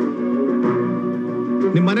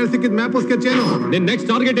 ನಿಮ್ ಮನೇಲಿ ಸಿಕ್ಕಿದ ಮ್ಯಾಪ್ ಸ್ಕೆಚ್ ಏನು? ನಿನ್ ನೆಕ್ಸ್ಟ್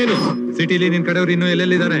ಟಾರ್ಗೆಟ್ ಏನು? ಸಿಟಿಲಿ ನಿನ್ ಕಡೆಯವ್ರು ಇನ್ನು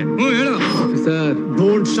ಎಲ್ಲೆಲ್ಲಿದ್ದಾರೆ? ಹೇಳು ಸರ್.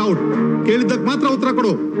 ಡೋಂಟ್ ಶೌಟ್, ಕೇಳಿದ್ದಕ್ಕೆ ಮಾತ್ರ ಉತ್ತರ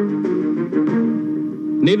ಕೊಡು.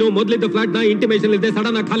 ನೀನು ಮೊದಲಿದ್ದ ಫ್ಲಾಟ್ ನ ಇಂಟಿಮೇಷನ್ ಇಲ್ಲದೆ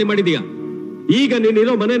ಸಡನ್ ಆಗಿ ಖಾಲಿ ಮಾಡಿದೀಯಾ. ಈಗ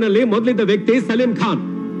ನೀನಿರೋ ಮನೆಯಲ್ಲಿ ಮೊದಲಿದ್ದ ವ್ಯಕ್ತಿ ಸಲೀಂ ಖಾನ್.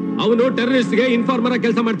 ಅವನು ಟೆರರಿಸ್ಟ್ ಗೆ ಇನ್ಫಾರ್ಮರ್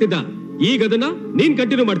ಕೆಲಸ ಮಾಡ್ತಿದ್ದ. ಈಗ ಅದನ್ನ ನೀನ್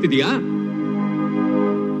ಕಂಟಿನ್ಯೂ ಮಾಡ್ತಿದೀಯಾ?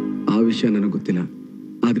 ಆ ವಿಷಯ ನನಗೆ ಗೊತ್ತಿಲ್ಲ,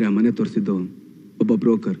 ಆದ್ರೆ ಆ ಮನೆ ತೋರಿಸಿದ್ದು ಒಬ್ಬ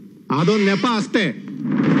ಬ್ರೋಕರ್. ಅದೊಂದು ನೆಪ ಅಷ್ಟೇ.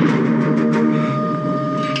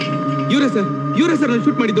 ಇವರೇ ಸರ್ ನಾನು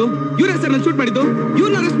ಶೂಟ್ ಮಾಡಿದ್ದು.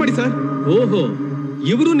 ಇವ್ರನ್ನ ಅರೆಸ್ಟ್ ಮಾಡಿ ಸರ್. ಓಹೋ,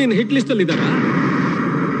 ಇವರು ನಿನ್ನ ಹಿಟ್ ಲಿಸ್ಟ್ ಅಲ್ಲಿ ಇದ್ದಾರಾ?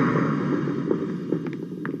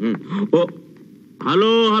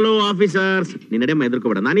 ಹಲೋ ಆಫೀಸರ್ಸ್, ನೀನ್ ನಡೆ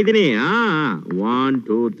ಹೆದರ್ಕೋಬೇಡ, ನಾನಿದ್ದೀನಿ. 1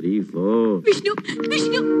 2 3 4.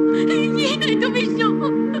 ವಿಷ್ಣು ಏನಾಯ್ತು ವಿಷ್ಣು?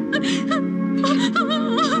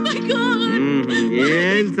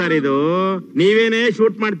 ಏನ್ ಸರ್ ಇದು? ನೀವೇನೇ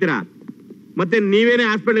ಶೂಟ್ ಮಾಡ್ತೀರಾ, ಮತ್ತೆ ನೀವೇನೇ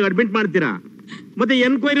ಹಾಸ್ಪಿಟಲ್ ಅಡ್ಮಿಟ್ ಮಾಡ್ತೀರಾ, ಮತ್ತೆ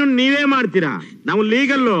ಎನ್ಕ್ವೈರಿ ನೀವೇ ಮಾಡ್ತೀರಾ. ನಾವು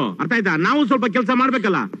ಲೀಗಲ್ಲು, ಅರ್ಥ ಆಯ್ತಾ? ನಾವು ಸ್ವಲ್ಪ ಕೆಲಸ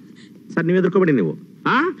ಮಾಡ್ಬೇಕಲ್ಲ ಸರ್. ನೀವ್ ಎದುರ್ಕೋಬೇಡಿ ನೀವು.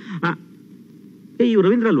 ಇವ್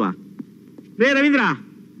ರವೀಂದ್ರ ಅಲ್ವಾ? ರವೀಂದ್ರ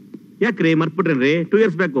ಯಾಕ್ರಿ ಮರ್ತ್ಬಿಟ್ರೇನ್ರಿ? 2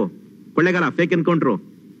 years ಬೇಕು ಕೊಳ್ಳೆಗಾಲ ಫೇಕ್ ಎನ್ಕೌಂಟ್ರು.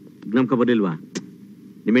 ಜ್ಞಾಪಕ ಬರ್ಲಿಲ್ವಾ?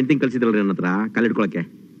 ನಿಮ್ ಹೆಂಡ್ತಿಂಗ್ ಕಳ್ಸಿದ್ರಲ್ರಿ ನನ್ನ ಹತ್ರ ಕಾಲಿಡ್ಕೊಳಕ್ಕೆ.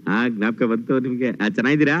 ಜ್ಞಾಪಕ ಬಂತು ನಿಮ್ಗೆ?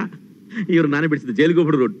 ಚೆನ್ನಾಗಿದ್ದೀರಾ? ಇವ್ರು ನಾನೇ ಬಿಡಿಸಿದ್ದು, ಜೈಲಿಗೆ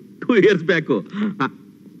ಹೋಗ್ಬಿಡ್ರು 2 years ಬೇಕು.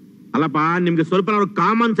 ಅಲ್ಲಪ್ಪ, ನಿಮ್ಗೆ ಸ್ವಲ್ಪ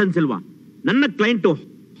ಕಾಮನ್ ಸೆನ್ಸ್ ಇಲ್ವಾ? ನನ್ನ ಕ್ಲೈಂಟ್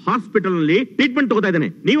ಹಾಸ್ಪಿಟಲ್ ನಲ್ಲಿ ಟ್ರೀಟ್ಮೆಂಟ್ ತಗೋತಾ ಇದ್ದಾನೆ,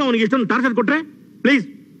 ನೀವು ಅವನಿಗೆ ಇಷ್ಟೊಂದು ಟಾರ್ಚರ್ ಕೊಟ್ರೆ? ಪ್ಲೀಸ್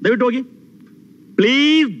ದಯವಿಟ್ಟು ಹೋಗಿ,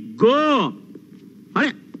 ಪ್ಲೀಸ್ ಗೋ. ಅರೆ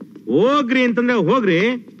ಹೋಗ್ರಿ ಅಂತಂದ್ರೆ ಹೋಗ್ರಿ.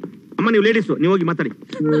 ಅಮ್ಮ ನೀವು ಲೇಡೀಸು, ನೀವು ಹೋಗಿ ಮಾತಾಡಿ.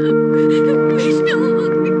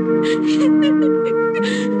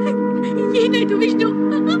 ಏನಾಯ್ತು ವಿಷ್ಣು?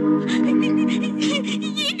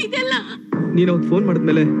 ಏನಿದೆಲ್ಲ? ನೀನು ಅವ್ರು ಫೋನ್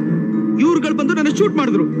ಮಾಡಿದ್ಮೇಲೆ ಇವ್ರುಗಳು ಬಂದು ನನ್ನ ಶೂಟ್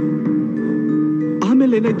ಮಾಡಿದ್ರು.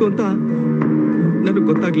 ಆಮೇಲೆ ಏನಾಯ್ತು ಅಂತ ನನಗೆ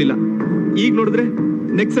ಗೊತ್ತಾಗ್ಲಿಲ್ಲ. ಈಗ ನೋಡಿದ್ರೆ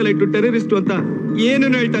ನೆಕ್ಸಲೈಟ್ ಟೆರರಿಸ್ಟ್ ಅಂತ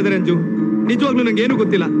ಏನೇನು ಹೇಳ್ತಾ ಇದಾರೆ ಅಂಜು. ನಿಜವಾಗ್ಲೂ ನಂಗೆ ಏನು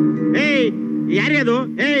ಗೊತ್ತಿಲ್ಲ. ಯಾರೇ ಅದು?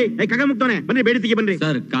 ಕಗ ಮುಕ್ತಾನೆ, ಬನ್ನಿ ಬೇಡಿ ತೆಗಿ ಬನ್ನಿ.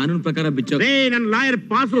 ಸರ್ ಕಾನೂನು ಪ್ರಕಾರ ಬಿಚ್ಚ. ನನ್ನ ಲಾಯರ್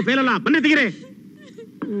ಪಾಸ್ ಫೇಲ್ ಅಲ್ಲ, ಬನ್ನಿ ತೆಗಿರಿ.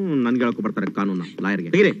 ನನ್ಗೆ ಹೇಳಕ್ಕೂ ಬರ್ತಾರೆ ಕಾನೂನ,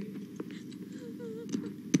 ಲಾಯರ್ಗೆ ತೆಗಿರಿ.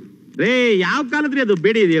 ಯಾವ ಕಾಲದ್ರಿ ಅದು?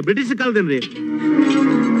 ಬೇಡಿ ಇದೆಯಾ? ಬ್ರಿಟಿಷ್ ಕಾಲದೇನ್ರಿ?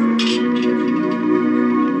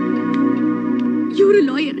 ಇವರು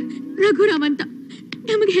ರಘುರಾಮ್ ಅಂತ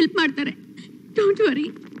ನಮಗೆ ಹೆಲ್ಪ್ ಮಾಡ್ತಾರೆ. Don't worry.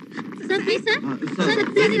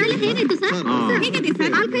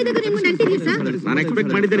 ನಾನು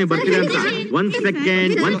ಎಕ್ಸ್ಪೆಕ್ಟ್ ಮಾಡಿದ್ದೇನೆ ಬರ್ತೀರಾ ಅಂತ. ಒಂದ್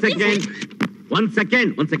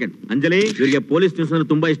ಸೆಕೆಂಡ್ ಅಂಜಲಿ, ಇವರಿಗೆ ಪೊಲೀಸ್ ನ್ಯೂಸ್ ಅಂದ್ರೆ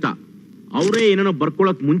ತುಂಬಾ ಇಷ್ಟ. ಅವರೇ ಏನೇನೋ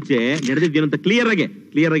ಬರ್ಕೊಳಕ್ ಮುಂಚೆ ನಡೆದಿದ್ದೇನಂತ ಕ್ಲಿಯರ್ ಆಗಿ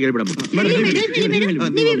ಹೇಳ್ಬಿಡಮ್ಮ.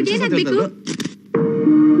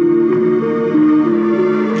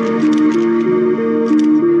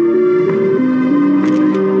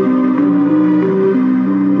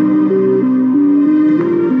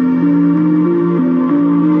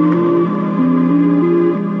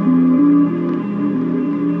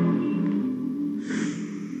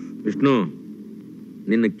 ವಿಷ್ಣು,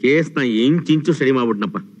 ನಿನ್ನ ಕೇಸ್ನ ಇಂಚಿಂಚು ಸ್ಟಡಿ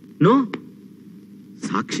ಮಾಡ್ಬಿಟ್ನಪ್ಪ. ನೋ,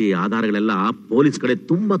 ಸಾಕ್ಷಿ ಆಧಾರಗಳೆಲ್ಲ ಪೊಲೀಸ್ ಕಡೆ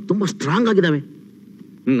ತುಂಬಾ ತುಂಬಾ ಸ್ಟ್ರಾಂಗ್ ಆಗಿದಾವೆ.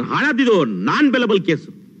 ಹಾಳಾದಿದ್ದು ನಾನ್ ಬೆಲಬಲ್ ಕೇಸು.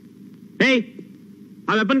 ಏಯ್,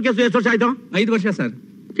 ಆ ವೆಪನ್ ಕೇಸು ಎಷ್ಟು ವರ್ಷ ಆಯ್ತು? 5 ವರ್ಷ ಸರ್.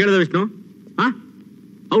 ಕೇಳಿದ ವಿಷ್ಣು?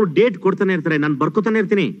 ಅವ್ರು ಡೇಟ್ ಕೊಡ್ತಾನೆ ಇರ್ತಾರೆ, ನಾನು ಬರ್ಕೋತಾನೆ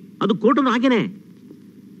ಇರ್ತೀನಿ. ಅದು ಕೋರ್ಟು ಹಾಗೇನೆ.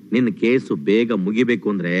 ನಿನ್ನ ಕೇಸು ಬೇಗ ಮುಗಿಬೇಕು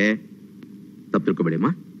ಅಂದ್ರೆ ತಪ್ಪು ತಿಳ್ಕೊಬೇಡಿ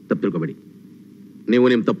ಅಮ್ಮ, ತಪ್ಪು ತಿಳ್ಕೊಬೇಡಿ. ನೀವು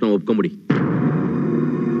ನಿಮ್ ತಪ್ಪನ್ನ ಒಪ್ಕೊಂಬಿಡಿ.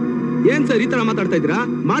 ಏನ್ ಸರ್ ಈ ತರ ಮಾತಾಡ್ತಾ ಇದ್ದೀರಾ?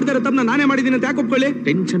 ಮಾಡ್ತಾರೆ ತಪ್ಪನ್ನ ನಾನೇ ಮಾಡಿದೀನಿ ಅಂತ ಯಾಕೆ ಒಪ್ಕೊಳ್ಳಿ?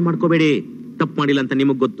 ಟೆನ್ಷನ್ ಮಾಡ್ಕೋಬೇಡಿ. ತಪ್ಪು ಮಾಡಿಲ್ಲ ಅಂತ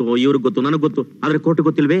ನಿಮಗ್ ಗೊತ್ತು, ಇವ್ರಿಗೆ ಗೊತ್ತು, ನನಗ್ ಗೊತ್ತು, ಆದ್ರೆ ಕೋರ್ಟ್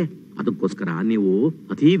ಗೊತ್ತಿಲ್ವೇ? ಅದಕ್ಕೋಸ್ಕರ ನೀವು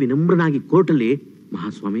ಅತಿ ವಿನಮ್ರನಾಗಿ ಕೋರ್ಟಲ್ಲಿ,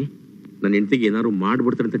 ಮಹಾಸ್ವಾಮಿ ನನ್ನ ಹೆಂಡತಿಗೆ ಏನಾದ್ರು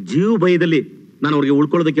ಮಾಡ್ಬಿಡ್ತಾರೆ ಅಂತ ಜೀವ ಭಯದಲ್ಲಿ ನಾನು ಅವ್ರಿಗೆ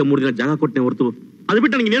ಉಳ್ಕೊಳ್ಳೋದಕ್ಕೆ 3 ದಿನ ಜಾಗ ಕೊಟ್ಟೆ ಹೊರತು, ಅದು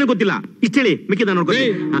ಬಿಟ್ಟು ನನಗೆ ಏನೂ ಗೊತ್ತಿಲ್ಲ. ಇಷ್ಟ ಹೇಳಿ, ಮಿಕ್ಕಿ ನಾನು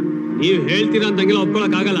ನೀವು ಹೇಳ್ತೀರಾ ಅಂತಂಗೆಲ್ಲ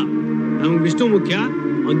ಒಪ್ಕೊಳಕ್ ಆಗಲ್ಲ. ನಮ್ಗೆ ವಿಷ್ಣು ಮುಖ್ಯ,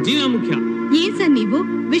 ಅವ್ನ ಜೀವ ಮುಖ್ಯ. ಏನ್ ಸರ್ ನೀವು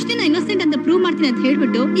ವಿಷ್ಣುನ ಇನ್ನೋಸೆಂಟ್ ಅಂತ ಪ್ರೂವ್ ಮಾಡ್ತೀನಿ ಅಂತ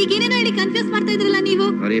ಹೇಳ್ಬಿಟ್ಟು ಈಗ ಏನೇನೋ ಹೇಳಿ ಕನ್ಫ್ಯೂಸ್ ಮಾಡ್ತಾ ಇದ್ರಲ್ಲ ನೀವು.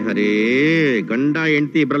 ಹರೇ ಗಂಡ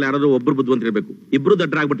ಹೆಂಡತಿ ಇಬ್ಬರಲ್ಲಿ ಯಾರಾದ್ರೂ ಒಬ್ರು ಬುದ್ಧಿವಂತರಿರ್ಬೇಕು. ಇಬ್ರು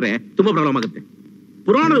ದಡ್ಡರಾಗ್ಬಿಟ್ರೆ ತುಂಬಾ ಪ್ರಾಬ್ಲಮ್ ಆಗುತ್ತೆ.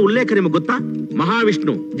 ಪುರಾಣದ ಉಲ್ಲೇಖ ನಿಮಗೆ ಗೊತ್ತಾ?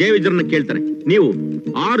 ಮಹಾವಿಷ್ಣು ಜಯವಿಜಯರನ್ನ ಕೇಳ್ತಾರೆ, ನೀವು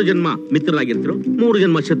 6 ಜನ್ಮ ಮಿತ್ರರಾಗಿರ್ತಿರೋ 3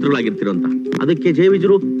 ಜನ್ಮ ಶತ್ರುಗಳಾಗಿರ್ತಿರೋ ಅಂತ. ಅದಕ್ಕೆ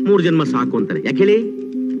ಜಯವಿಜಯರು 3 ಜನ್ಮ ಸಾಕು ಅಂತಾರೆ. ಯಾಕೆ ಹೇಳಿ?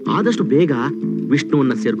 ಆದಷ್ಟು ಬೇಗ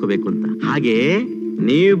ವಿಷ್ಣುವನ್ನ ಸೇರ್ಕೋಬೇಕು ಅಂತ. ಹಾಗೆ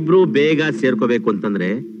ನೀವಿಬ್ರು ಬೇಗ ಸೇರ್ಕೋಬೇಕು ಅಂತಂದ್ರೆ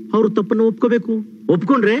ಅವ್ರು ತಪ್ಪನ್ನು ಒಪ್ಕೋಬೇಕು.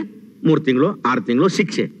 ಒಪ್ಕೊಂಡ್ರೆ 3 ತಿಂಗಳು 6 ತಿಂಗಳು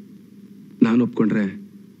ಶಿಕ್ಷೆ. ನಾನು ಒಪ್ಕೊಂಡ್ರೆ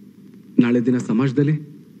ನಾಳೆ ದಿನ ಸಮಾಜದಲ್ಲಿ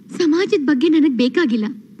ಸಮಾಜದ ಬಗ್ಗೆ ನನಗ್ ಬೇಕಾಗಿಲ್ಲ.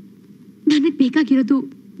 ನನಗ್ ಬೇಕಾಗಿರೋದು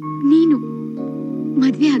ನೀನು.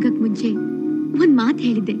 ಮದ್ವೆ ಆಗಕ್ ಮುಂಚೆ ಒಂದ್ ಮಾತು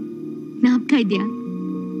ಹೇಳಿದ್ದೆ, ಜ್ಞಾಪಕ ಇದ್ಯಾ?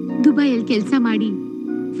 ದುಬೈಯಲ್ಲಿ ಕೆಲಸ ಮಾಡಿ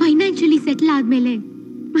ಫೈನಾನ್ಷಿಯಲಿ ಸೆಟ್ಲ್ ಆದ್ಮೇಲೆ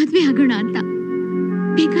ಮದ್ವೆ ಆಗೋಣ ಅಂತ.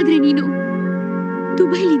 ಬೇಕಾದ್ರೆ ನೀನು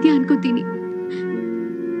ದುಬೈಲಿ ಇದೆಯಾ ಅನ್ಕೋತೀನಿ.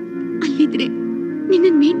 ಅಲ್ಲಿದ್ರೆ ನಿನ್ನ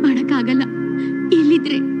ಮೀಟ್ ಮಾಡಕ್ ಆಗಲ್ಲ.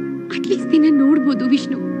 ಇಲ್ಲಿದ್ರೆ ಅಟ್ಲೀಸ್ಟ್ ದಿನ ನೋಡ್ಬೋದು.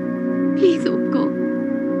 ವಿಷ್ಣು, ಪ್ಲೀಸ್ ಒಪ್ಕೋ.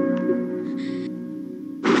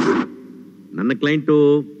 ನನ್ನ ಕ್ಲೈಂಟು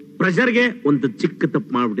ಪ್ರೆಷರ್ಗೆ ಒಂದು ಚಿಕ್ಕ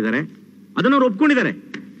ತಪ್ಪು ಮಾಡ್ಬಿಟ್ಟಿದ್ದಾರೆ. ಅದನ್ನ ಅವ್ರು ಒಪ್ಕೊಂಡಿದ್ದಾರೆ.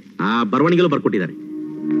 ಆ ಬರವಣಿಗೆಲ್ಲೂ ಬರ್ಕೊಟ್ಟಿದ್ದಾರೆ.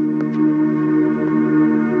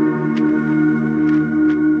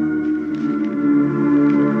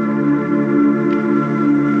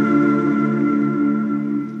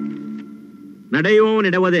 ನಡೆಯುವ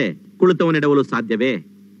ನೆಡವದೆ ಕುಳಿತವ ನೆಡವಲು ಸಾಧ್ಯವೇ?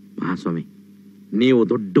 ಮಹಾಸ್ವಾಮಿ, ನೀವು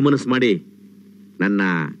ದೊಡ್ಡ ಮನಸ್ಸು ಮಾಡಿ ನನ್ನ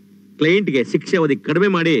ಕ್ಲೈಂಟ್ಗೆ ಶಿಕ್ಷೆ ಅವಧಿ ಕಡಿಮೆ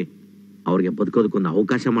ಮಾಡಿ ಅವ್ರಿಗೆ ಬದುಕೋದಕ್ಕೊಂದು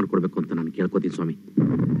ಅವಕಾಶ ಮಾಡಿಕೊಡ್ಬೇಕು ಅಂತ ನಾನು ಕೇಳ್ಕೊತೀನಿ ಸ್ವಾಮಿ.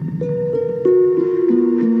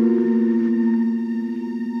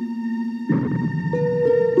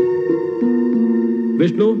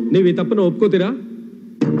 ವಿಷ್ಣು, ನೀವು ಈ ತಪ್ಪನ್ನು ಒಪ್ಕೋತೀರಾ?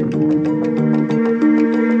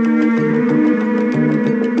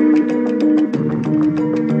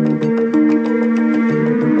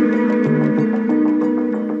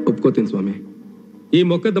 ಒಪ್ಕೋತೀನಿ ಸ್ವಾಮಿ. ಈ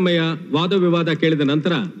ಮೊಕದ್ದಮೆಯ ವಾದ ವಿವಾದ ಕೇಳಿದ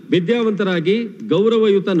ನಂತರ ವಿದ್ಯಾವಂತರಾಗಿ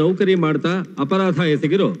ಗೌರವಯುತ ನೌಕರಿ ಮಾಡ್ತಾ ಅಪರಾಧ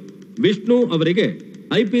ಎಸಗಿರೋ ವಿಷ್ಣು ಅವರಿಗೆ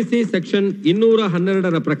ಐಪಿಸಿ ಸೆಕ್ಷನ್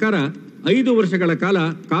 212ರ ಪ್ರಕಾರ 5 ವರ್ಷಗಳ ಕಾಲ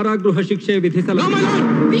ಕಾರಾಗೃಹ ಶಿಕ್ಷೆ ವಿಧಿಸಲಾಗಿದೆ.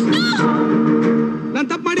 ನಾನು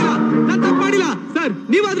ತಪ್ಪು ಮಾಡಿಲ್ಲ ಸರ್.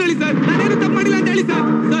 ನೀವಾದ್ರೂ ಹೇಳಿ ಸರ್, ನಾನೇನು ತಪ್ಪು ಮಾಡಿಲ್ಲ ಅಂತ ಹೇಳಿ ಸರ್.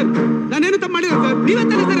 ಸರ್, ನಾನೇನು ತಪ್ಪು ಮಾಡಿಲ್ಲ ಸರ್.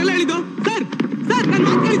 ನೀವಂತಾನೆ ಸರ್ ಎಲ್ಲ ಹೇಳಿದ್ದು. ಸರ್ ಸರ್ ನನ್ನ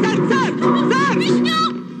ಮಾತು ಕೇಳಿ ಸರ್. ಸರ್ ಸರ್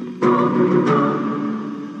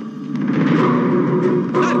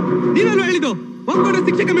ಸರ್, ನೀವೆಲ್ಲ ಹೇಳಿದ್ದು ಒಪ್ಕೊಂಡು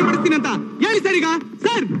ಶಿಕ್ಷೆ ಕಮ್ಮಿ ಮಾಡಿಸ್ತೀನಿ ಅಂತ. ಹೇಳಿ ಸರ್ ಈಗ.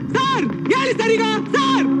 ಸರ್ ಸರ್ ಹೇಳಿ ಸರ್ ಈಗ.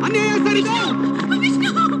 ಸರ್ ಅನ್ಯಾಯ ಸರ್ ಈಗ.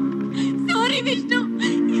 ವಿಷ್ಣು, ಸಾರಿ ವಿಷ್ಣು,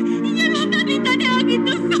 ಎಲ್ಲ ನನ್ನಿಂದಾನೇ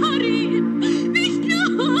ಆಗಿದ್ದು. ಸಾರಿ ವಿಷ್ಣು.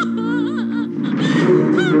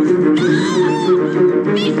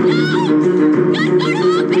 ವಿಷ್ಣು, ಕರ್ಕೊಂಡು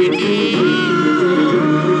ಹೋಗ್ಬೇಡಿ.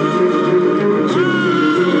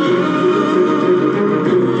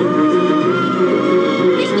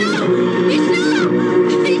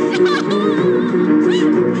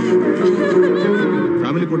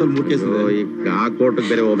 ಫ್ಯಾಮಿಲಿ ಕೋರ್ಟಲ್ಲಿ 3 ಕೇಸ್ ಇದೆ. ಈಗ ಆ ಕೋರ್ಟ್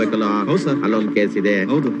ಬೇರೆ ಹೋಗ್ಬೇಕಲ್ಲ. ಹೌದು ಸರ್. ಅಲ್ಲೊಂದು ಕೇಸ್ ಇದೆ.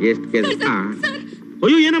 ಹೌದು. ಎಷ್ಟು ಕೇಸ್?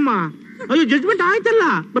 ಅಯ್ಯೋ ಏನಮ್ಮ, ಅಯ್ಯೋ ಜಡ್ಜ್ಮೆಂಟ್ ಆಯ್ತಲ್ಲ.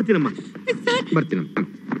 ಬರ್ತೀನಮ್ಮ.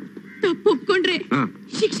 ತಪ್ಪು ಒಪ್ಕೊಂಡ್ರೆ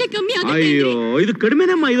ಶಿಕ್ಷೆ ಕಮ್ಮಿ ಆಗುತ್ತೆ. ಅಯ್ಯೋ ಇದು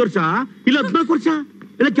ಕಡಿಮೆನಮ್ಮ. 5 ವರ್ಷ ಇಲ್ಲ 14 ವರ್ಷ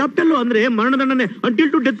ಇಲ್ಲ ಕ್ಯಾಪಿಟಲ್ ಅಂದ್ರೆ ಮರಣದಂಡನೆ ಅಂಟಿಲ್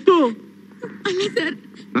ಟು ಡೆತ್. ಅಲ್ಲ ಸರ್,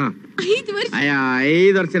 ಹಾ 5 ವರ್ಷ. ಅಯ್ಯ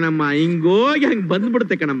 5 ವರ್ಷನಮ್ಮ, ಹಿಂಗೋಗಿ ಹಂಗ್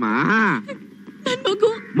ಬಂದ್ಬಿಡುತ್ತೆ ಕಣಮ್ಮ. ನನ್ ಮಗು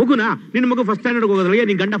ಮಗುನಾ? ನಿನ್ ಮಗು ಫಸ್ಟ್ ಸ್ಟ್ಯಾಂಡರ್ಡ್ ಹೋಗೋದ್ರೊಳಗೆ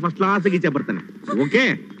ನಿನ್ ಗಂಡ ಫಸ್ಟ್ ಕ್ಲಾಸ್ ಗೀಚೆ ಬರ್ತಾನೆ. ಓಕೆ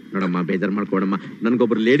ನೋಡಮ್ಮ, ಬೇಜಾರ್ ಮಾಡ್ಕೊಡಮ್ಮ.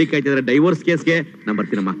 ನನ್ಗೊಬ್ರು ಲೇಡಿ ಕಾಯ್ತಿದ್ರೆ ಡೈವೋರ್ಸ್ ಕೇಸ್ಗೆ ನಾನ್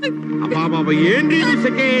ಬರ್ತೀನಮ್ಮ. ಅಬ್ಬಾ ಬಾಬಾ, ಏನ್ರಿ ಇದು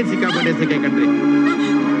ಸೆಕೆ, ಸಿಕ್ಕಾಪಟ್ಟೆ ಸೆಕೆ ಕಣ್ರಿ.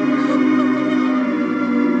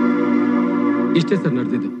 ಇಷ್ಟೇ ಸರ್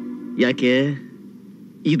ನಡೆದಿದ್ದು. ಯಾಕೆ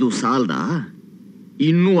ಇದು ಸಾಲ್ದ?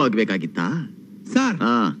 ಇನ್ನೂ ಆಗ್ಬೇಕಾಗಿತ್ತಾ ಸರ್?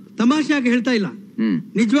 ತಮಾಷೆಯಾಗಿ ಹೇಳ್ತಾ ಇಲ್ಲ,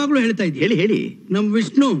 ನಿಜವಾಗ್ಲೂ ಹೇಳ್ತಾ ಇದ್ದೀನಿ. ಹೇಳಿ ಹೇಳಿ. ನಮ್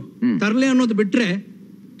ವಿಷ್ಣು ತರ್ಲೆ ಅನ್ನೋದು ಬಿಟ್ರೆ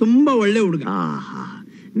ತುಂಬಾ ಒಳ್ಳೆ ಹುಡುಗ.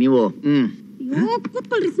 ನೀವು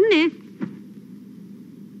ಕೂತ್ಕೊಳ್ರಿ ಸುಮ್ನೆ.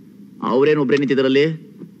 ಅವ್ರೇನು ಒಬ್ರೇ ನಿಂತಿದ್ರಲ್ಲಿ?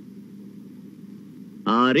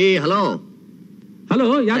 ರೀ ಹಲೋ. ಹಲೋ,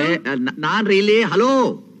 ಯಾರು? ನಾನ್ ರೀ ಇಲ್ಲಿ. ಹಲೋ,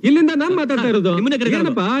 ಇಲ್ಲಿಂದ ನಾನ್ ಮಾತಾಡ್ತಾ ಇರೋದು.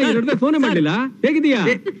 ಏನಪ್ಪ ಈ ನಡುವೆ ಫೋನ್ ಮಾಡ್ಲಿಲ್ಲ? ಹೇಗಿದೀಯಾ?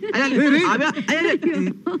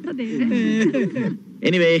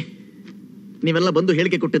 ಎನಿವೇ, ನೀವೆಲ್ಲ ಬಂದು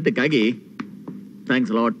ಹೇಳಿಕೆ ಕೊಟ್ಟಿದ್ದಕ್ಕಾಗಿ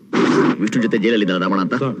ಥ್ಯಾಂಕ್ಸ್ ಲಾಟ್. ವಿಷ್ಣು ಜೊತೆ ಜೈಲಲ್ಲಿದ್ದಾರೆ ರಾಮಣ್ಣ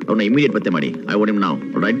ಅಂತ, ಅವ್ರನ್ನ ಇಮಿಡಿಯೇಟ್ ಪತ್ತೆ ಮಾಡಿ. I want him now.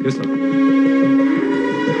 Right?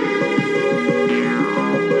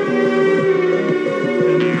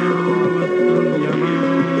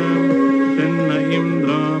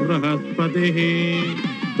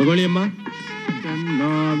 ತಗೊಳ್ಳಿ ಅಮ್ಮ.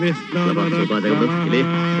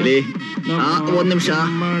 ಒಂದ್ ನಿಮಿಷ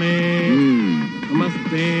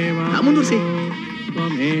ಮುಂದುವರಿಸಿ.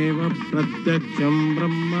 ಪ್ರತ್ಯಕ್ಷಂ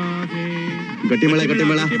ಬ್ರಹ್ಮಾದಿ. ಗಟ್ಟಿಮೇಳ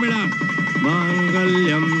ಗಟ್ಟಿಮೇಳ.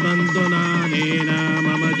 ಮಾಂಗಲ್ಯಂ ತಂತು ನಾನೇನ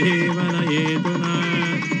ಮಮ ಜೀವನ ಹೇತುನ.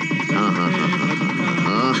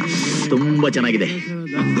 ತುಂಬಾ ಚೆನ್ನಾಗಿದೆ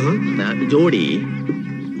ಜೋಡಿ.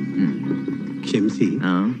 ಕ್ಷಮಿಸಿ,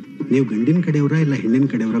 ನೀವು ಗಂಡಿನ ಕಡೆಯವರ ಇಲ್ಲ ಹೆಣ್ಣಿನ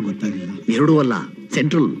ಕಡೆಯವರ ಗೊತ್ತಾಗಿಲ್ಲ. ಎರಡೂ ಅಲ್ಲ,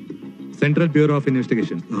 ಸೆಂಟ್ರಲ್ ಬ್ಯೂರೋ ಆಫ್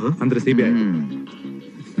ಇನ್ವೆಸ್ಟಿಗೇಷನ್ ಅಂದ್ರೆ ಸಿಬಿಐ.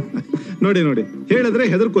 ನೋಡಿ ನೋಡಿ, ಹೇಳಿದ್ರೆ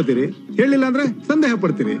ಹೆದರ್ಕೋತೀರಿ, ಹೇಳಿಲ್ಲ ಅಂದ್ರೆ ಸಂದೇಹ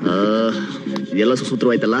ಪಡ್ತೀರಿ. ಎಲ್ಲ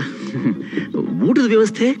ಸುಸೂತ್ರವಾಯ್ತಲ್ಲ. ಊಟದ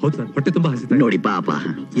ವ್ಯವಸ್ಥೆ? ಹೌದು ಸರ್, ಹೊಟ್ಟೆ ತುಂಬಾ ಹಸಿತ. ನೋಡಿ ಪಾಪ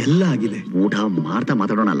ಎಲ್ಲ ಆಗಿದೆ. ಊಟ ಮಾಡ್ತಾ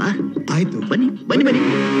ಮಾತಾಡೋಣಲ್ಲ? ಆಯ್ತು, ಬನ್ನಿ ಬನ್ನಿ ಬನ್ನಿ.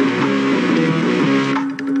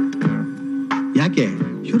 ಯಾಕೆ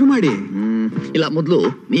ಶುರು ಮಾಡಿ? ಇಲ್ಲ, ಮೊದ್ಲು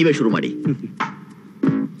ನೀವೇ ಶುರು ಮಾಡಿ.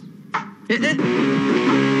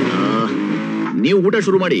 ನೀವು ಊಟ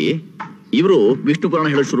ಶುರು ಮಾಡಿ, ಇವರು ವಿಷ್ಣು ಪುರಾಣ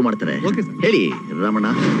ಹೇಳೋದು ಶುರು ಮಾಡ್ತಾರೆ. ಹೇಳಿ ರಾಮಣ್ಣ.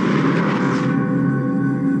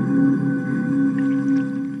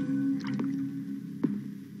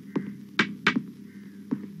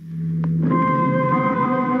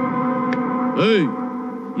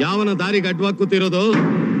 ಯಾವನ ದಾರಿಗೆ ಅಡ್ಡವಾಗಿ ಕೂತಿರೋದು?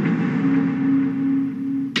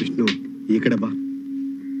 ವಿಷ್ಣು, ಈ ಕಡೆ ಬಾ.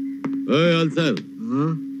 ಸರ್,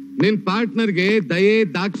 ನಿನ್ ಪಾರ್ಟ್ನರ್ಗೆ ದಯೆ,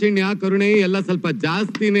 ದಾಕ್ಷಿಣ್ಯ, ಕರುಣೆ ಎಲ್ಲ ಸ್ವಲ್ಪ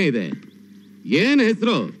ಜಾಸ್ತಿನೇ ಇದೆ. ಏನ್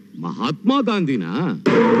ಹೆಸರು? ಮಹಾತ್ಮ ಗಾಂಧಿನ?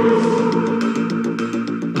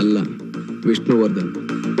 ಅಲ್ಲ, ವಿಷ್ಣುವರ್ಧನ್.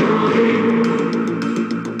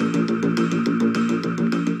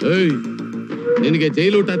 ನಿನಗೆ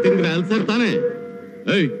ಜೈಲೂಟ ತಿಂದ್ರೆ ಅಲ್ಸರ್ ತಾನೆ?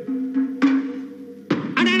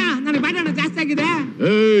 ನನಗೆ ಬಾಡಣ ಜಾಸ್ತಿ ಆಗಿದೆ.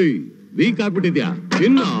 ವೀಕ್ ಆಗ್ಬಿಟ್ಟಿದ್ಯಾ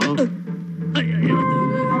ಇನ್ನು?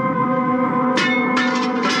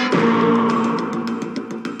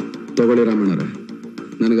 ತಗೊಳ್ಳಿ ರಾಮಣ್ಣರೇ,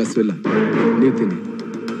 ನನಗೆ ಹಸಿವಿಲ್ಲ, ನೀವು ತಿನ್ನಿ.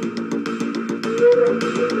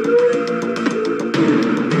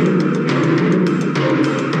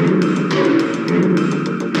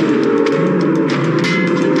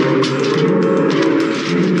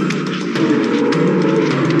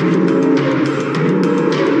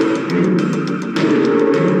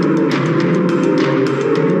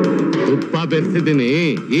 ತುಪ್ಪ ಬೆರೆಸಿದ್ದೀನಿ,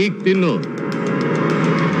 ಈಗ ತಿನ್ನು.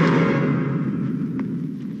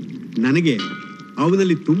 ನನಗೆ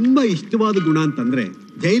ಅವನಲ್ಲಿ ತುಂಬಾ ಇಷ್ಟವಾದ ಗುಣ ಅಂತಂದ್ರೆ,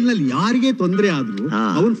 ಜೈಲಿನಲ್ಲಿ ಯಾರಿಗೆ ತೊಂದರೆ ಆದ್ರೂ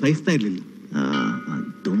ಅವನು ಸಹಿಸ್ತಾ ಇರ್ಲಿಲ್ಲ.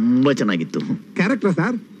 ತುಂಬಾ ಚೆನ್ನಾಗಿತ್ತು. Character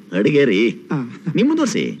sir. ಅಡಿಗೆ ರೀ, ನಿಮ್ಮ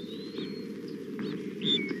ಮುಂದುವರಿಸಿ.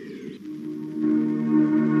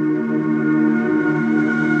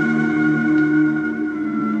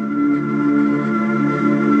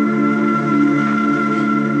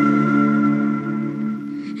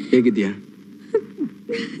 ಹೇಗಿದ್ಯಾ?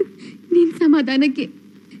 ನಿನ್ ಸಮಾಧಾನಕ್ಕೆ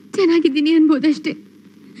ಚೆನ್ನಾಗಿದ್ದೀನಿ ಅನ್ಬೋದಷ್ಟೇ.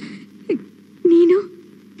 ನೀನು?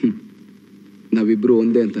 ನಾವಿಬ್ರು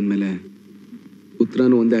ಒಂದೇ ಅಂತಂದ್ಮೇಲೆ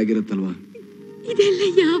ಉತ್ತರನೂ ಒಂದೇ ಆಗಿರುತ್ತಲ್ವಾ? ಇದೆಲ್ಲ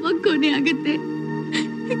ಯಾವಾಗ ಕೊನೆ ಆಗತ್ತೆ?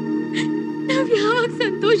 ನಾವ್ ಯಾವಾಗ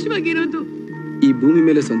ಸಂತೋಷವಾಗಿರೋದು? ಈ ಭೂಮಿ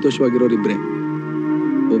ಮೇಲೆ ಸಂತೋಷವಾಗಿರೋರಿಬ್ರೆ.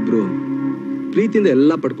 ಒಬ್ರು ಪ್ರೀತಿಯಿಂದ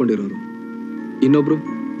ಎಲ್ಲ ಪಡ್ಕೊಂಡಿರೋರು, ಇನ್ನೊಬ್ರು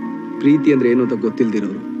ಪ್ರೀತಿ ಅಂದ್ರೆ ಏನು ಅಂತ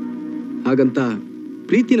ಗೊತ್ತಿಲ್ದಿರೋರು. ಹಾಗಂತ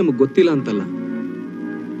ಪ್ರೀತಿ ನಮಗ್ ಗೊತ್ತಿಲ್ಲ ಅಂತಲ್ಲ,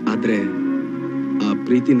 ಆದ್ರೆ ಆ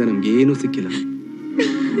ಪ್ರೀತಿಯಿಂದ ನಮ್ಗೆ ಏನೂ ಸಿಕ್ಕಿಲ್ಲ.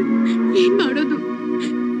 ಏನ್ ಮಾಡೋದು?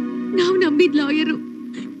 ನಾವ್ ನಂಬಿದ್ ಲಾಯರು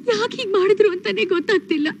ಯಾಕೆ ಹೀಗ್ ಮಾಡಿದ್ರು ಅಂತಾನೆ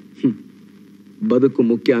ಗೊತ್ತಾಗ್ತಿಲ್ಲ. ಬದುಕು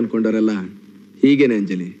ಮುಖ್ಯ ಅನ್ಕೊಂಡವರೆಲ್ಲ ಹೀಗೇನೆ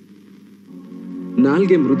ಅಂಜಲಿ.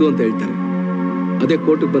 ನಾಲ್ಗೆ ಮೃದು ಅಂತ ಹೇಳ್ತಾರೆ, ಅದೇ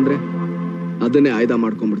ಕೋರ್ಟ್ಗೆ ಬಂದ್ರೆ ಅದನ್ನೇ ಆಯ್ದ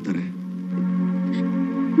ಮಾಡ್ಕೊಂಡ್ಬಿಡ್ತಾರೆ.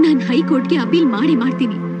 ನಾನು ಹೈಕೋರ್ಟ್ಗೆ ಅಪೀಲ್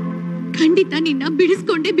ಮಾಡ್ತೀನಿ. ಖಂಡಿತ ನಿನ್ನ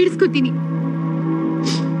ಬಿಡಿಸ್ಕೋತೀನಿ.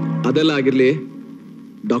 ಅದೆಲ್ಲ ಆಗಿರ್ಲಿ,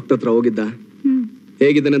 ಡಾಕ್ಟರ್ ಹತ್ರ ಹೋಗಿದ್ದ?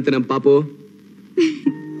 ಹೇಗಿದ್ದಾನಂತೆ ನಮ್ಮ ಪಾಪು?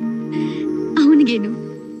 ಅವನಿಗೇನು,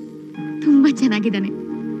 ತುಂಬಾ ಚೆನ್ನಾಗಿದ್ದಾನೆ.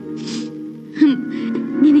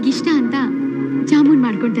 ನಿನಗಿಷ್ಟ ಅಂತ ಜಾಮೂನ್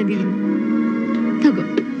ಮಾಡ್ಕೊಂಡು ತಂದಿದ್ದೀನಿ, ತಗೋ.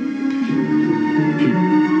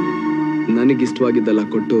 ನನಗಿಷ್ಟವಾಗಿದ್ದೆಲ್ಲ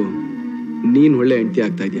ಕೊಟ್ಟು ನೀನ್ ಒಳ್ಳೆ ಹೆಂಡತಿ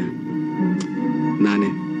ಆಗ್ತಾ ಇದ್ಯಾ.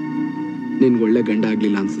 ನಾನೇ ನಿನ್ಗೆ ಒಳ್ಳೆ ಗಂಡ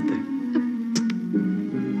ಆಗ್ಲಿಲ್ಲ ಅನ್ಸುತ್ತೆ.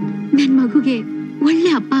 ನನ್ ಮಗುಗೆ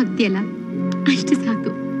ಒಳ್ಳೆ ಅಪ್ಪ ಆಗ್ತೀಯಲ್ಲ, ಅಷ್ಟು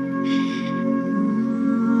ಸಾಕು.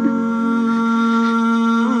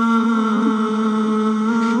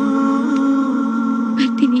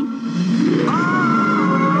 ಬರ್ತೀನಿ.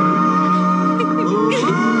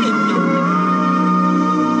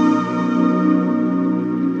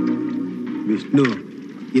 ವಿಷ್ಣು,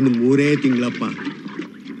 ಇನ್ನು 3 ತಿಂಗಳಪ್ಪ.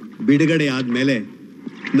 ಬಿಡುಗಡೆ ಆದ್ಮೇಲೆ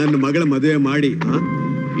ನನ್ನ ಮಗಳ ಮದುವೆ ಮಾಡಿ.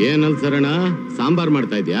 ಏನಲ್ ಸರಣ, ಸಾಂಬಾರ್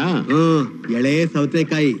ಮಾಡ್ತಾ ಇದ್ಯಾ? ಎಳೆ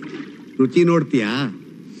ಸೌತೆಕಾಯಿ ರುಚಿ ನೋಡ್ತೀಯಾ?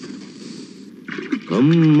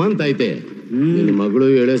 ಕಮ್ಮಂತೈತೆ. ನಿನ್ನ ಮಗಳು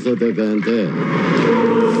ಎಳೆ ಸೌತೆಕಾಯಿ ಅಂತೆ.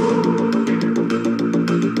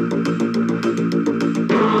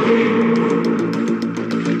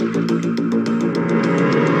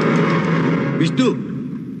 ವಿಷ್ಣು,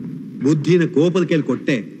 ಬುದ್ಧಿನ ಕೋಪದ ಕೈಲಿ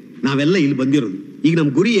ಕೊಟ್ಟೆ ನಾವೆಲ್ಲ ಇಲ್ಲಿ ಬಂದಿರೋದು. ಈಗ ನಮ್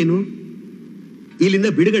ಗುರಿ ಏನು? ಇಲ್ಲಿಂದ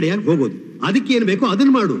ಬಿಡುಗಡೆಯಾಗಿ ಹೋಗೋದು. ಅದಕ್ಕೆ ಏನ್ ಬೇಕೋ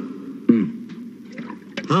ಅದನ್ನ ಮಾಡು.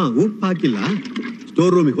 ಉಪ್ಪು ಹಾಕಿಲ್ಲ,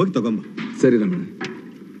 ಸ್ಟೋರ್ ರೂಮಿಗೆ ಹೋಗಿ ತಗೊಂಬ. ಸರಿ ರಮಣ.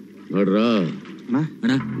 ನೋಡ್ರ,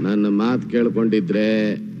 ನನ್ನ ಮಾತು ಕೇಳ್ಕೊಂಡಿದ್ರೆ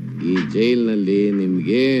ಈ ಜೈಲ್ನಲ್ಲಿ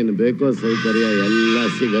ನಿಮ್ಗೇನ್ ಬೇಕೋ ಸೌಕರ್ಯ ಎಲ್ಲ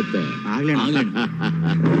ಸಿಗತ್ತೆ.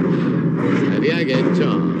 ಸರಿಯಾಗಿ ಹೆಚ್ಚು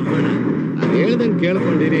ನಾನು ಹೇಳ್ದಂಗೆ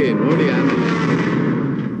ಕೇಳ್ಕೊಂಡಿರಿ. ನೋಡಿ ಆಮೇಲೆ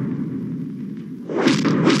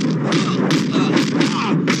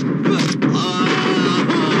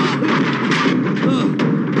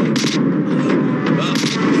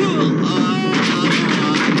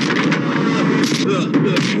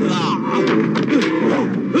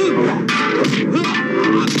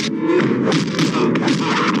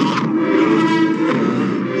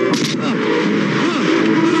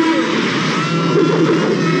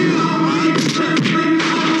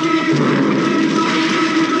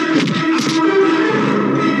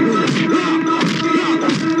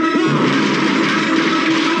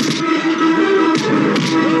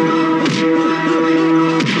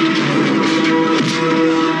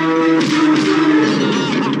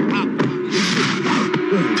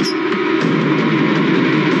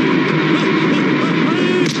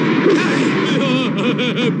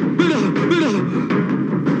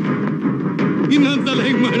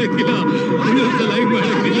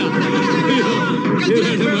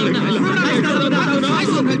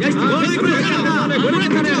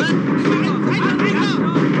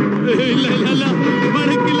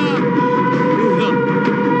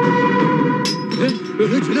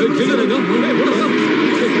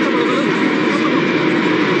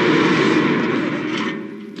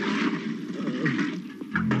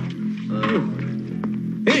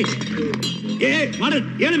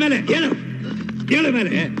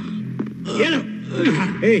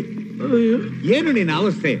ಏನು ನಿನ್ನ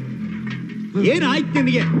ಅವಸ್ಥೆ? ಏನಾಯ್ತು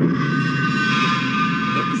ನಿನಗೆ?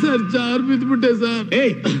 Sir, jar ಬಿದ್ಬಿಟ್ಟೆ sir.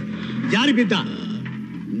 ಜಾರಿ ಬಿದ್ದ?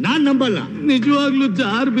 ನಾನ್ ನಂಬಲ್ಲ. ನಿಜವಾಗ್ಲೂ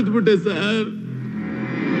ಜಾರ್ ಬಿದ್ಬಿಟ್ಟೆ ಸರ್.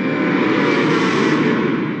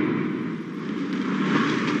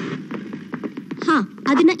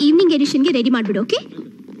 ಅದನ್ನ ಈವ್ನಿಂಗ್ ಎಡಿಷನ್ಗೆ ರೆಡಿ ಮಾಡ್ಬಿಡು. ಓಕೆ?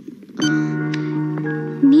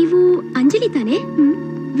 ನೀವು ಅಂಜಲಿ ತಾನೆ?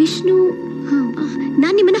 ವಿಷ್ಣು,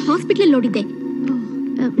 ನಾನ್ ನಿಮ್ಮನ್ನ ಹಾಸ್ಪಿಟಲ್ ನೋಡಿದ್ದೆ.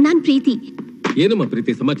 ನಾನ್ ಪ್ರೀತಿ. ಏನಮ್ಮ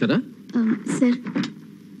ಪ್ರೀತಿ ಸಮಾಚಾರ? ಸರ್,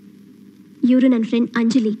 ಇವರು ನನ್ನ friend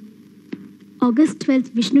Anjali. August 12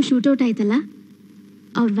 Vishnu shootout ಆಯ್ತಲ್ಲ,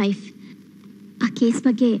 ಅವ್ರ ವೈಫ್. ಆ ಕೇಸ್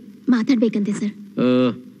ಬಗ್ಗೆ ಮಾತಾಡ್ಬೇಕಂತೆ ಸರ್.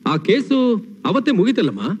 ಆ ಕೇಸು ಅವತ್ತೇ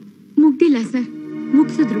ಮುಗಿತಲ್ಲಮ್ಮ? ಮುಗ್ದಿಲ್ಲ ಸರ್,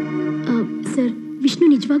 ಮುಗಿಸಿದ್ರು. ಸರ್, ವಿಷ್ಣು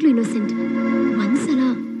ನಿಜವಾಗ್ಲೂ ಇನ್ನೋಸೆಂಟ್. ಒಂದ್ಸಲ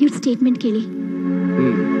ಇವ್ರ ಸ್ಟೇಟ್ಮೆಂಟ್ ಕೇಳಿ.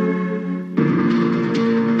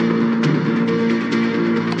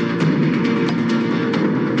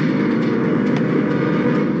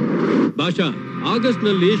 ಭಾಷಾ, ಆಗಸ್ಟ್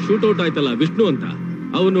ನಲ್ಲಿ ಶೂಟೌಟ್ ಆಯ್ತಲ್ಲ ವಿಷ್ಣು ಅಂತ,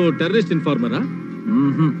 ಅವನು ಟೆರರಿಸ್ಟ್ ಇನ್ಫಾರ್ಮರಾ?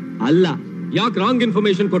 ಅಲ್ಲ. ಯಾಕೆ ರಾಂಗ್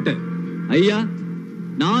ಇನ್ಫಾರ್ಮೇಶನ್ ಕೊಟ್ಟೆ? ಅಯ್ಯ,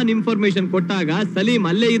 ನಾನ್ ಇನ್ಫಾರ್ಮೇಶನ್ ಕೊಟ್ಟಾಗ ಸಲೀಂ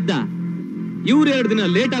ಅಲ್ಲೇ ಇದ್ದ. ಇವ್ರು 2 ದಿನ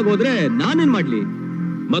ಲೇಟ್ ಆಗಿ ಹೋದ್ರೆ ನಾನೇನ್ ಮಾಡ್ಲಿ?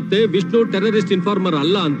 ಮತ್ತೆ ವಿಷ್ಣು ಟೆರರಿಸ್ಟ್ ಇನ್ಫಾರ್ಮರ್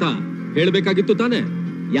ಅಲ್ಲ ಅಂತ ಹೇಳ್ಬೇಕಾಗಿತ್ತು ತಾನೆ?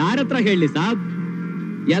 ಯಾರತ್ರ ಹೇಳಿ ಸಾಬ್?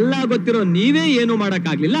 ಎಲ್ಲ ಗೊತ್ತಿರೋ ನೀವೇ ಏನು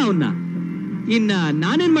ಮಾಡಕ್ಕಾಗ್ಲಿಲ್ಲ ಅವನ್ನ. ಇನ್ನ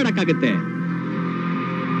ನಾನೇನ್ ಮಾಡಕ್ಕಾಗತ್ತೆ?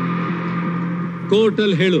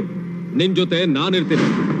 ಕೋರ್ಟಲ್ ಹೇಳು, ನಿನ್ ಜೊತೆ ನಾನಿರ್ತೀನಿ.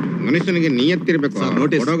 ಮನುಷ್ಯನಿಗೆ ನಿಯತ್ತಿರ್ಬೇಕು.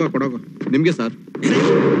 ನೋಟಿಸ್ ಕೊಡೋಗ ನಿಮ್ಗೆ ಸರ್.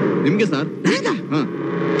 ನಿಮ್ಗೆ ಸರ್. ಹಾ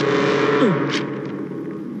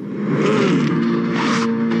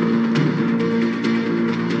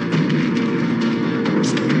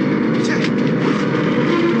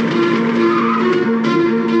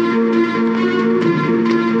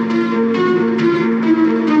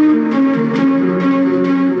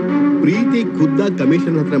ಪ್ರೀತಿ ಖುದ್ದಾಗಿ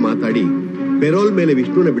ಕಮಿಷನ್ ಹತ್ರ ಮಾತಾಡಿ ಪೆರೋಲ್ ಮೇಲೆ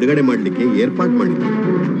ವಿಷ್ಣುನ ಬಿಡುಗಡೆ ಮಾಡಲಿಕ್ಕೆ ಏರ್ಪಾಟ್ ಮಾಡಿದ್ರು.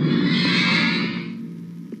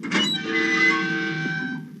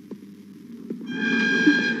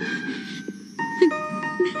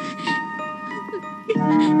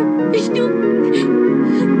 Vishnu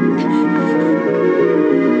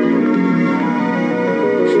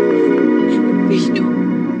Vishnu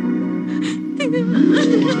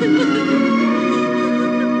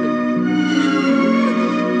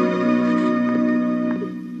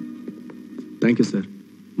thank you sir.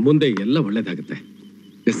 ಮುಂದೆ ಎಲ್ಲ ಒಳ್ಳೇದಾಗುತ್ತೆ.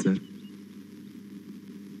 Yes sir.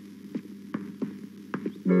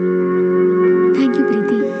 Thank you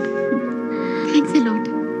Preethi. Thanks a lot.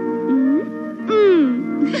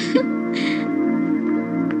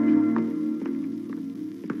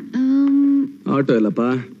 Auto ಇಲ್ಲಪ್ಪ.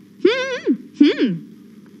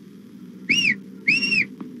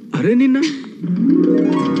 ಅರೆ ನಿನ್ನ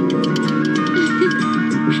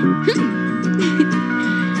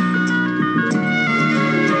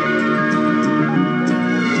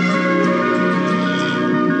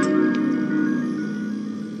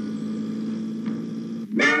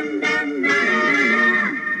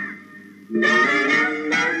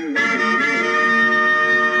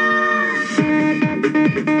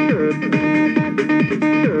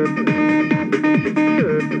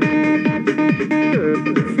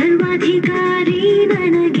ಸರ್ವಾಧಿಕಾರಿ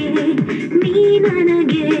ನನಗೆ ನೀ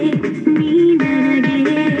ನನಗೆ ನೀ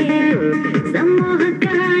ನನಗೆ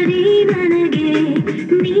ಸಮೋಹಕಾರಿ ನನಗೆ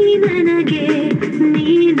ನೀ ನನಗೆ ನೀ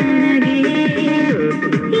ನನಗೆ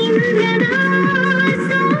ಇಂದ್ರನ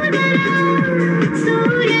ಸೋದರ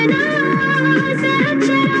ಸೂರ್ಯನ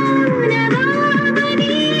ಸಹಚರ ನವಾಬ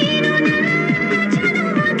ನೀನು ನನ್ನ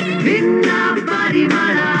ಜನುಮಕ್ಕೆ ನಿನ್ನ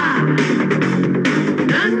ಪರಿಮಳ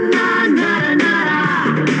ನನ್ನ ನರ ನರ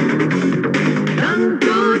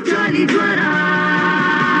ತಂತು ಚಲಿ ಜ್ವರ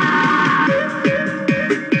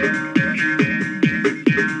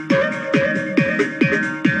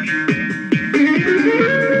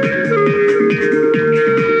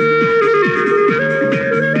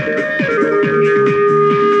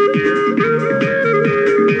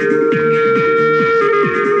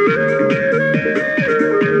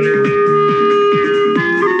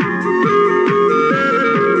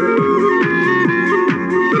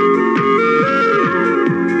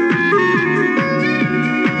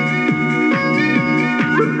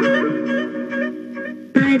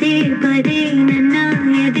ಪದೇ ಪದೇ ನನ್ನ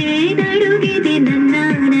ಎದೆ ನಡುಗಿದೆ ನನ್ನ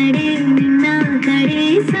ನಡೆ ನಿನ್ನ ಕಡೆ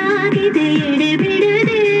ಸಾಗಿದೆ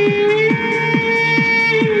ಎಡೆಬಿಡದೆ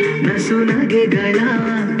ನಸು ನಗೆಗಳ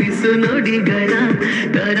ಪಿಸು ನುಡಿಗಳ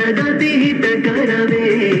ಕರಗತಿ ಹಿತ ಕರವೇ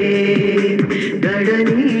ದಡ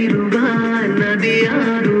ನೀರುವ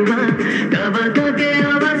ನದಿಯಾರುವ ಕವಕಗೆ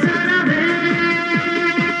ಅವಸರವೇ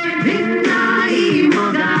ನಿನ್ನ ಈ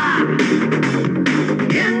ಮೊಗ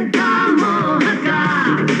ಎಂಥ ಮೋಹಕ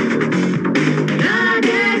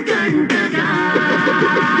ನನಗೆ ಕಂಟಕ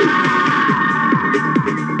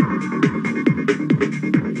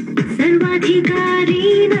ಸರ್ವಾಧಿಕಾರಿ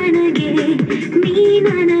ನನಗೆ ನೀ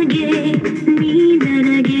ನನಗೆ ನೀ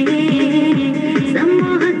ನನಗೆ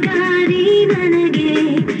ಸಮೋಹಕಾರಿ ನನಗೆ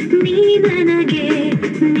ನೀ ನನಗೆ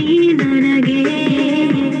ನೀ ನನಗೆ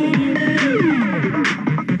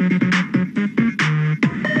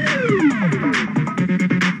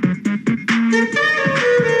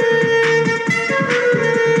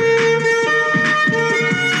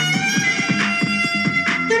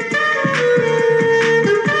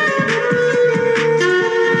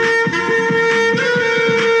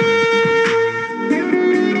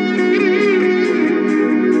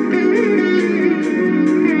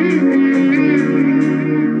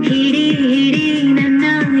ಹಿಡಿ ಹಿಡಿ ನನ್ನ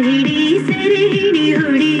ಹಿಡಿ ಸೆರೆ ಹಿಡಿ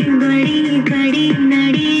ಹೊಡಿ ಬಡಿ ಕಡಿ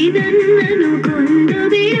ನಡಿ ನನ್ನನ್ನು ಕೊಂದು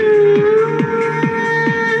ಬಿಡು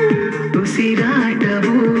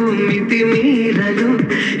ಉಸಿರಾಟವು ಮಿತಿ ಮೀರಲು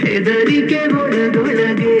ಹೆದರಿಕೆ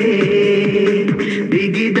ಒಳಗೊಳಗೆ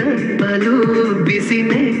ಬಿಗಿದಪ್ಪಲು ಬಿಸಿ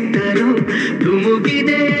ನೆಟ್ಟರು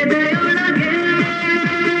ಧುಮುಕಿದೆ ಎದೆಯೊಳಗೆ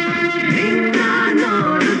ನಿನ್ನ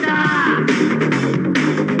ನೋಡುತ್ತಾ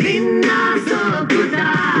ನಿನ್ನ ಸೋಕುತ್ತ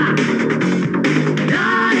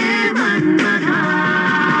ನಾನೇ ಮನ್ಮಥ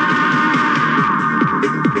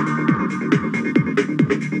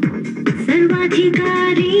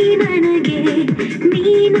ಸರ್ವಾಧಿಕಾರಿ ನನಗೆ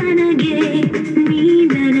ನನಗೆ ನೀ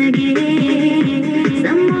ನನಗೆ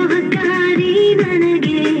ಸಂಮೋಹಕಾರಿ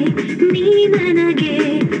ನನಗೆ ನೀ ನನಗೆ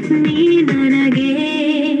ನೀ ನನಗೆ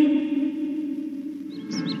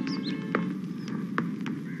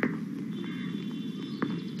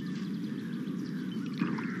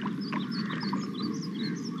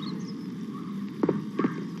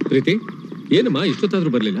ಪ್ರೀತಿ ಏನಮ್ಮ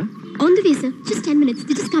ಇಷ್ಟೊತ್ತಾದ್ರೂ ಬರ್ಲಿಲ್ಲ? On the way, sir. Just 10 minutes.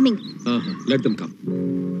 They're just coming. Let them come.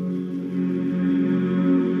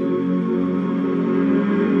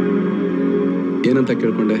 ಏನಂತ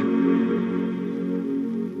ಕೇಳ್ಕೊಂಡೆ?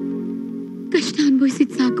 ಕಷ್ಟ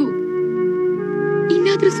ಅನುಭವಿಸಿದ್ ಸಾಕು,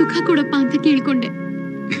 ಇನ್ನಾದ್ರೂ ಸುಖ ಕೊಡಪ್ಪ ಅಂತ ಕೇಳ್ಕೊಂಡೆ.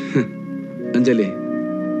 ಅಂಜಲಿ,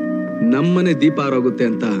 ನಮ್ಮನೆ ದೀಪ ಆರೋಗುತ್ತೆ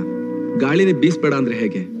ಅಂತ ಗಾಳಿನೇ ಬೀಸ್ಬೇಡ ಅಂದ್ರೆ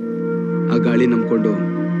ಹೇಗೆ? ಆ ಗಾಳಿ ನಂಬ್ಕೊಂಡು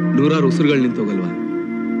ನೂರಾರು ಉಸಿರುಗಳು ನಿಂತೋಗಲ್ವಾ?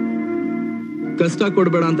 ಕಷ್ಟ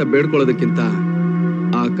ಕೊಡ್ಬೇಡ ಅಂತ ಬೇಡ್ಕೊಳ್ಳೋದಕ್ಕಿಂತ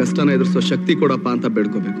ಆ ಕಷ್ಟನ ಎದುರಿಸೋ ಶಕ್ತಿ ಕೊಡಪ್ಪ ಅಂತ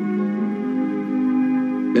ಬೇಡ್ಕೋಬೇಕು.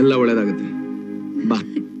 ಎಲ್ಲ ಒಳ್ಳೇದಾಗುತ್ತೆ. ಬಾ.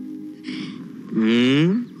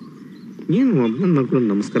 ಏನು ಒಬ್ಬನ ಮಕ್ಕಳು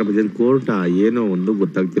ನಮಸ್ಕಾರ ಬಜನ್ ಕೋರ್ಟ ಏನೋ ಒಂದು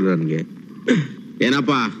ಗೊತ್ತಾಗ್ತಿಲ್ಲ ನನಗೆ.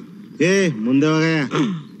 ಏನಪ್ಪ ಮುಂದೆ ಹೋಗಯ್ಯ.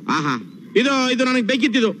 ಆಹಾ, ಇದು ಇದು ನನಗೆ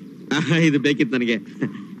ಬೇಕಿತ್ತಿದು. ಇದು ಬೇಕಿತ್ತು ನನಗೆ.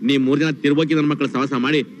 ನೀ 3 ಜನ ತಿರ್ಬೋಕಿ ನನ್ನ ಮಕ್ಕಳು ಸವಾಸ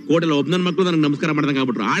ಮಾಡಿ ಕೋರ್ಟಲ್ಲಿ ಒಬ್ಬ ನನ್ನ ಮಕ್ಕಳು ನನಗೆ ನಮಸ್ಕಾರ ಮಾಡ್ದಂಗೆ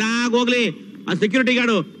ಆಗ್ಬಿಟ್ರು. ಹಾಳಾಗೋಗ್ಲಿ. ಆ ಸೆಕ್ಯೂರಿಟಿ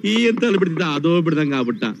ಗಾರ್ಡು ಈ ಅಂತ ಬಿಡ್ತಿದ್ದ, ಅದು ಬಿಡ್ದಂಗ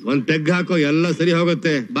ಆಗ್ಬಿಟ್ಟ. ಒಂದ್ ಪೆಗ್ ಹಾಕೋ, ಎಲ್ಲ ಸರಿ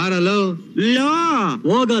ಹೋಗುತ್ತೆ. ಬಾರಲ್ಲೋ ಲೋ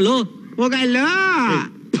ಹೋಗಲೋ ಹೋಗಲ್ಲೋ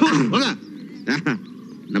ಹೋಗ.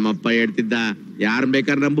 ನಮ್ಮಪ್ಪ ಹೇಳ್ತಿದ್ದ, ಯಾರು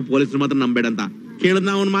ಬೇಕಾದ್ರೆ ನಂಬು, ಪೊಲೀಸರು ಮಾತ್ರ ನಂಬೇಡ ಅಂತ. ಕೇಳದ್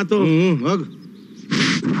ನಾ ಅವನ್ ಮಾತು. ಹೋಗ್.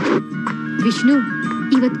 ವಿಷ್ಣು,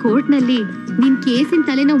 ಇವತ್ ಕೋರ್ಟ್ನಲ್ಲಿ ನಿನ್ ಕೇಸಿನ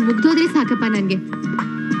ತಲೆನೋವು ಮುಗ್ದೋದ್ರೆ ಸಾಕಪ್ಪ ನನ್ಗೆ.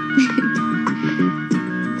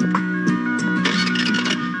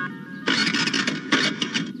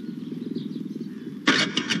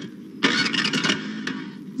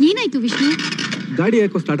 ಏನಾಯ್ತು ವಿಷ್ಣು? ಗಾಡಿ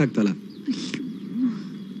ಯಾಕೋ ಸ್ಟಾರ್ಟ್ ಆಗ್ತಲ್ಲ.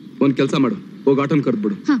 ಒಂದ್ ಕೆಲ್ಸ ಮಾಡು, ಹೋಗಿ ಆಟೋನ್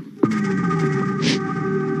ಕರ್ದ್ಬಿಡು.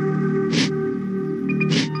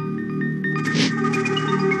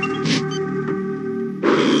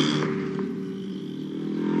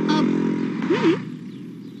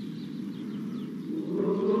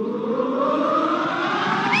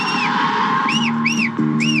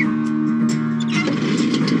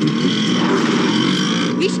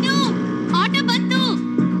 ವಿಷ್ಣು, ಆಟೋ ಬಂತು.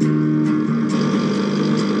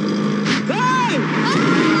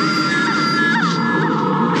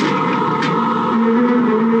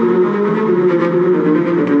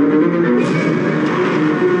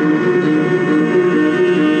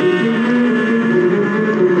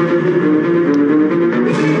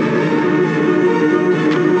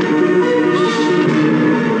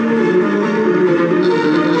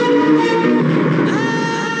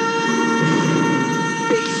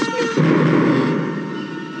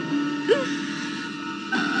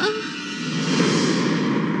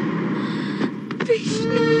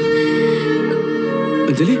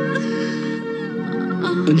 ಅಂಜಲಿ,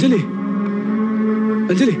 ಅಂಜಲಿ,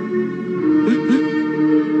 ಅಂಜಲಿ,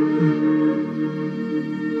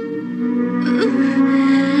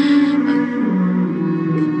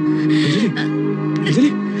 ಅಂಜಲಿ,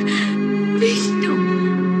 ವಿಷ್ಣು,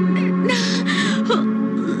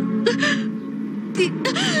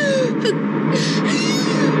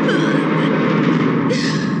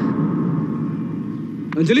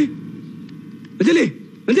 ಅಂಜಲಿ, ಅಂಜಲಿ,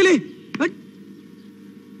 ಅಂಜಲಿ.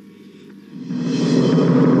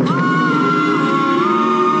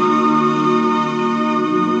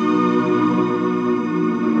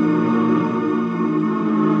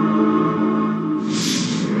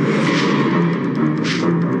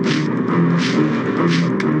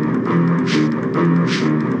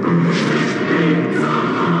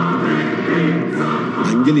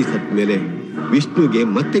 ಅಂಜಲಿ ಸತ್ ಮೇಲೆ ವಿಷ್ಣುಗೆ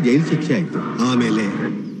ಮತ್ತೆ ಜೈಲು ಶಿಕ್ಷೆ ಆಯ್ತು. ಆಮೇಲೆ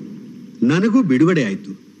ನನಗೂ ಬಿಡುಗಡೆ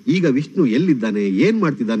ಆಯ್ತು. ಈಗ ವಿಷ್ಣು ಎಲ್ಲಿದ್ದಾನೆ, ಏನ್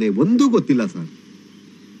ಮಾಡ್ತಿದ್ದಾನೆ ಒಂದೂ ಗೊತ್ತಿಲ್ಲ ಸರ್.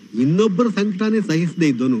 ಇನ್ನೊಬ್ಬರ ಸಂಕಟನೇ ಸಹಿಸದೆ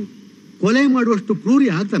ಇದ್ದೋನು ಕೊಲೆ ಮಾಡುವಷ್ಟು ಕ್ರೂರಿ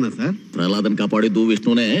ಆಗ್ತಾನ sir? ಪ್ರಹ್ಲಾದನ್ ಕಾಪಾಡಿದ್ದು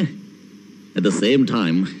ವಿಷ್ಣುನೇ. At the same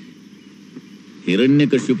time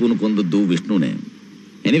ಹಿರಣ್ಯಕಶ್ಯಪುನ ಕೊಂದದ್ದು ವಿಷ್ಣುನೇ.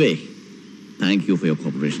 Anyway, thank you for your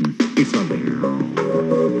cooperation. It's all right.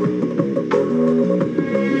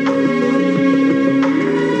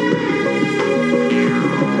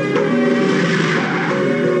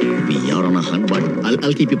 But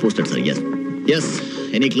I'll keep you posted, sir. Yes. Yes.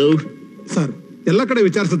 Any clue? Sir, ಎಲ್ಲ ಕಡೆ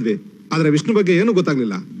ವಿಚಾರಿಸಿದ್ವಿ, ಆದ್ರೆ ವಿಷ್ಣು ಬಗ್ಗೆ ಏನು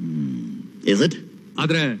ಗೊತ್ತಾಗ್ಲಿಲ್ಲ. Is it?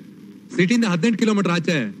 ಆದ್ರೆ ಸಿಟಿಯಿಂದ 18 ಕಿಲೋಮೀಟರ್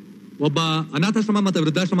ಆಚೆ ಒಬ್ಬ ಅನಾಥಾಶ್ರಮ ಮತ್ತೆ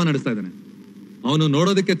ವೃದ್ಧಾಶ್ರಮ ನಡೆಸ್ತಾ ಇದ್ದಾನೆ. ಅವನು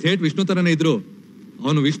ನೋಡೋದಕ್ಕೆ ಥೇಟ್ ವಿಷ್ಣು ತರನೇ ಇದ್ರು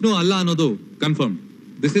ಅವನು ವಿಷ್ಣು ಅಲ್ಲ ಅನ್ನೋದು ಕನ್ಫರ್ಮ್.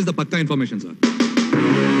 ದಿಸ್ ಇಸ್ ದ ಪಕ್ಕಾ ಇನ್ಫಾರ್ಮೇಶನ್ ಸರ್.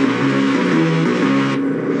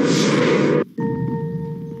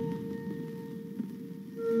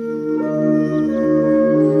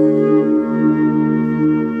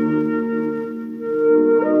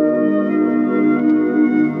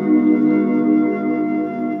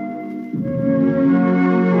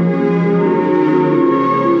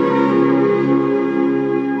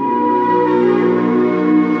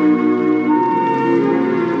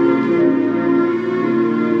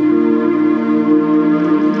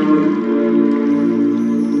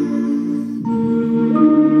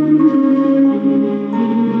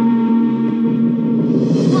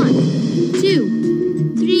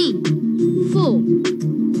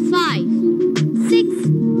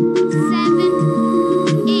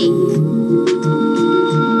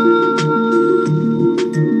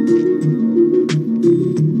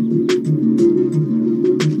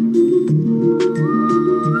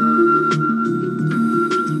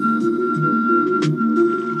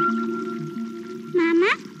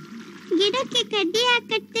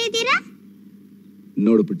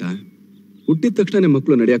 ಹುಟ್ಟಿದ ತಕ್ಷಣ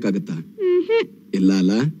ಮಕ್ಕಳು ನಡೆಯಕ್ಕಾಗತ್ತಾ? ಇಲ್ಲ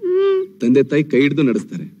ಅಲ್ಲ, ತಂದೆ ತಾಯಿ ಕೈ ಹಿಡ್ದು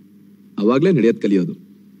ನಡೆಸ್ತಾರೆ, ಅವಾಗ್ಲೇ ನಡೆಯೋದ್ ಕಲಿಯೋದು.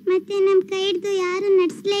 ಮತ್ತೆ ನಮ್ ಕೈ ಹಿಡ್ದು ಯಾರು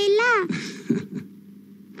ನಡೆಸ್ಲೇ ಇಲ್ಲ.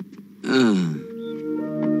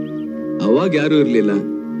 ಅವಾಗ ಯಾರು ಇರ್ಲಿಲ್ಲ,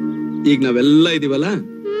 ಈಗ ನಾವೆಲ್ಲ ಇದೀವಲ್ಲ.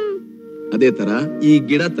 ಅದೇ ತರ ಈ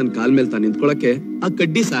ಗಿಡ ತನ್ನ ಕಾಲ್ ಮೇಲೆ ತಾನು ನಿಂತ್ಕೊಳಕ್ಕೆ ಆ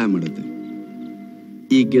ಕಡ್ಡಿ ಸಹಾಯ ಮಾಡುತ್ತೆ.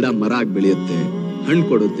 ಈ ಗಿಡ ಮರ ಆಗಿ ಬೆಳೆಯುತ್ತೆ, ಹಣ್ಣು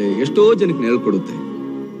ಕೊಡುತ್ತೆ, ಎಷ್ಟೋ ಜನಕ್ಕೆ ನೆರಳು ಕೊಡುತ್ತೆ.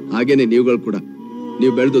 ಹಾಗೇನೆ ನೀವುಗಳು ಕೂಡ,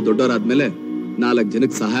 ನೀವು ಬೆಳೆದು ದೊಡ್ಡವರಾದ್ಮೇಲೆ 4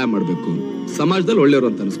 ಜನಕ್ಕೆ ಸಹಾಯ ಮಾಡ್ಬೇಕು, ಸಮಾಜದಲ್ಲಿ ಒಳ್ಳೆಯವರು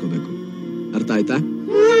ಅಂತ ಅನ್ಸ್ಕೋಬೇಕು. ಅರ್ಥ ಆಯ್ತಾ?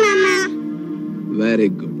 Very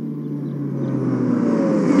good.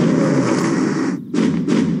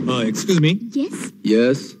 Excuse me? Yes?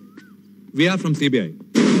 Yes. We are from CBI.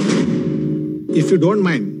 If you don't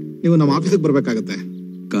mind, ನೀವು ನಮ್ಮ ಆಫೀಸಿಗೆ ಬರ್ಬೇಕಾಗತ್ತೆ.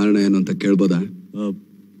 ಕಾರಣ ಏನು ಅಂತ ಕೇಳ್ಬೋದಾ?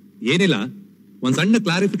 ಏನಿಲ್ಲ, ಒಂದ್ ಸಣ್ಣ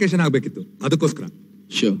ಕ್ಲಾರಿಫಿಕೇಶನ್ ಆಗ್ಬೇಕಿತ್ತು, ಅದಕ್ಕೋಸ್ಕರ.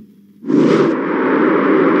 Sure.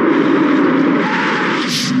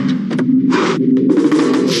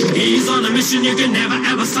 He's on a mission, you can never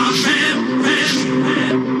ever stop him.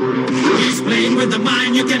 He's playing with the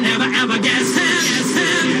mind, you can never ever guess him.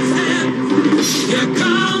 Here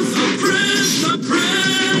comes the prince, the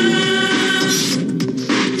prince.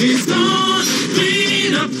 He's gonna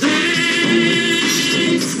clean up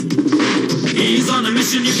things. He's on a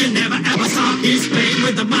mission, you can never ever stop. He's playing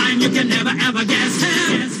with the mind, you can never ever guess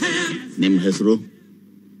him. ನಿಮ್ ಹೆಸರು?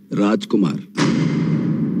 Rajkumar.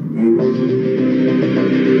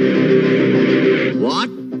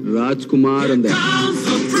 What? Rajkumar ಅಂದೆ.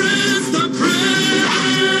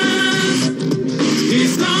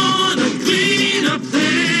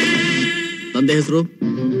 ತಂದೆ ಹೆಸರು?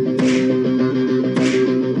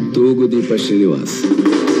 ತೂಗುದೀಪ ಶ್ರೀನಿವಾಸ್.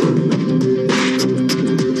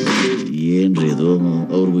 ಏನ್ರಿ ಇದು,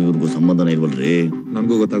 ಅವ್ರಿಗೂ ಇವ್ರಿಗೂ ಸಂಬಂಧನೇ ಇಲ್ವಲ್ರಿ?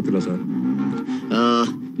 ನಮಗೂ ಗೊತ್ತಾಗ್ತಿಲ್ಲ ಸರ್.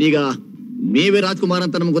 ಈಗ ನೀವೇ ರಾಜ್ಕುಮಾರ್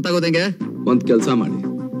ಅಂತ ನಮ್ಗೆ ಗೊತ್ತಾಗೋದಂಗೆ? ಒಂದ್ ಕೆಲ್ಸ ಮಾಡಿ,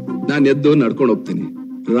 ನಾನ್ ಎದ್ದು ನಡ್ಕೊಂಡು ಹೋಗ್ತೀನಿ,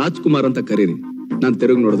 ರಾಜ್ಕುಮಾರ್ ಅಂತ ಕರೀರಿ, ನಾನ್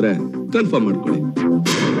ತಿರುಗಿ ನೋಡಿದ್ರೆ ಕನ್ಫರ್ಮ್ ಮಾಡ್ಕೊಳ್ಳಿ.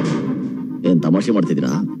 ಏನ್ ತಮಾಷೆ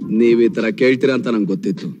ಮಾಡ್ತಿದ್ದೀರಾ? ನೀವ್ ಈ ತರ ಕೇಳ್ತೀರಾ ಅಂತ ನಂಗೆ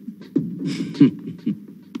ಗೊತ್ತಿತ್ತು.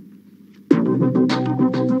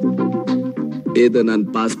 ಇದು ನನ್ನ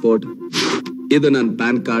ಪಾಸ್ಪೋರ್ಟ್, ಇದು ನನ್ನ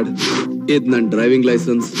ಪ್ಯಾನ್ ಕಾರ್ಡ್, ಇದು ನನ್ನ ಡ್ರೈವಿಂಗ್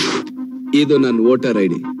ಲೈಸೆನ್ಸ್, ಇದು ನನ್ನ ವೋಟರ್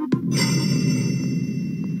ಐಡಿ.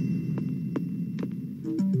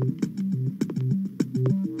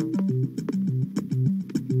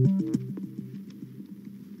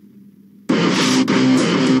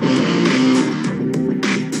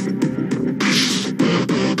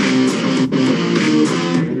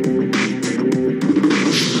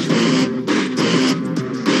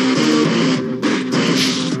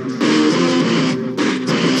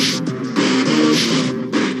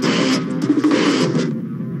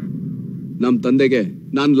 ನಮ್ ತಂದೆಗೆ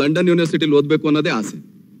ನಾನು ಲಂಡನ್ ಯೂನಿವರ್ಸಿಟಿಲಿ ಓದ್ಬೇಕು ಅನ್ನೋದೇ ಆಸೆ.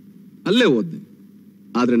 ಅಲ್ಲೇ ಓದ್ದೆ.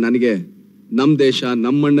 ಆದ್ರೆ ನನಗೆ ನಮ್ ದೇಶ,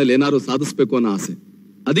 ನಮ್ಮ ಮಣ್ಣಲ್ಲಿ ಏನಾದ್ರು ಸಾಧಿಸ್ಬೇಕು ಅನ್ನೋ ಆಸೆ.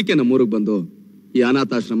 ಅದಕ್ಕೆ ನಮ್ಮೂರಿಗೆ ಬಂದು ಈ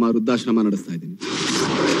ಅನಾಥಾಶ್ರಮ, ವೃದ್ಧಾಶ್ರಮ ನಡೆಸ್ತಾ ಇದ್ದೀನಿ.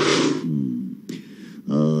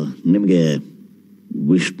 ನಿಮ್ಗೆ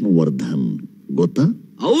ವಿಷ್ಣುವರ್ಧನ್ ಗೊತ್ತಾ?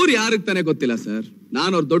 ಅವ್ರು ಯಾರಿಗೆ ತಾನೇ ಗೊತ್ತಿಲ್ಲ ಸರ್.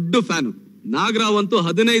 ನಾನು ಅವ್ರ ದೊಡ್ಡ ಫ್ಯಾನು. ನಾಗರಾವ್ ಅಂತೂ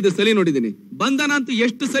 15 ಸಲಿ ನೋಡಿದ್ದೀನಿ. ಬಂಧನ ಅಂತೂ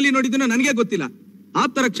ಎಷ್ಟು ಸಲಿ ನೋಡಿದ್ದೀನೋ ನನಗೆ ಗೊತ್ತಿಲ್ಲ.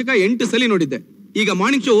 ಆಪ್ತ ರಕ್ಷಕ 8 ಸಲಿ ನೋಡಿದ್ದೆ. ಈಗ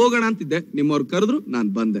ಮಾರ್ನಿಂಗ್ ಶೋ ಹೋಗೋಣ ಅಂತಿದ್ದೆ, ನಿಮ್ಮವ್ರು ಕರೆದ್ರು, ನಾನು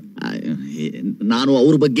ಬಂದೆ. ನಾನು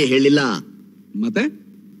ಅವ್ರ ಬಗ್ಗೆ ಹೇಳಿಲ್ಲ. ಮತ್ತೆ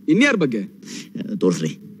ಇನ್ಯಾರ ಬಗ್ಗೆ?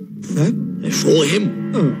 ತೋರ್ಸ್ರಿ. Show him.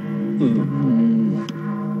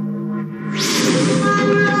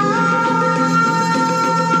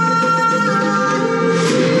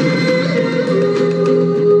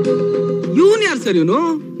 ಇವನ್ ಯಾರು ಸರ್? ಇವನು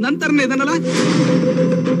ನಂತರನೇ ಇದನ್ನಲ್ಲ.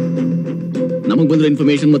 ನಮಗ್ ಬಂದಿರೋ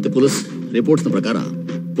ಇನ್ಫಾರ್ಮೇಶನ್ ಮತ್ತೆ ಪೊಲೀಸ್ ರಿಪೋರ್ಟ್ಸ್ ಪ್ರಕಾರ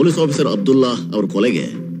ಪೊಲೀಸ್ ಆಫೀಸರ್ ಅಬ್ದುಲ್ಲಾ ಅವ್ರ ಕೊಲೆಗೆ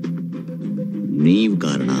ನೀವು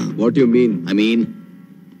ಕಾರಣ. What you mean? I mean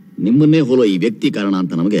ನಿಮ್ಮನ್ನೇ ಹೋಲೋ ಈ ವ್ಯಕ್ತಿ ಕಾರಣ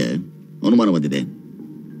ಅಂತ ನಮಗೆ ಅನುಮಾನ ಬಂದಿದೆ.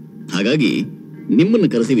 ಹಾಗಾಗಿ ನಿಮ್ಮನ್ನು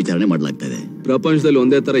ಕರೆಸಿ ವಿಚಾರಣೆ ಮಾಡಲಾಗ್ತಾ ಇದೆ. ಪ್ರಪಂಚದಲ್ಲಿ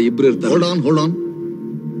ಒಂದೇ ತರ ಇಬ್ರು ಇರ್ತಾರೆ. Hold on.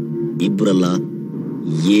 ಇಬ್ರಲ್ಲ,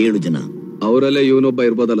 7 ಜನ. ಅವರಲ್ಲೇ ಇವನೊಬ್ಬ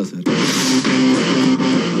ಇರ್ಬೋದಲ್ಲ sir?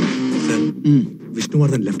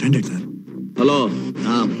 Vishnuvardhan left handed sir. Hello,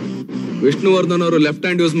 Vishnuvardhan ಅವರು ಲೆಫ್ಟ್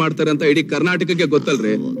ಹ್ಯಾಂಡ್ ಯೂಸ್ ಮಾಡ್ತಾರೆ ಅಂತ ಇಡೀ ಕರ್ನಾಟಕಕ್ಕೆ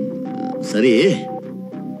ಗೊತ್ತಲ್ರಿ? ಸರಿ,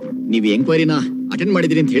 ನೀವು ಎಂಕ್ವೈರಿನ ಅಟೆಂಡ್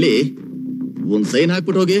ಮಾಡಿದಿರಿ ಅಂತ ಹೇಳಿ ಒಂದ್ ಸೈನ್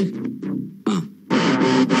ಹಾಕ್ಬಿಟ್ಟು ಹೋಗಿ.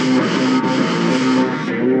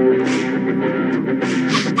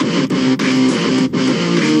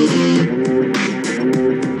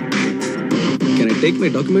 Can I take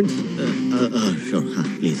my documents? Sure.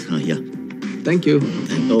 Please. Yeah. Thank you.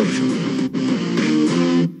 Oh, sure.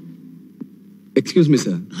 Excuse me,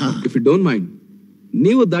 sir. If you don't mind,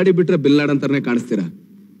 ನೀವು ದಾಡಿ ಬಿಟ್ರೆ ಬಿಲ್ನಾಡ್ ಅಂತಾನೆ ಕಾಣಿಸ್ತೀರಾ.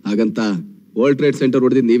 ಹಾಗಂತ ವರ್ಲ್ಡ್ ಟ್ರೇಡ್ ಸೆಂಟರ್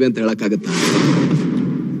ಹೊಡೆದಿದ್ದು ನೀವೇ ಅಂತ ಹೇಳಕ್ಕಾಗತ್ತಾ?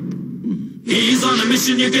 He's on a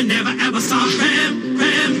mission, you can never ever stop him.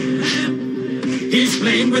 He's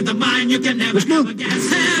playing with the mind, you can never ever guess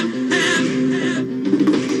him.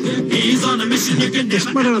 He's on a mission, you can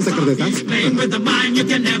never ever stop. He's playing with the mind, you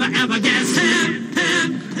can never ever guess him.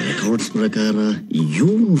 Records ಪ್ರಕಾರ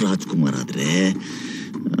ಇವನು ರಾಜ್ಕುಮಾರ್ ಆದ್ರೆ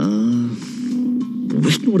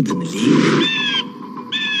ವಿಷ್ಣುವರ್ಧನಲ್ಲಿ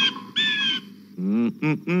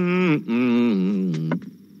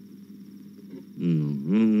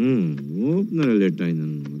late ಆಯ್ತು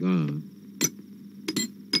ನನ್ನ ಮಗ.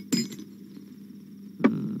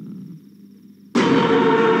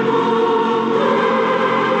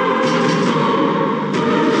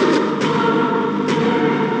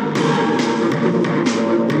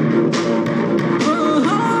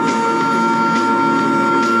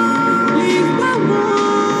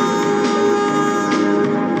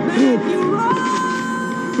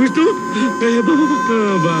 ವಿಷ್ಣು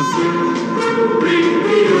ಬಾ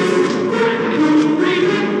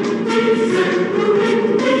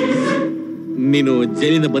ನೀನು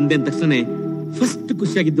ಜೈಲಿಂದ ಬಂದೆ ಅಂದ ತಕ್ಷಣ ಫಸ್ಟ್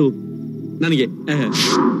ಖುಷಿಯಾಗಿದ್ದು ನನಗೆ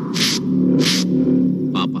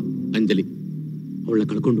ಪಾಪ ಅಂಜಲಿ ಅವಳನ್ನ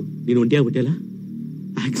ಕಳ್ಕೊಂಡು ನೀನು ಒಂಟಿಯಾಗ್ಬಿಟ್ಟೆಲ್ಲ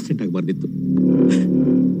ಆಕ್ಸಿಡೆಂಟ್ ಆಗಬಾರ್ದಿತ್ತು.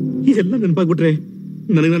 ಇದೆಲ್ಲ ನೆನಪಾಗ್ಬಿಟ್ರೆ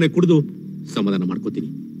ನನಗೆ ನಾನೇ ಕುಡಿದು ಸಮಾಧಾನ ಮಾಡ್ಕೋತೀನಿ.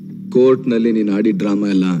 ಕೋರ್ಟ್ನಲ್ಲಿ ನೀನು ಆಡಿ ಡ್ರಾಮಾ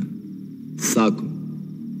ಎಲ್ಲ ಸಾಕು.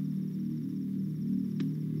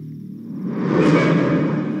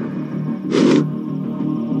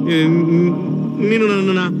 ನೀನು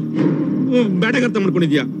ನನ್ನ ಬೇಟೆಗೆ ಅರ್ಥ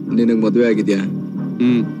ಮಾಡ್ಕೊಂಡಿದ್ಯಾ? ನಿನಗೆ ಮದುವೆ ಆಗಿದ್ಯಾ?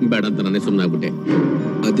 ಬೇಡ ಅಂತ ನಾನೇ ಸುಮ್ಮನೆ ಆಗ್ಬಿಟ್ಟೆ.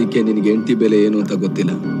 ಅದಕ್ಕೆ ನಿನಗೆ ಹೆಂಡತಿ ಬೆಲೆ ಏನು ಅಂತ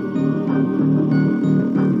ಗೊತ್ತಿಲ್ಲ.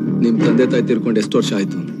 ನಿಮ್ ತಂದೆ ತಾಯಿ ತೀರ್ಕೊಂಡು ಎಷ್ಟು ವರ್ಷ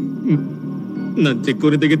ಆಯ್ತು? ನಾನ್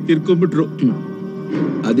ಚಿಕ್ಕವರಿದ್ದಾಗೆ ತೀರ್ಕೊಂಡ್ಬಿಟ್ರು.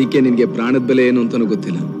 ಅದಕ್ಕೆ ನಿನ್ಗೆ ಪ್ರಾಣದ ಬೆಲೆ ಏನು ಅಂತಾನು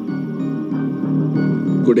ಗೊತ್ತಿಲ್ಲ.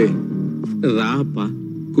 ಕುಡಿ ರಾಪ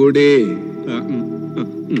ಕುಡಿ.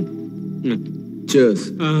 ಚೀರ್ಸ್.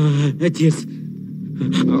 ಚೀರ್ಸ್.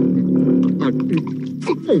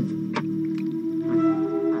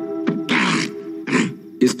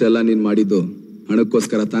 ಇಷ್ಟೆಲ್ಲ ನೀನ್ ಮಾಡಿದ್ದು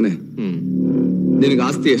ಹಣಕ್ಕೋಸ್ಕರ ತಾನೆ? ನಿನಗೆ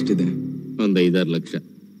ಆಸ್ತಿ ಎಷ್ಟಿದೆ? ಒಂದು 5-6 ಲಕ್ಷ.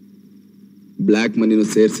 ಬ್ಲ್ಯಾಕ್ ಮನಿನೂ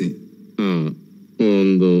ಸೇರಿಸಿ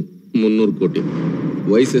ಒಂದು 300 ಕೋಟಿ.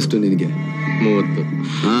 ವಯಸ್ಸೆಷ್ಟು ನಿನಗೆ? 30.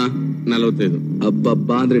 45. ಹಬ್ಬ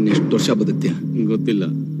ಅಂದ್ರೆ ಎಷ್ಟು ವರ್ಷ ಬದುಕ್ತೀಯ? ಗೊತ್ತಿಲ್ಲ.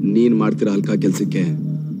 ನೀನ್ ಮಾಡ್ತಿರೋ ಅಲ್ಕಾ ಕೆಲ್ಸಕ್ಕೆ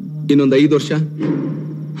ಇನ್ನೊಂದು 5 ವರ್ಷ,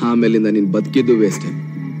 ಆಮೇಲಿಂದ ನೀನ್ ಬದುಕಿದ್ದು ವೇಸ್ಟ್.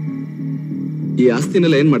 ಈ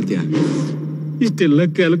ಆಸ್ತಿನೆಲ್ಲ ಏನ್ ಮಾಡ್ತೀಯ? ಇಷ್ಟೆಲ್ಲ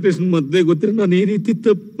ಕ್ಯಾಲ್ಕುಲೇಷನ್ ಮೊದ್ಲೇ ಗೊತ್ತಿರ ನಾನು ಈ ರೀತಿ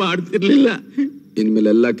ತಪ್ಪು ಮಾಡ್ತಿರ್ಲಿಲ್ಲ.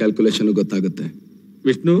 ಇನ್ಮೇಲೆಲ್ಲ ಕ್ಯಾಲ್ಕುಲೇಷನ್ ಗೊತ್ತಾಗುತ್ತೆ.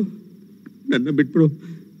 ವಿಷ್ಣು, ನನ್ನ ಬಿಟ್ಬಿಡು,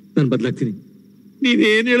 ನಾನು ಬದಲಾಗ್ತೀನಿ.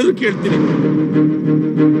 ನೀನೇನ್ ಹೇಳಿದ್ರು ಕೇಳ್ತೀನಿ.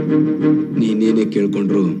 ನೀನೇನೇ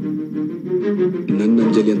ಕೇಳ್ಕೊಂಡ್ರು ನನ್ನ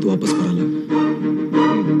ಅಂಜಲಿ ಅಂತ ವಾಪಸ್ ಬರಲ್ಲ.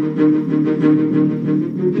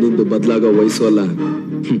 ನಿಂದು ಬದಲಾಗೋ ವಯಸ್ಸು ಅಲ್ಲ,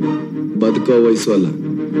 ಬದುಕೋ ವಯಸ್ಸು ಅಲ್ಲ.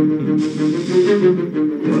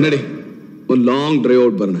 ನಡಿ, ಒಂದು ಲಾಂಗ್ ಡ್ರೈವ್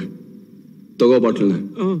ಔಟ್ ಬರೋಣ. ತಗೋ ಬಾಟ್ಲನ್ನ,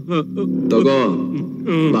 ತಗೋ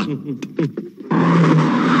ಬಾ.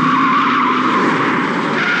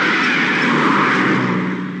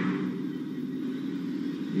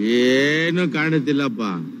 ಏನು ಕಾಣುತ್ತಿಲ್ಲಪ್ಪ.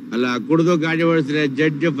 ಅಲ್ಲ, ಕುಡಿದು ಗಾಡಿ ಓಡಿಸಿದ್ರೆ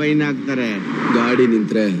ಜಡ್ಜ್ ಫೈನ್ ಹಾಕ್ತಾರೆ. ಗಾಡಿ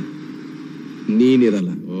ನಿಂತ್ರೆ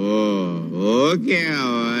ನೀನಿರಲ್ಲ. ಓಕೆ.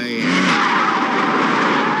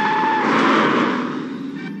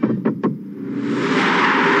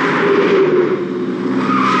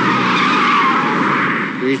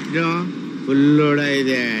 ವಿಷ್ಣು, ಫುಲ್ ಲೋಡ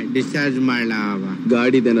ಇದೆ, ಡಿಸ್ಚಾರ್ಜ್ ಮಾಡ್ಲಾ?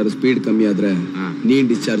 ಗಾಡಿದೇನಾದ್ರು ಸ್ಪೀಡ್ ಕಮ್ಮಿ ಆದ್ರೆ ನೀನ್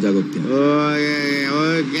ಡಿಸ್ಚಾರ್ಜ್ ಆಗೋಗ್ತೀಯ.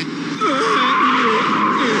 ಓಕೆ.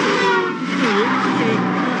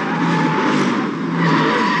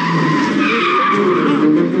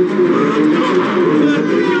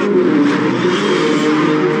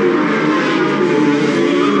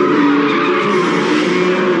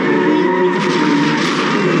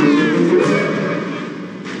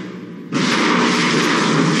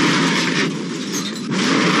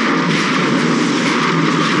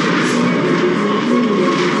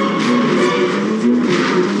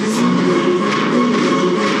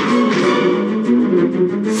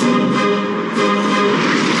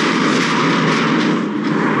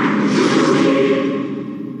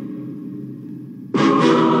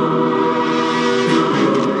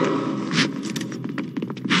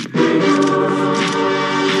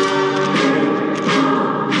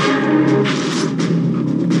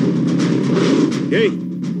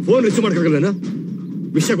 Phone receive ಮಾಡ್ಕೊಳ್ಳ.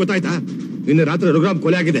 ವಿಷಯ ಗೊತ್ತಾಯ್ತಾ? ನಿನ್ನೆ ರಾತ್ರಿ ರಘುರಾಮ್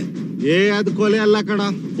ಕೊಲೆ ಆಗಿದೆ. ಅದು ಕೊಲೆ ಅಲ್ಲ ಕಣ,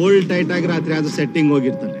 ಫುಲ್ ಟೈಟ್ ಆಗಿ ರಾತ್ರಿ ಅದು ಸೆಟ್ಟಿಂಗ್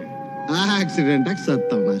ಹೋಗಿರ್ತಾನೆ. ಆಕ್ಸಿಡೆಂಟ್ ಆಗಿ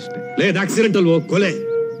ಸತ್ತವನ ಅಷ್ಟೇ. ಆಕ್ಸಿಡೆಂಟ್ ಅಲ್ವೋ, ಕೊಲೆ.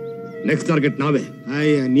 ನೆಕ್ಸ್ಟ್ ಟಾರ್ಗೆಟ್ ನಾವೇ.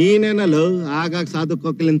 ಅಯ್ಯ, ನೀನೇನಲ್ಲ ಆಗಾಗ ಸಾಧು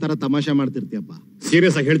ಕೋಕಿಲಿನ ತರ ತಮಾಷೆ ಮಾಡ್ತಿರ್ತೀಯಪ್ಪ.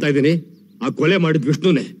 ಸೀರಿಯಸ್ ಆಗಿ ಹೇಳ್ತಾ ಇದ್ದೀನಿ, ಆ ಕೊಲೆ ಮಾಡಿದ್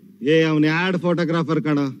ವಿಷ್ಣುನೇ. ಅವ್ನ ಯಾಡ್ ಫೋಟೋಗ್ರಾಫರ್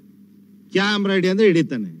ಕಣ, ಕ್ಯಾಮ್ರಾ ಹಿಡಿ ಅಂದ್ರೆ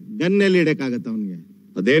ಹಿಡಿತಾನೆ, ಗನ್ನೆಲ್ಲಿ ಹಿಡಿಯಕ್ಕಾಗತ್ತ ಅವನ್ಗೆ.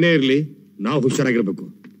 ಅದೇನೇ ಇರ್ಲಿ, ನಾವು ಹುಷಾರಾಗಿರ್ಬೇಕು.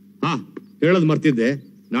 ಹಾ, ಹೇಳೋದು ಮರ್ತಿದ್ದೆ,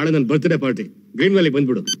 ನಾಳೆ ನನ್ನ ಬರ್ತ್ಡೇ ಪಾರ್ಟಿ, ಗ್ರೀನ್ ವ್ಯಾಲಿಗೆ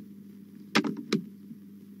ಬಂದ್ಬಿಡು.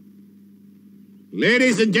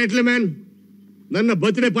 ಲೇಡೀಸ್ ಅಂಡ್ ಜೆಂಟ್ಲ್ಮೆನ್, ನನ್ನ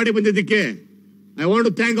ಬರ್ತ್ಡೇ ಪಾರ್ಟಿ ಬಂದಿದ್ದಕ್ಕೆ I want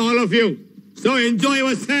to thank all of you. So enjoy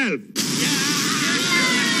your self.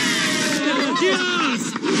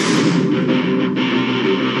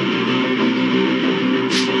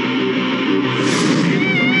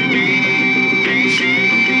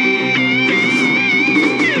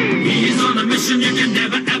 You can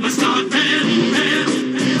never ever stop him.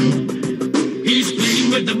 He's playing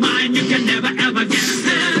with the mind, you can never ever guess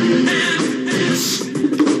him.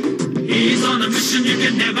 He's on a mission, you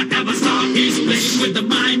can never ever stop. He's playing with the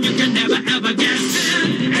mind, you can never ever guess him.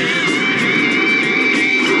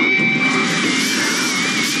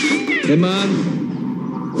 Hey man.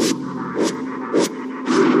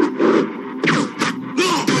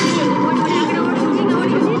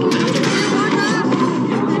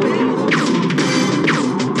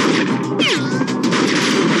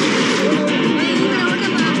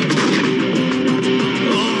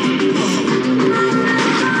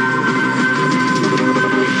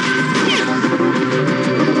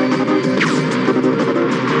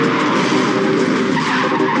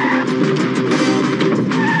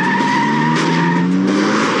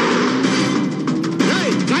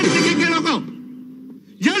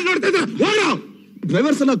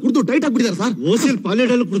 Drivers ಎಲ್ಲ ಕುಡಿದು tight ಆಗ್ಬಿಟ್ಟಿದ್ದಾರೆ sir. ಓಸಿಲ್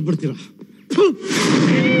ಪಾಲೇಡಲ್ಲೂ ಕುಡಿದು ಬಿಡ್ತೀರಾ?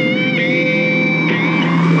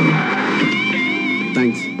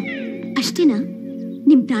 Thanks. ಅಷ್ಟೇನಾ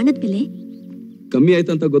ನಿಮ್ ಪ್ರಾಣದ ಬೆಲೆ? ಕಮ್ಮಿ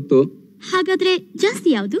ಆಯ್ತಂತ ಗೊತ್ತು. ಹಾಗಾದ್ರೆ ಜಾಸ್ತಿ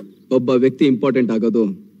ಯಾವುದು? ಒಬ್ಬ ವ್ಯಕ್ತಿ ಇಂಪಾರ್ಟೆಂಟ್ ಆಗೋದು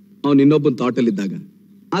ಅವ್ನು ಇನ್ನೊಬ್ಬನ ಥಾಟಲ್ಲಿ ಇದ್ದಾಗ.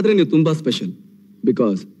 ಆದ್ರೆ ನೀವು ತುಂಬಾ ಸ್ಪೆಷಲ್,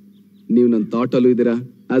 ಬಿಕಾಸ್ ನೀವು ನನ್ನ ಥಾಟಲ್ಲೂ ಇದ್ದೀರಾ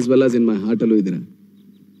ಆಸ್ ವೆಲ್ ಆಸ್ ಇನ್ ಮೈ ಹಾರ್ಟಲ್ಲೂ ಇದ್ದೀರಾ.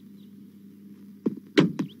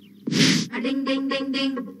 Ding ding ding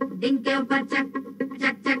ding ding ke upar chak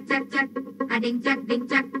chak chak chak chak ding chak ding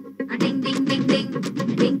chak ding ding ding ding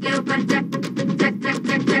ding ke upar chak chak chak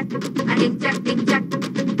chak chak ding chak ding chak.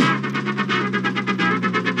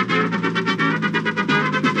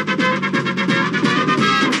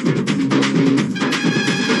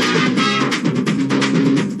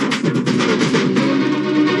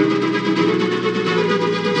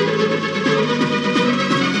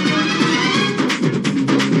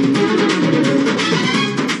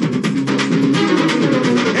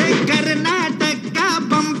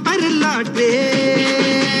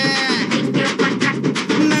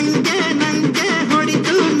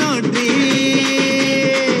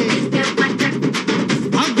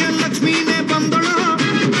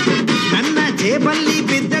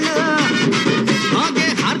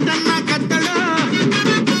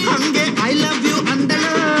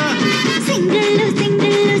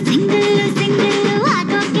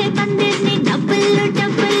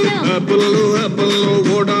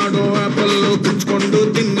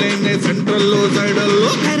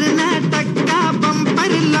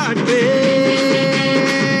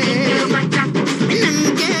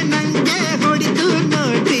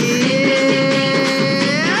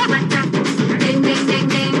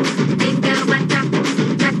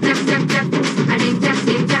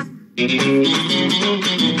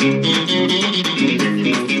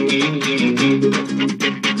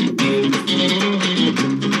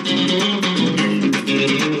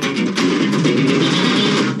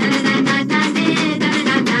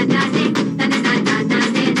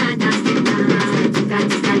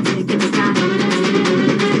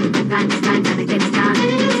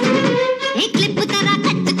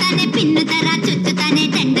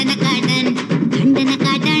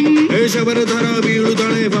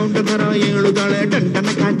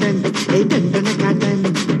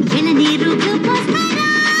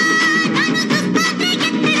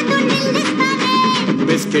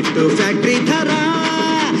 Factory ಥರ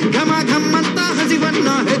ಘಮ ಘಮ್ ಅಂತ ಹಸಿವನ್ನ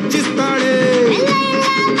ಹೆಚ್ಚಿಸ್ತಾಳೆ.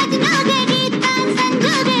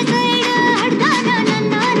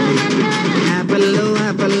 Apple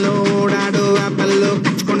apple ಓಡಾಡೋ apple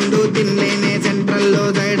ಕಚ್ಕೊಂಡು ತಿನ್ಲೇನೆ central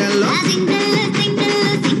ಸೈಡಲ್ಲು.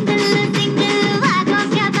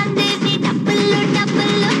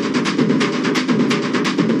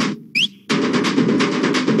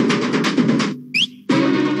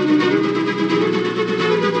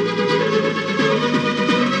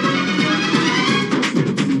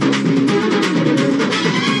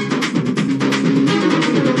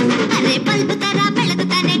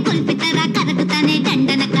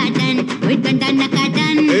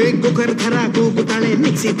 Cooker ಥರ ಕೂಗುತ್ತಾಳೆ,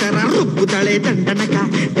 mixie ತರ ರುಬ್ಬುತ್ತಾಳೆ, ದಂಡನಕ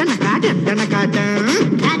ಡನಕ ದಂಡನಕ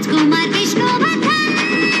ರಾಜ್ಕುಮಾರ್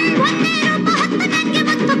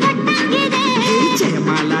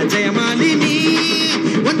ಜಯಮಾಲ ಜಯಮಾಲಿನಿ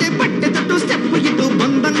ಒಂದೇ ಬಟ್ಟೆ ತಟ್ಟು step ಇಟ್ಟು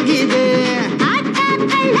ಬಂದಂಗಿದೆ.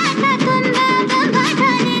 ತುಂಬಾ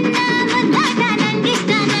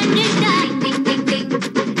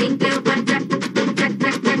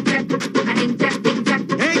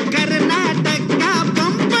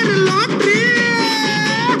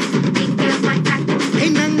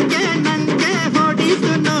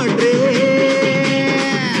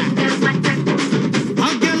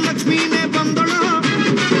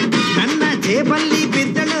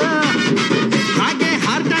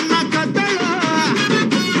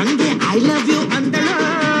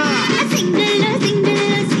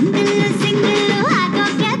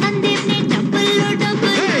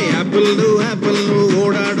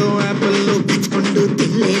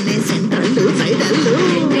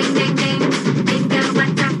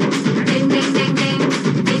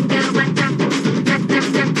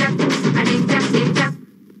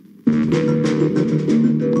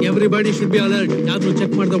ಎವ್ರಿಬಡಿ ಶುಡ್ ಬಿ ಅಲರ್ಟ್. ಯಾರು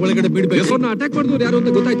ಚೆಕ್ ಮಾಡ್ದ ಒಳಗಡೆ ಬಿಡ್ಬೇಕು. ಅಟ್ಯಾಕ್ ಮಾಡಿದವ್ರು ಯಾರು ಅಂತ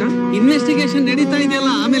ಗೊತ್ತಾಯ್ತಾ? ಇನ್ವೆಸ್ಟಿಗೇಷನ್ ನಡೀತಾ ಇದೆಯಲ್ಲ,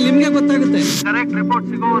 ಆಮೇಲೆ ನಿಮ್ಗೆ ಗೊತ್ತಾಗುತ್ತೆ. ಕರೆಕ್ಟ್ ರಿಪೋರ್ಟ್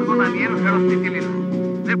ಸಿಗೋವರೆಗೂ ನಾನು ಏನು ಹೇಳೋ ಸ್ಥಿತಿಲಿಲ್ಲ.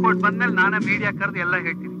 ರಿಪೋರ್ಟ್ ಬಂದ್ಮೇಲೆ ನಾನೇ ಮೀಡಿಯಾ ಕರೆದು ಎಲ್ಲ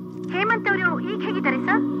ಹೇಳ್ತೀನಿ. ಹೇಮಂತ್ ಅವರು ಈಗ ಹೇಗಿದ್ದಾರೆ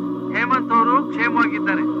ಸರ್? ಹೇಮಂತ್ ಅವರು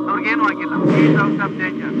ಕ್ಷೇಮವಾಗಿದ್ದಾರೆ, ಅವ್ರಿಗೇನು ಆಗಿಲ್ಲ. Out of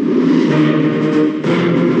danger.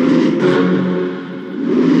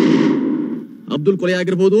 ಅಬ್ದುಲ್ ಕೊಲೆ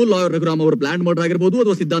ಆಗಿರ್ಬೋದು, ಲಾಯರ್ ರಘುರಾಮ್ ಅವರ ಪ್ಲಾನ್ ಮರ್ಡರ್ ಆಗಿರ್ಬೋದು,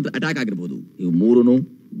 ಅಥವಾ ಸಿದ್ಧಾಂತ ಅಟ್ಯಾಕ್ ಆಗಿರ್ಬೋದು. ಇವು ಮೂರೂ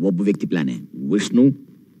ಒಬ್ಬ ವ್ಯಕ್ತಿ ಪ್ಲಾನೆ. ವಿಷ್ಣು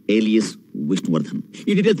ಏಲಿಯಸ್ ವಿಷ್ಣುವರ್ಧನ್.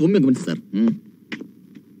 ಈ ಡೀಟೇಲ್ಸ್ ಒಮ್ಮೆ ಗಮನಿಸಿ sir.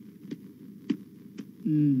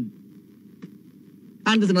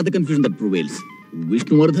 And there's another confusion that prevails.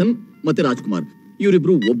 Vishnuvardhan ಮತ್ತೆ ರಾಜ್ಕುಮಾರ್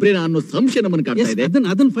ಇವರಿಬ್ರು ಒಬ್ರೇನ ಅನ್ನೋ ಸಂಶಯ ನಮ್ಮನ್ನು ಕಾಡ್ತಾ ಇದೆ.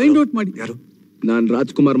 ಅದನ್ನ ಫೈಂಡ್ ಔಟ್ ಮಾಡಿ. ಯಾರು? ನಾನ್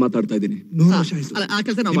ರಾಜ್ಕುಮಾರ್ ಮಾತಾಡ್ತಾ ಇದ್ದೀನಿ. ಆ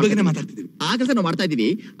ಕೆಲಸ ನಾವು ಮಾಡ್ತಾ ಇದೀವಿ.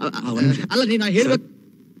 ಅಲ್ಲ ನೀನು ಹೇಳ್ಬೇಕು.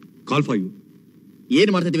 Call for you.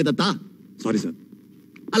 ಏನ್ ಮಾಡ್ತಾ ಇದೀವಿ ದತ್ತ? Sorry sir.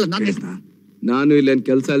 ಅಲ್ಲ ನಾನು ಇಲ್ಲೇನ್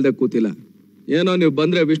ಕೆಲಸ ಇಲ್ದೆ ಕೂತಿಲ್ಲ. ಏನೋ ನೀವು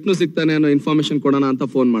ಬಂದ್ರೆ ವಿಷ್ಣು ಸಿಗ್ತಾನೆ ಅನ್ನೋ ಇನ್ಫಾರ್ಮೇಶನ್ ಕೊಡೋಣ ಅಂತ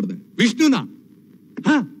ಫೋನ್ ಮಾಡಿದೆ. ವಿಷ್ಣುನ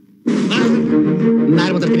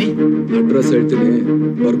ನಾನು ಮಾತಾಡ್ತೀನಿ. ಅಡ್ರೆಸ್ ಹೇಳ್ತೀನಿ,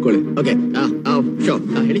 ಬರ್ಕೊಳ್ಳಿ. ಓಕೆ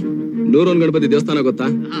ಹೇಳಿ. 101 ಗಣಪತಿ ದೇವಸ್ಥಾನ ಗೊತ್ತಾ?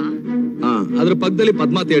 ಅದ್ರ ಪಕ್ಕದಲ್ಲಿ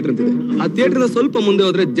ಪದ್ಮಾ ಥಿಯೇಟರ್ ಅಂತಿದೆ. ಆ ಥಿಯೇಟರ್ ಸ್ವಲ್ಪ ಮುಂದೆ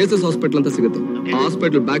ಹೋದ್ರೆ ಜೇಸಸ್ ಹಾಸ್ಪಿಟಲ್ ಅಂತ ಸಿಗುತ್ತೆ. ಆ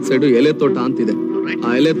ಹಾಸ್ಪಿಟಲ್ ಬ್ಯಾಕ್ ಸೈಡ್ ಎಲೆ ತೋಟ ಅಂತಿದೆ. ಆ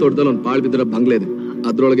ಎಲೆ ತೋಟದಲ್ಲಿ ಒಂದು ಪಾಳ್ ಬಿದ್ದಿರೋ ಬಂಗ್ಲೆ ಇದೆ,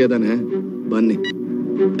 ಅದ್ರೊಳಗೆ ಇದಾನೆ. ಬನ್ನಿ.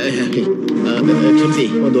 ಕ್ಷಮಿಸಿ,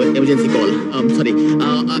 ಒಂದು ಎಮರ್ಜೆನ್ಸಿ ಕಾಲ್. ಸಾರಿ.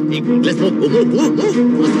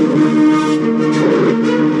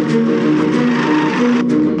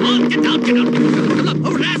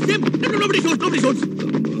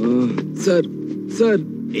 ಸರ್ ಸರ್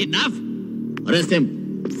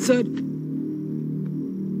ಸರ್,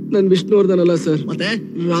 ನನ್ ವಿಷ್ಣುವರ್ಧನ್ ಅಲ್ಲ ಸರ್, ಮತ್ತೆ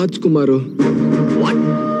ರಾಜ್ಕುಮಾರು.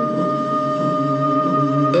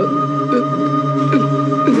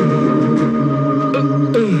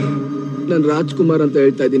 ನಾನು ರಾಜ್ಕುಮಾರ್ ಅಂತ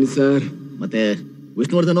ಹೇಳ್ತಾ ಇದ್ದೀನಿ ಸರ್. ಮತ್ತೆ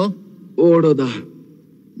ವಿಷ್ಣುವರ್ಧನ್ ಓಡೋದ?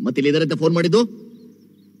 ಮತ್ತೆ ಇಲ್ಲಿದ್ದಾರೆ ಅಂತ ಫೋನ್ ಮಾಡಿದ್ದು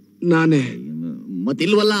ನಾನೇ.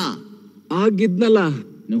 ಮತ್ತಿಲ್ವಲ್ಲ? ಆಗಿದ್ನಲ್ಲ.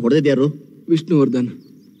 ನೀವು ಹೊಡೆದಿದ್ಯಾರು? ವಿಷ್ಣುವರ್ಧನ್.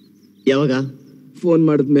 ಯಾವಾಗ? ಫೋನ್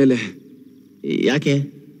ಮಾಡಿದ್ಮೇಲೆ. ಯಾಕೆ?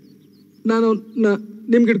 ನಾನು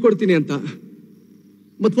ನಿಮ್ಗೆ ಇಟ್ಕೊಡ್ತೀನಿ ಅಂತ.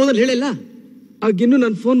 ಮತ್ ಫೋನಲ್ಲಿ ಹೇಳಿಲ್ಲ? ಆಗಿನ್ನೂ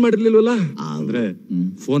ನಾನು ಫೋನ್ ಮಾಡಿರ್ಲಿಲ್ವಲ್ಲ. ಅಂದ್ರೆ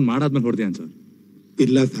ಫೋನ್ ಮಾಡಾದ್ಮೇಲೆ ಹೊಡೆದೆ ಸರ್?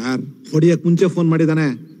 ಇಲ್ಲ ಸರ್, ಹೊಡಿಯಕ್ ಮುಂಚೆ ಫೋನ್ ಮಾಡಿದಾನೆ.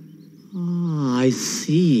 I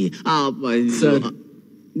C. ಸರ್,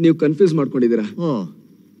 ನೀವು ಕನ್ಫ್ಯೂಸ್ ಮಾಡ್ಕೊಂಡಿದ್ದೀರಾ.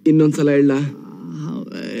 ಇನ್ನೊಂದ್ಸಲ ಹೇಳ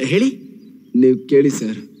ಹೇಳಿ. ನೀವು ಕೇಳಿ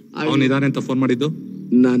ಸರ್. ಅವನಿದಾನೆ ಅಂತ ಫೋನ್ ಮಾಡಿದ್ದು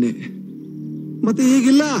ನಾನೇ. ಮತ್ತೆ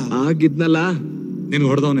ಈಗಿಲ್ಲ? ಆಗಿದ್ನಲ್ಲ. ನೀನು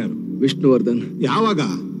ಹೊಡೆದವನು ಯಾರು? ವಿಷ್ಣುವರ್ಧನ್. ಯಾವಾಗ?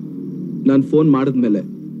 ನಾನು ಫೋನ್ ಮಾಡಿದ್ಮೇಲೆ.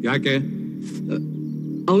 ಯಾಕೆ?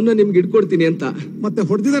 ಅವನ್ನ ನಿಮ್ಗೆ ಇಟ್ಕೊಡ್ತೀನಿ ಅಂತ. ಮತ್ತೆ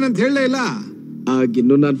ಹೊಡೆದಿದ್ದಾನೆ ಅಂತ ಹೇಳಲೇ ಇಲ್ಲ?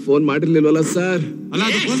 ಆಗಿನ್ನು ನಾನು phone ಮಾಡಿರ್ಲಿಲ್ವಲ್ಲ sir.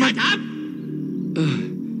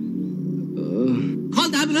 Call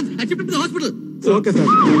the ambulance and ship him to the hospital. Okay, sir.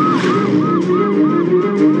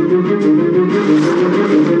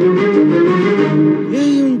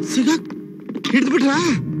 ಹಿಡಿದ್ಬಿಟ್ರಾ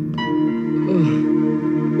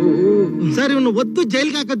sir? ಇವನು ಒದ್ದು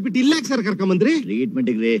ಜೈಲ್ಗೆ ಹಾಕದ್ಬಿಟ್ಟು ಇಲ್ಲ ಸರ್ ಕರ್ಕೊಂಬಂದ್ರಿ?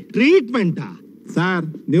 ಟ್ರೀಟ್ಮೆಂಟಾ ಸರ್?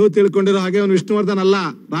 ನೀವು ತಿಳ್ಕೊಂಡಿರೋ ಹಾಗೆ ಅವನು ವಿಷ್ಣುವರ್ಧನ್ ಅಲ್ಲ,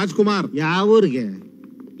 ರಾಜ್ಕುಮಾರ್. ಯಾವ ಊರಿಗೆ?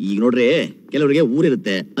 ಈಗ ನೋಡ್ರಿ, ಕೆಲವರಿಗೆ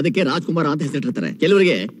ಊರಿರುತ್ತೆ, ಅದಕ್ಕೆ ರಾಜ್ಕುಮಾರ್ ಅಂತ ಹೆಸರಿಟ್ಟಿರ್ತಾರೆ.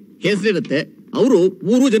 ಕೆಲವರಿಗೆ ಹೆಸರಿರುತ್ತೆ, ಅವರು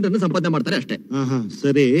ಊರು ಜನರನ್ನು ಸಂಪಾದನೆ ಮಾಡ್ತಾರೆ ಅಷ್ಟೇ.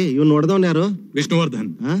 ಸರಿ, ಇವ್ನು ಹೊಡೆದವನ್ ಯಾರು? ವಿಷ್ಣುವರ್ಧನ್.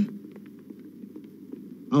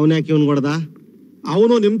 ಅವನ್ ಯಾಕೆ ಇವ್ನ್ ಹೊಡೆದ?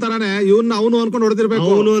 ಅವನು ನಿಮ್ ತರಾನೇ ಇವನ್ನ ಅವನು ಅನ್ಕೊಂಡು ಹೊಡೆದಿರ್ಬೇಕು.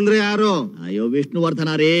 ಅವನು ಅಂದ್ರೆ ಯಾರು? ಅಯ್ಯೋ, ವಿಷ್ಣುವರ್ಧನ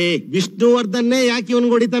ರೀ. ವಿಷ್ಣುವರ್ಧನ್ನೇ ಯಾಕೆ ಇವನ್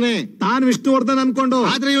ಹೊಡಿತಾನೆ? ತಾನು ವಿಷ್ಣುವರ್ಧನ್ ಅನ್ಕೊಂಡು.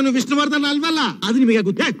 ಆದ್ರೆ ಇವನು ವಿಷ್ಣುವರ್ಧನ್ ಅಲ್ವಲ್ಲ? ಅದು ನಿಮಗೆ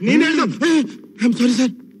ಗೊತ್ತೇ? ನೀನ್ ಹೇಳ್ದ. ಸಾರಿ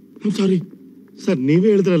ಸರ್, ಸಾರಿ ಸರ್, ನೀವೇ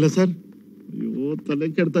ಹೇಳಿದ್ರಲ್ಲ ಸರ್. ಅಯ್ಯೋ, ತಲೆ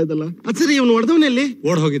ಕೆಡ್ತಾ ಇದ್ದಲ್ಲ. ಅದ್ ಸರಿ, ಇವನು ಹೊಡೆದವನಲ್ಲಿ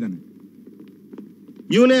ಓಡ್ ಹೋಗಿದ್ದಾನೆ.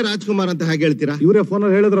 ಇವನೇ ರಾಜ್ಕುಮಾರ್ ಅಂತ ಹೇಗೆ ಹೇಳ್ತೀರಾ? ಇವರೇ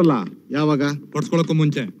ಫೋನಲ್ಲಿ ಹೇಳಿದ್ರಲ್ಲ. ಯಾವಾಗ? ಹೊಡ್ಸ್ಕೊಳಕ್ಕೂ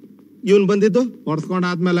ಮುಂಚೆ. ಇವನ್ ಬಂದಿದ್ದು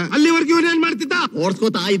ಹೊಡ್ಸ್ಕೊಂಡಾದ್ಮೇಲೆ. ಅಲ್ಲಿವರೆಗೂ ಇವನ್ ಏನ್ ಮಾಡ್ತಿದ್ದ?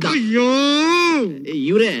 ಹೊಡ್ಸ್ಕೊತಾ ಇದ್ದ. ಅಯ್ಯೋ,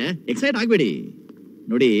 ಇವ್ರೇ ಎಕ್ಸೈಟ್ ಆಗ್ಬೇಡಿ.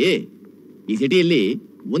 ನೋಡಿ, ಈ ಸಿಟಿಯಲ್ಲಿ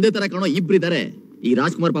ಒಂದೇ ತರ ಕಾಣೋ ಇಬ್ರಿದ್ದಾರೆ. ಈ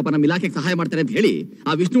ರಾಜ್ಕುಮಾರ್ ಪಾಪ ನಮ್ಮ ಇಲಾಖೆಗೆ ಸಹಾಯ ಮಾಡ್ತಾರೆ ಅಂತ ಹೇಳಿ ಆ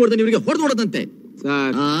ವಿಷ್ಣುವರ್ಧನ್ ಇವರಿಗೆ ಹೊಡೆದೋಡದಂತೆ.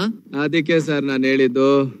 ಸರ್, ಅದಕ್ಕೆ ಸರ್ ನಾನು ಹೇಳಿದ್ದು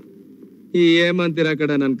ಈ ಹೇಮಂತಿರ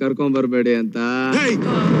ಕಡೆ ನಾನು ಕರ್ಕೊಂಡ್ ಬರ್ಬೇಡಿ ಅಂತ.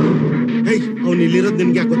 ಅವ್ನು ಇಲ್ಲಿರೋದು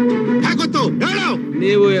ನಿನ್ಗೆ ಗೊತ್ತು?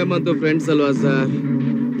 ನೀವು ಹೇಮಂತು ಫ್ರೆಂಡ್ಸ್ ಅಲ್ವಾ ಸರ್?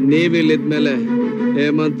 ನೀವ್ ಇಲ್ಲಿದ್ಮೇಲೆ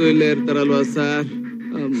ಹೇಮಂತು ಇಲ್ಲೇ ಇರ್ತಾರಲ್ವಾ ಸರ್?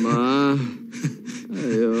 ಅಮ್ಮ,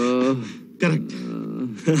 ಅಯ್ಯೋ, correct.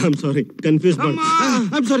 I sorry, confuse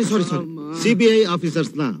sorry. CBI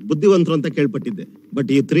officers ನ ಬುದ್ಧಿವಂತರು ಅಂತ ಕೇಳ್ಪಟ್ಟಿದ್ದೆ. ಬಟ್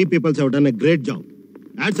ಈ 3 people's have done A great job.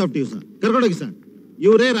 Hats off to you sir. ಕರ್ಕೊಂಡೋಗಿ ಸರ್.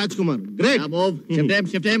 ಇವರೇ Rajkumar. Great.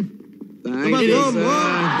 Shift time.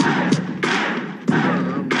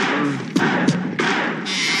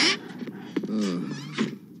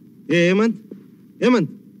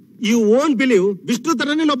 Hemant, you won't believe, Vishnu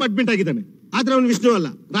ತರನೇ ಒಬ್ಬ ಅಡ್ಮಿಟ್ ಆಗಿದ್ದಾನೆ. ಆದ್ರೆ ಅವ್ನು ವಿಷ್ಣು ಅಲ್ಲ,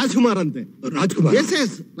 ರಾಜ್ಕುಮಾರ್ ಅಂತೆ. ರಾಜ್ಕುಮಾರ್?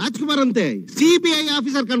 ಎಸ್ ರಾಜ್ಕುಮಾರ್ ಅಂತೆ. CBI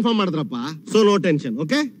officer confirm ಮಾಡಿದ್ರಪ್ಪ. So no tension,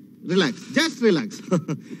 okay? Relax, just relax.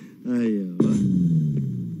 ಅಯ್ಯೋ,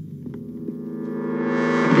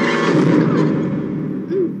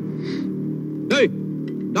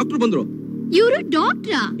 ಡಾಕ್ಟರ್ ಬಂದ್ರು. ಇವರು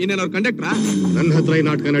ಡಾಕ್ಟ್ರಾ? ಇನ್ನೇನ್ ಅವ್ರ ಕಂಡಕ್ಟ್ರಾ? ನನ್ನ ಹತ್ರ ಈ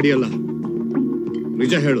ನಾಟಕ ನಡೆಯಲ್ಲ.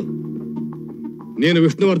 ನಿಜ ಹೇಳು, ನೀನು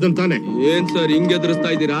ವಿಷ್ಣುವರ್ಧನ್ ತಾನೆ? ಏನ್ ಸರ್ ಹಿಂಗೆ ಎದುರಿಸ್ತಾ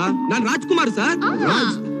ಇದ್ದೀರಾ? ನಾನ್ ರಾಜ್ಕುಮಾರ್ ಸರ್.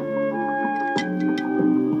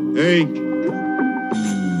 ಏಯ್,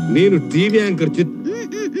 ನೀನು ಟಿವಿ ಆಂಕರ್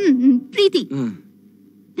ಪ್ರೀತಿ.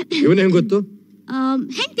 ಇವನ್ ಹೆಂಗ್ ಗೊತ್ತು?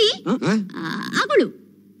 ಹೆಂಡತಿ ಅವಳು.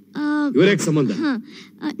 ಇವ್ರೇಕ್ ಸಂಬಂಧ?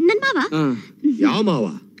 ನನ್ ಮಾವ. ಯಾವ ಮಾವ?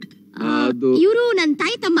 ಇವರು ನನ್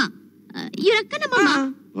ತಾಯಿ ತಮ್ಮ. ಇವ್ರ ಅಕ್ಕನ ಮಾವ.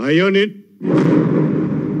 ಅಯ್ಯೋ,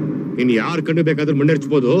 ನೀನ್ ಯಾರ್ ಕಣ್ಣು ಬೇಕಾದ್ರೂ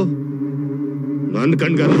ಮಣ್ಣೆರ್ಚ್ಬೋದು, ನನ್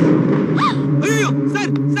ಕಣ್ಗಲ್ಲ. ಅಯ್ಯೋ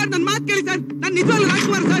ಸರ್, ನನ್ ಮಾತ್ ಕೇಳಿ ಸರ್. ನಾನ್ ನಿಜವಾಗ್ಲೂ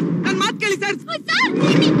ರಾಜ್ಕುಮಾರ್ ಸರ್. ನನ್ ಮಾತ್ ಕೇಳಿ ಸರ್.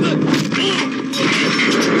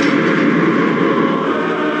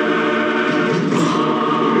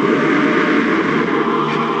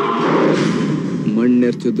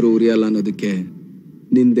 ಮಣ್ಣೆರ್ಚಿದ್ರು ಉರಿಯಲ್ಲ ಅನ್ನೋದಕ್ಕೆ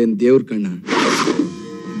ನಿಂದೇನ್ ದೇವ್ರ ಕಣ್ಣ?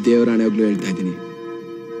 ದೇವರಾಣೆಯಾಗ್ಲೂ ಹೇಳ್ತಾ ಇದ್ದೀನಿ,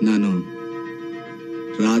 ನಾನು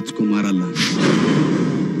ರಾಜ್ಕುಮಾರ್ ಅಲ್ಲ.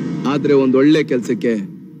 ಆದ್ರೆ ಒಂದೊಳ್ಳೆ ಕೆಲ್ಸಕ್ಕೆ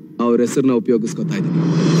ಅವ್ರ ಹೆಸರನ್ನ ಉಪಯೋಗಿಸ್ಕೊತಾ ಇದ್ದೀನಿ.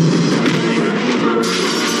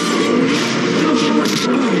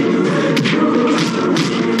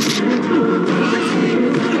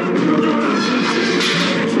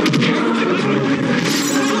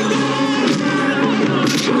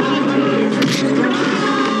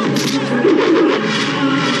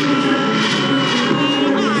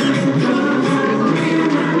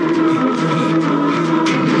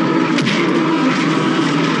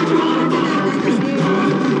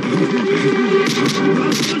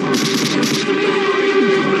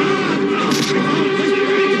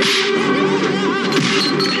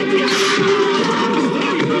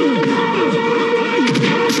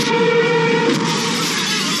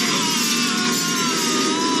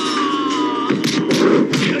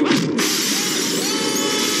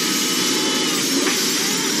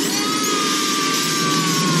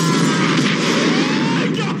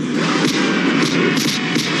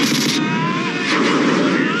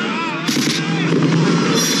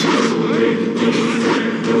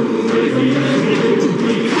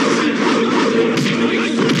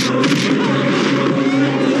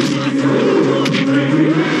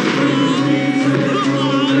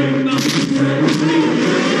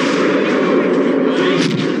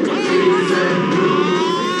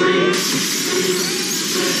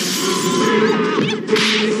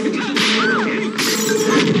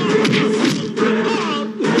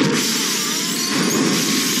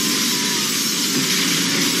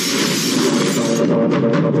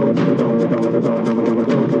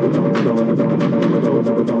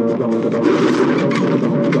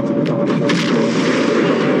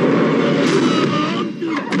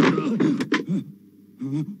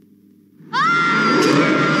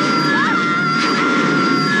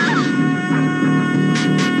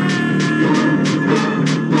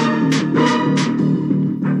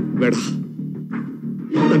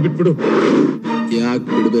 ಬಿಟ್ಬಿಡು. ಯಾಕೆ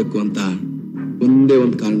ಬಿಡ್ಬೇಕು ಅಂತ ಒಂದೇ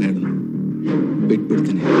ಒಂದು ಕಾರಣ ಹೇಳು,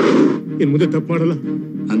 ಬಿಟ್ಬಿಡ್ತೀನಿ. ಇನ್ ಮುಂದೆ ತಪ್ಪು ಮಾಡಲ್ಲ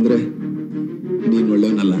ಅಂದ್ರೆ ನೀನ್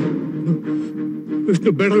ಒಳ್ಳೆಯವನಲ್ಲ.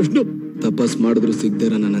 ವಿಷ್ಣು ಬೇಡ, ವಿಷ್ಣು. ತಪಸ್ ಮಾಡಿದ್ರು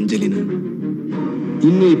ಸಿಗ್ದಿರ ನನ್ನ ಅಂಜಲಿನ,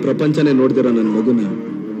 ಇನ್ನು ಈ ಪ್ರಪಂಚನೇ ನೋಡ್ದಿರೋ ನನ್ನ ಮಗುನ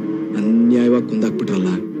ಅನ್ಯಾಯವಾಗಿ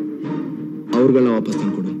ಕೊಂದಾಕ್ಬಿಟ್ರಲ್ಲ, ಅವ್ರುಗಳನ್ನ ವಾಪಸ್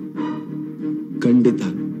ತಂದ್ಕೊಡು. ಖಂಡಿತ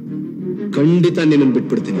ಖಂಡಿತ ನಿನ್ನನ್ನು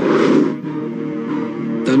ಬಿಟ್ಬಿಡ್ತೀನಿ.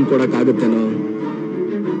 ತಂದ್ಕೊಡಕ್ ಆಗುತ್ತೇನೋ?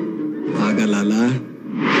 ಆಗಲ್ಲ ಅಲ್ಲ?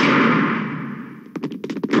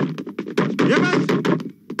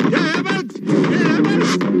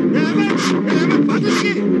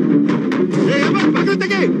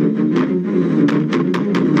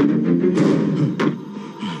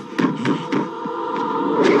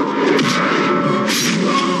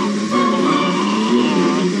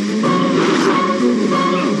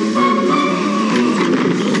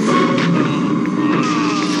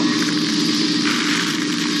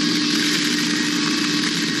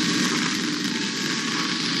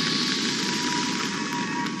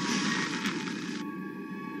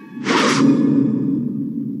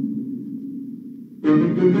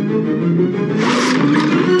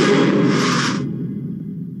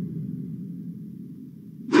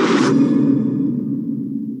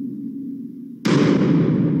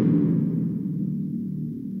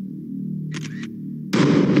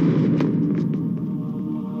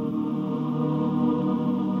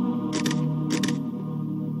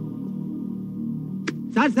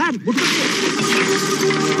 ಸರ್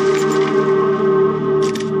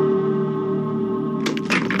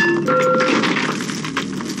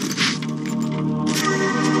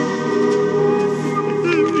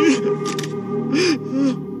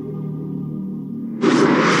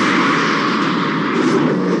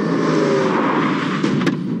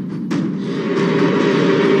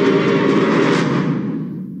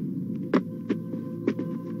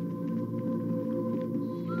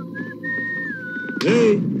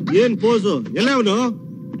ಪೋಸು ಎಲ್ಲ ಅವನು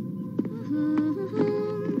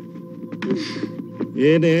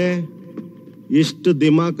ಏನೇ ಇಷ್ಟು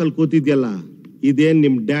ದಿಮಾಕಲ್ ಕೂತಿದ್ಯಲ್ಲ, ಇದೇನ್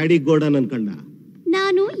ನಿಮ್ ಡ್ಯಾಡಿ ಗೋಡನ್ ಅನ್ಕಂಡ?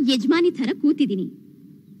 ನಾನು ಯಜಮಾನಿ ತರ ಕೂತಿದ್ದೀನಿ,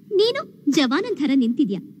 ನೀನು ಜವಾನನ್ ತರ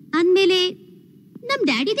ನಿಂತಿದ್ಯಾ ಅಂದ್ಮೇಲೆ ನಮ್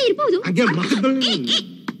ಡ್ಯಾಡಿದೇ ಇರ್ಬೋದು.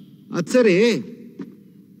 ಅದ್ ಸರಿ,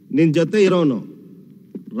 ನಿನ್ ಜೊತೆ ಇರೋನು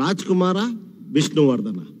ರಾಜ್ಕುಮಾರ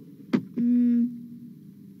ವಿಷ್ಣುವರ್ಧನ?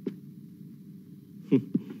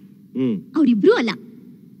 ಅವ್ರಿಬ್ರು ಅಲ್ಲ,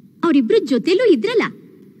 ಅವ್ರಿಬ್ರು ಜೊತೆಲೂ ಇದ್ರಲ್ಲ,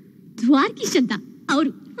 ದ್ವಾರಕೀಶ್ ಅಂತ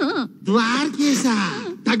ಅವರು. ದ್ವಾರಕೀಶ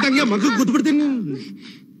ತಟ್ಟಂಗೆ ಮಗ ಕೂತ್ಬಿಡ್ತೀನಿ.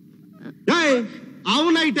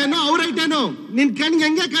 ಅವನ ಐಟೇನೋ ಅವ್ರ ಐಟೇನೋ ನಿನ್ ಕಣ್ಗೆ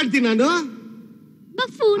ಹೆಂಗೆ ಕಾಡ್ತೀನಿ ನಾನು?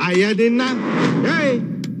 ಅಯ್ಯ ನಿನ್ನ,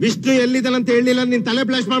 ವಿಷ್ಣು ಎಲ್ಲಿದ್ದಾನಂತ ಹೇಳಿಲ್ಲ, ನಿನ್ ತಲೆ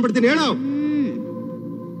ಫ್ಲಾಶ್ ಮಾಡ್ಬಿಡ್ತೀನಿ. ಹೇಳು.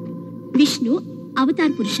 ವಿಷ್ಣು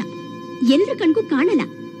ಅವತಾರ ಪುರುಷ, ಎಲ್ರ ಕಣ್ಗೂ ಕಾಣಲ್ಲ,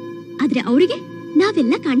 ಆದ್ರೆ ಅವರಿಗೆ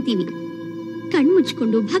ನಾವೆಲ್ಲ ಕಾಣ್ತೀವಿ.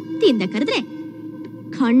 ಕಣ್ಮುಚ್ಕೊಂಡು ಭಕ್ತಿಯಿಂದ ಕರೆದ್ರೆ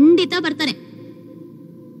ಖಂಡಿತ ಬರ್ತಾರೆ.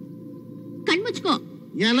 ಕಣ್ಮುಚ್ಕೋ.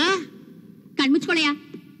 ಏನ? ಕಣ್ಮುಚ್ಕೊಳೆಯ.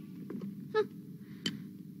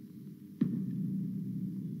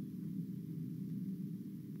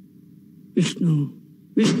 ವಿಷ್ಣು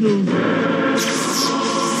ವಿಷ್ಣು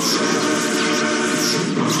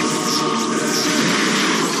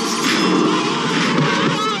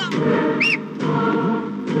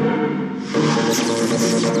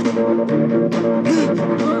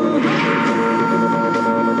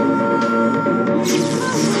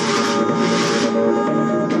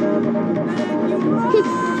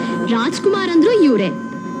ರಾಜ್ಕುಮಾರ್ ಅಂದ್ರು ಇವ್ರೆ,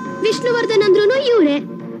 ವಿಷ್ಣುವರ್ಧನ್ ಅಂದ್ರೂ ಇವ್ರೆ.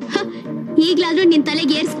 ಈಗ್ಲಾದ್ರೂ ನಿನ್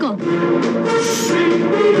ತಲೆಗೆ ಏರ್ಸ್ಕೋ.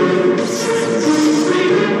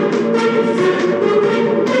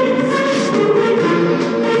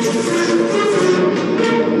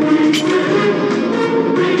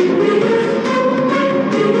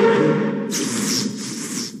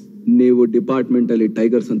 ನೀವು ಡಿಪಾರ್ಟ್ಮೆಂಟ್ ಅಲ್ಲಿ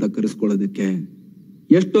ಟೈಗರ್ಸ್ ಅಂತ ಕರೆಸ್ಕೊಳ್ಳೋದಕ್ಕೆ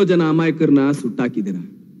ಎಷ್ಟೋ ಜನ ಅಮಾಯಕರನ್ನ ಸುಟ್ಟಾಕಿದ್ದೀರಾ,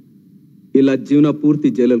 ಇಲ್ಲ ಜೀವನ ಪೂರ್ತಿ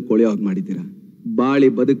ಜೈಲಲ್ಲಿ ಕೊಳೆಯೋಗ್ ಮಾಡಿದ್ದೀರಾ. ಬಾಳಿ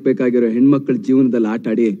ಬದುಕ್ಬೇಕಾಗಿರೋ ಹೆಣ್ಮಕ್ಳ ಜೀವನದಲ್ಲಿ ಆಟ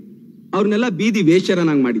ಆಡಿ ಅವ್ರನ್ನೆಲ್ಲ ಬೀದಿ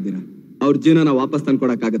ವೇಶ್ಯರನ್ನಾಗಿ ಮಾಡಿದ್ದೀರಾ. ಅವ್ರ ಜೀವನನ ವಾಪಸ್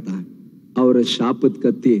ತಂದ್ಕೊಡಕ್ಕಾಗತ್ತಾ? ಅವರ ಶಾಪದ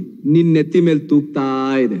ಕತ್ತಿ ನಿನ್ ನೆತ್ತಿ ಮೇಲೆ ತೂಗ್ತಾ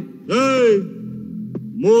ಇದೆ.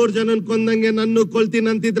 3 ಜನನ್ ಕೊಂದಂಗೆ ನನ್ನ ಕೊಲ್ತೀನಿ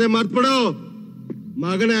ಅಂತಿದ್ರೆ ಮರ್ತ್ಬಿಡು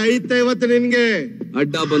ಮಗನೇ. ಐತೆ ಇವತ್ತು ನಿನ್ಗೆ.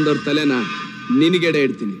 ಅಡ್ಡ ಬಂದವ್ರ ತಲೆನ ನಿನ್ಗೆಡೆ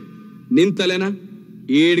ಇಡ್ತೀನಿ, ನಿನ್ ತಲೆನ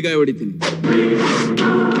ಈಡ್ಗಾಯ ಹೊಡಿತೀನಿ.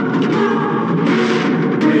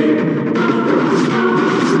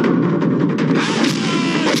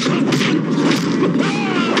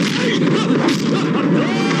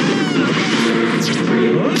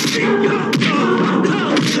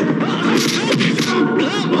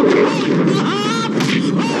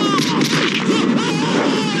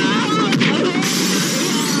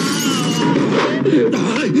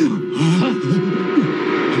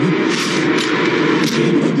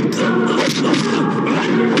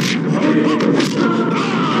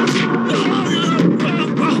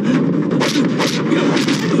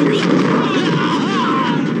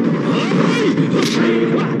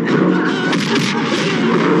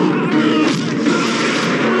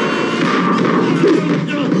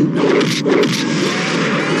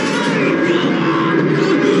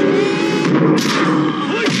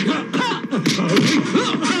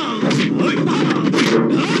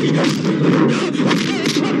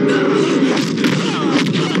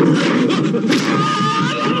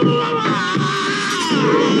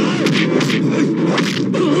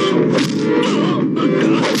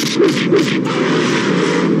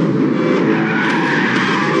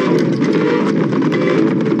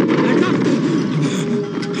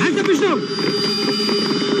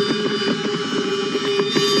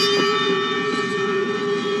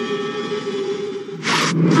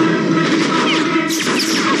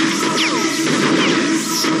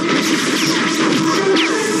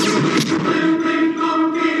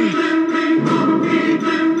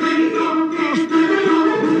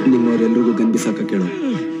 ನಿಮ್ಮವರೆಲ್ರಿಗೂ ಗನ್ಬಿಸಾಕ ಕೇಳು.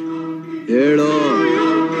 ಹೇಳೋ.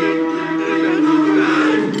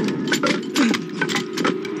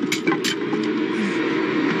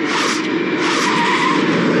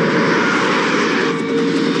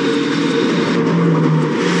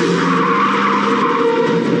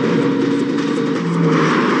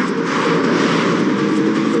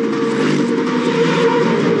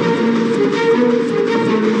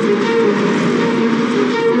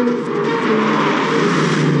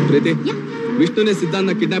 ವಿಷ್ಣುನೇ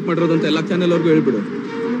ಸಿದ್ಧಾಂತ ಕಿಡ್ನಾಪ್ ಮಾಡಿರೋದು ಅಂತ ಎಲ್ಲ ಚಾನೆಲ್ ಅವ್ರಿಗೂ ಹೇಳ್ಬಿಡು.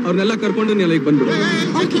 ಅವ್ರನ್ನೆಲ್ಲ ಕರ್ಕೊಂಡು ನೀ ಅಲ್ಲಿಗೆ ಬಂದ್ಬಿಡು.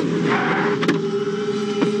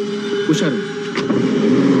 ಹುಷಾರು.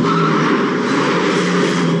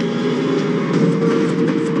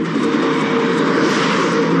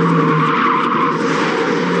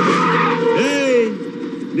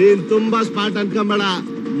 ನೀನ್ ತುಂಬಾ ಸ್ಮಾರ್ಟ್ ಅನ್ಕೊಂಬೇಡ.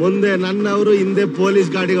 ಮುಂದೆ ನನ್ನವರು, ಹಿಂದೆ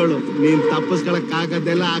ಪೊಲೀಸ್ ಗಾಡಿಗಳು. ನೀನ್ ತಪ್ಪಿಸ್ಕೊಳಕ್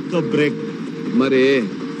ಆಗದೆಲ್ಲ ಹಾಕೋ ಬ್ರೇಕ್. ಮರಿ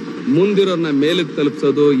ಮುಂದಿರೋರ್ನ ಮೇಲಕ್ಕೆ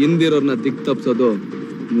ತಲುಪಿಸೋದು, ಹಿಂದಿರೋರ್ನ ದಿಕ್ ತಪ್ಪಿಸೋದು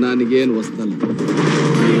ನನಗೇನು ಹೊಸ್ತಲ್ಲ.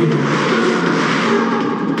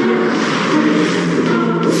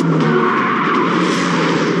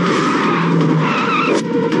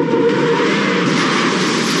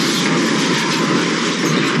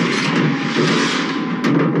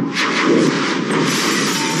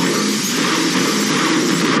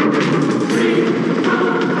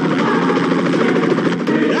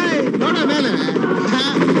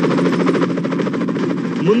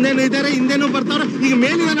 ಮುಂದೇನು ಇದಾರೆ, ಹಿಂದೇನು ಬರ್ತಾವ್ರೆ. ಈಗ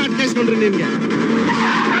ಮೇಲಿನ ಅಟ್ಕಾಯಿಸ್ಕೊಂಡ್ರಿ ನಿನ್ಗೆ.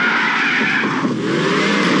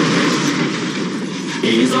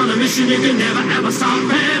 He's on a mission, you can never ever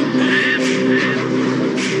stop him.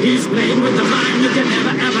 He's playing with the mind, you can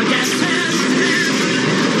never ever guess him.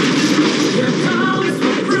 Here comes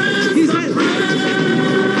the prince, the prince.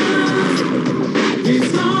 He's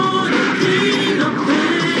gonna clean up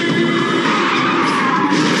things.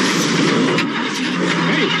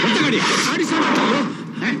 Hey, what the gadi? Gadi start ಮಾಡು.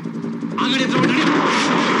 Hey, ಆ ಗಾಡಿ ಹತ್ರ ನಡಿ.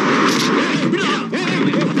 ಬಿಡು.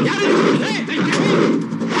 ಯಾರು?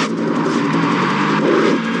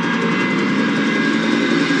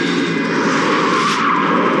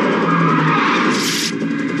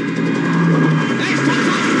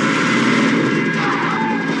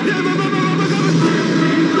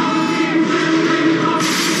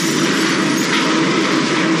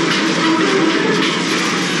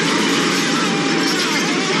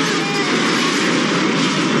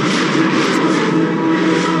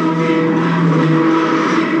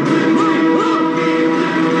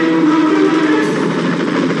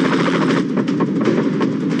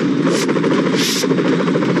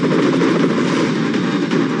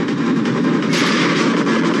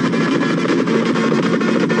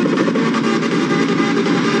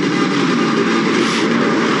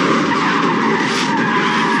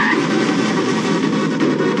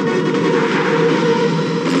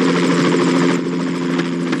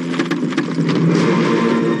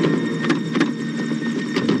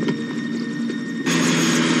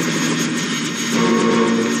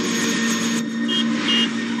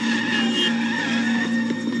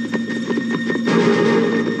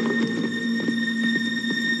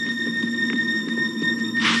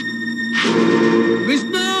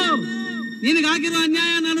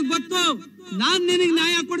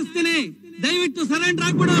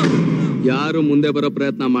 ಯಾರು ಮುಂದೆ ಬರೋ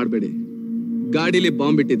ಪ್ರಯತ್ನ ಮಾಡಬೇಡಿ. ಗಾಡಿಲಿ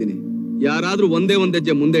ಬಾಂಬ್ ಇಟ್ಟಿದ್ದೀನಿ. ಯಾರಾದ್ರೂ ಒಂದೇ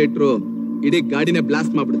ಹೆಜ್ಜೆ ಮುಂದೆ ಇಟ್ರು ಇಡೀ ಗಾಡಿನೇ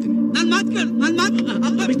ಬ್ಲಾಸ್ಟ್ ಮಾಡ್ಬಿಡ್ತೀನಿ.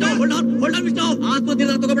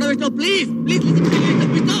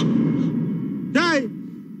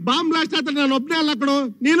 ಬಾಂಬ್ ಬ್ಲಾಸ್ಟ್ ಆದ್ರೆ ನಾನು ಒಬ್ಬನೇ ಅಲ್ಲ ಕಣೋ,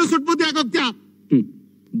 ನೀನು ಸುಟ್ ಬುದ್ಧಿ ಹಾಕೋಗ್ತೀಯ.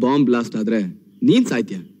 ಬಾಂಬ್ ಬ್ಲಾಸ್ಟ್ ಆದ್ರೆ ನೀನ್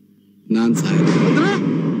ಸಾಯ್ತೀಯ, ನಾನ್ ಸಾಯ. ಅಂದ್ರೆ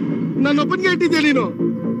ನನ್ನೊಬ್ಬನಿಗೆ ಇಟ್ಟಿದ್ಯಾ ನೀನು?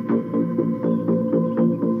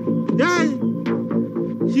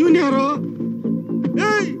 ಇವನ್ ಯಾರು?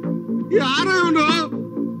 ಯಾರೋ ಇವನು?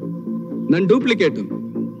 ನನ್ ಡೂಪ್ಲಿಕೇಟ್.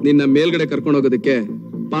 ನಿನ್ನ ಮೇಲ್ಗಡೆ ಕರ್ಕೊಂಡು ಹೋಗೋದಕ್ಕೆ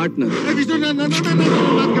ಪಾರ್ಟ್ನರ್.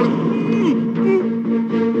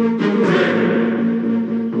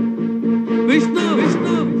 ವಿಷ್ಣು,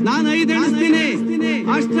 ನಾನು 5 ಎಣಿಸ್ತೀನಿ.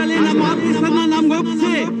 ಅಷ್ಟರಲ್ಲಿ ನಮ್ಮ ಆಫೀಸರ್ನ ನಮ್ಗೆ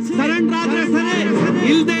ಒಪ್ಪಿಸಿ ಸರೆಂಡರ್ ಆದ್ರೆ ಸರಿ,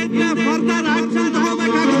 ಇಲ್ದೇ ಇದ್ರೆ ಫರ್ದರ್ ಆಕ್ಷನ್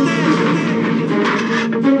ತಗೋಬೇಕಾಗುತ್ತೆ.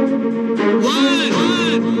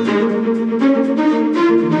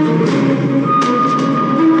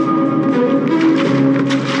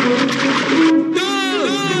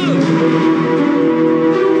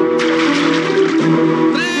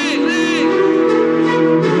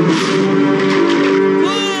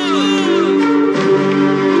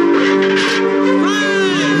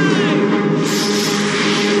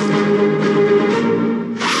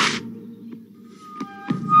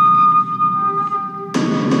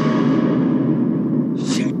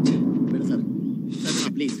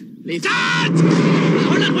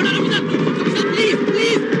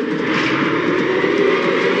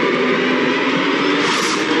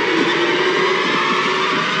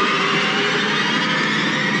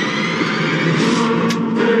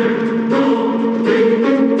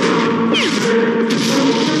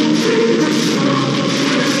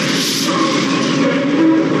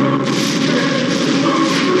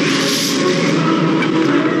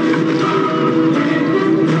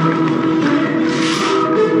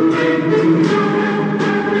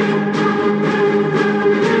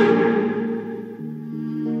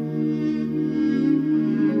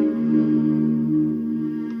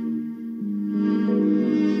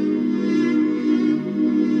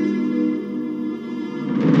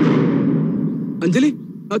 ಅಂಜಲಿ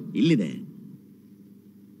ಇಲ್ಲಿದೆ.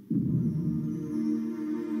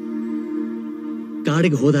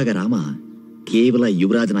 ಕಾಡಿಗೆ ಹೋದಾಗ ರಾಮ ಕೇವಲ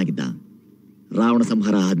ಯುವರಾಜನಾಗಿದ್ದ. ರಾವಣ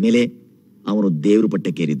ಸಂಹಾರ ಆದ್ಮೇಲೆ ಅವನು ದೇವ್ರ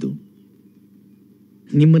ಪಟ್ಟಕ್ಕೇರಿದ್ದು.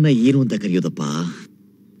 ನಿಮ್ಮನ್ನ ಏನು ಅಂತ ಕರೆಯೋದಪ್ಪ?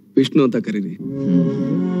 ವಿಷ್ಣು ಅಂತ ಕರೀರಿ.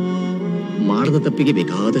 ಮಾಡದ ತಪ್ಪಿಗೆ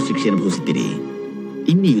ಬೇಕಾದ ಶಿಕ್ಷೆ ಅನುಭವಿಸುತ್ತೀರಿ.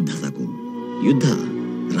 ಇನ್ನಿ ಯುದ್ಧ ಸಾಕು. ಯುದ್ಧ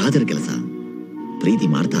ರಾಜರ ಕೆಲಸ. ಪ್ರೀತಿ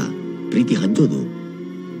ಮಾಡ್ತಾ ಪ್ರೀತಿ ಹಂಚೋದು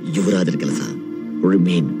ಯುವರಾಜರ ಕೆಲಸ.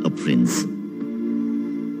 ರಿಮೇನ್ ಅ ಪ್ರಿನ್ಸ್.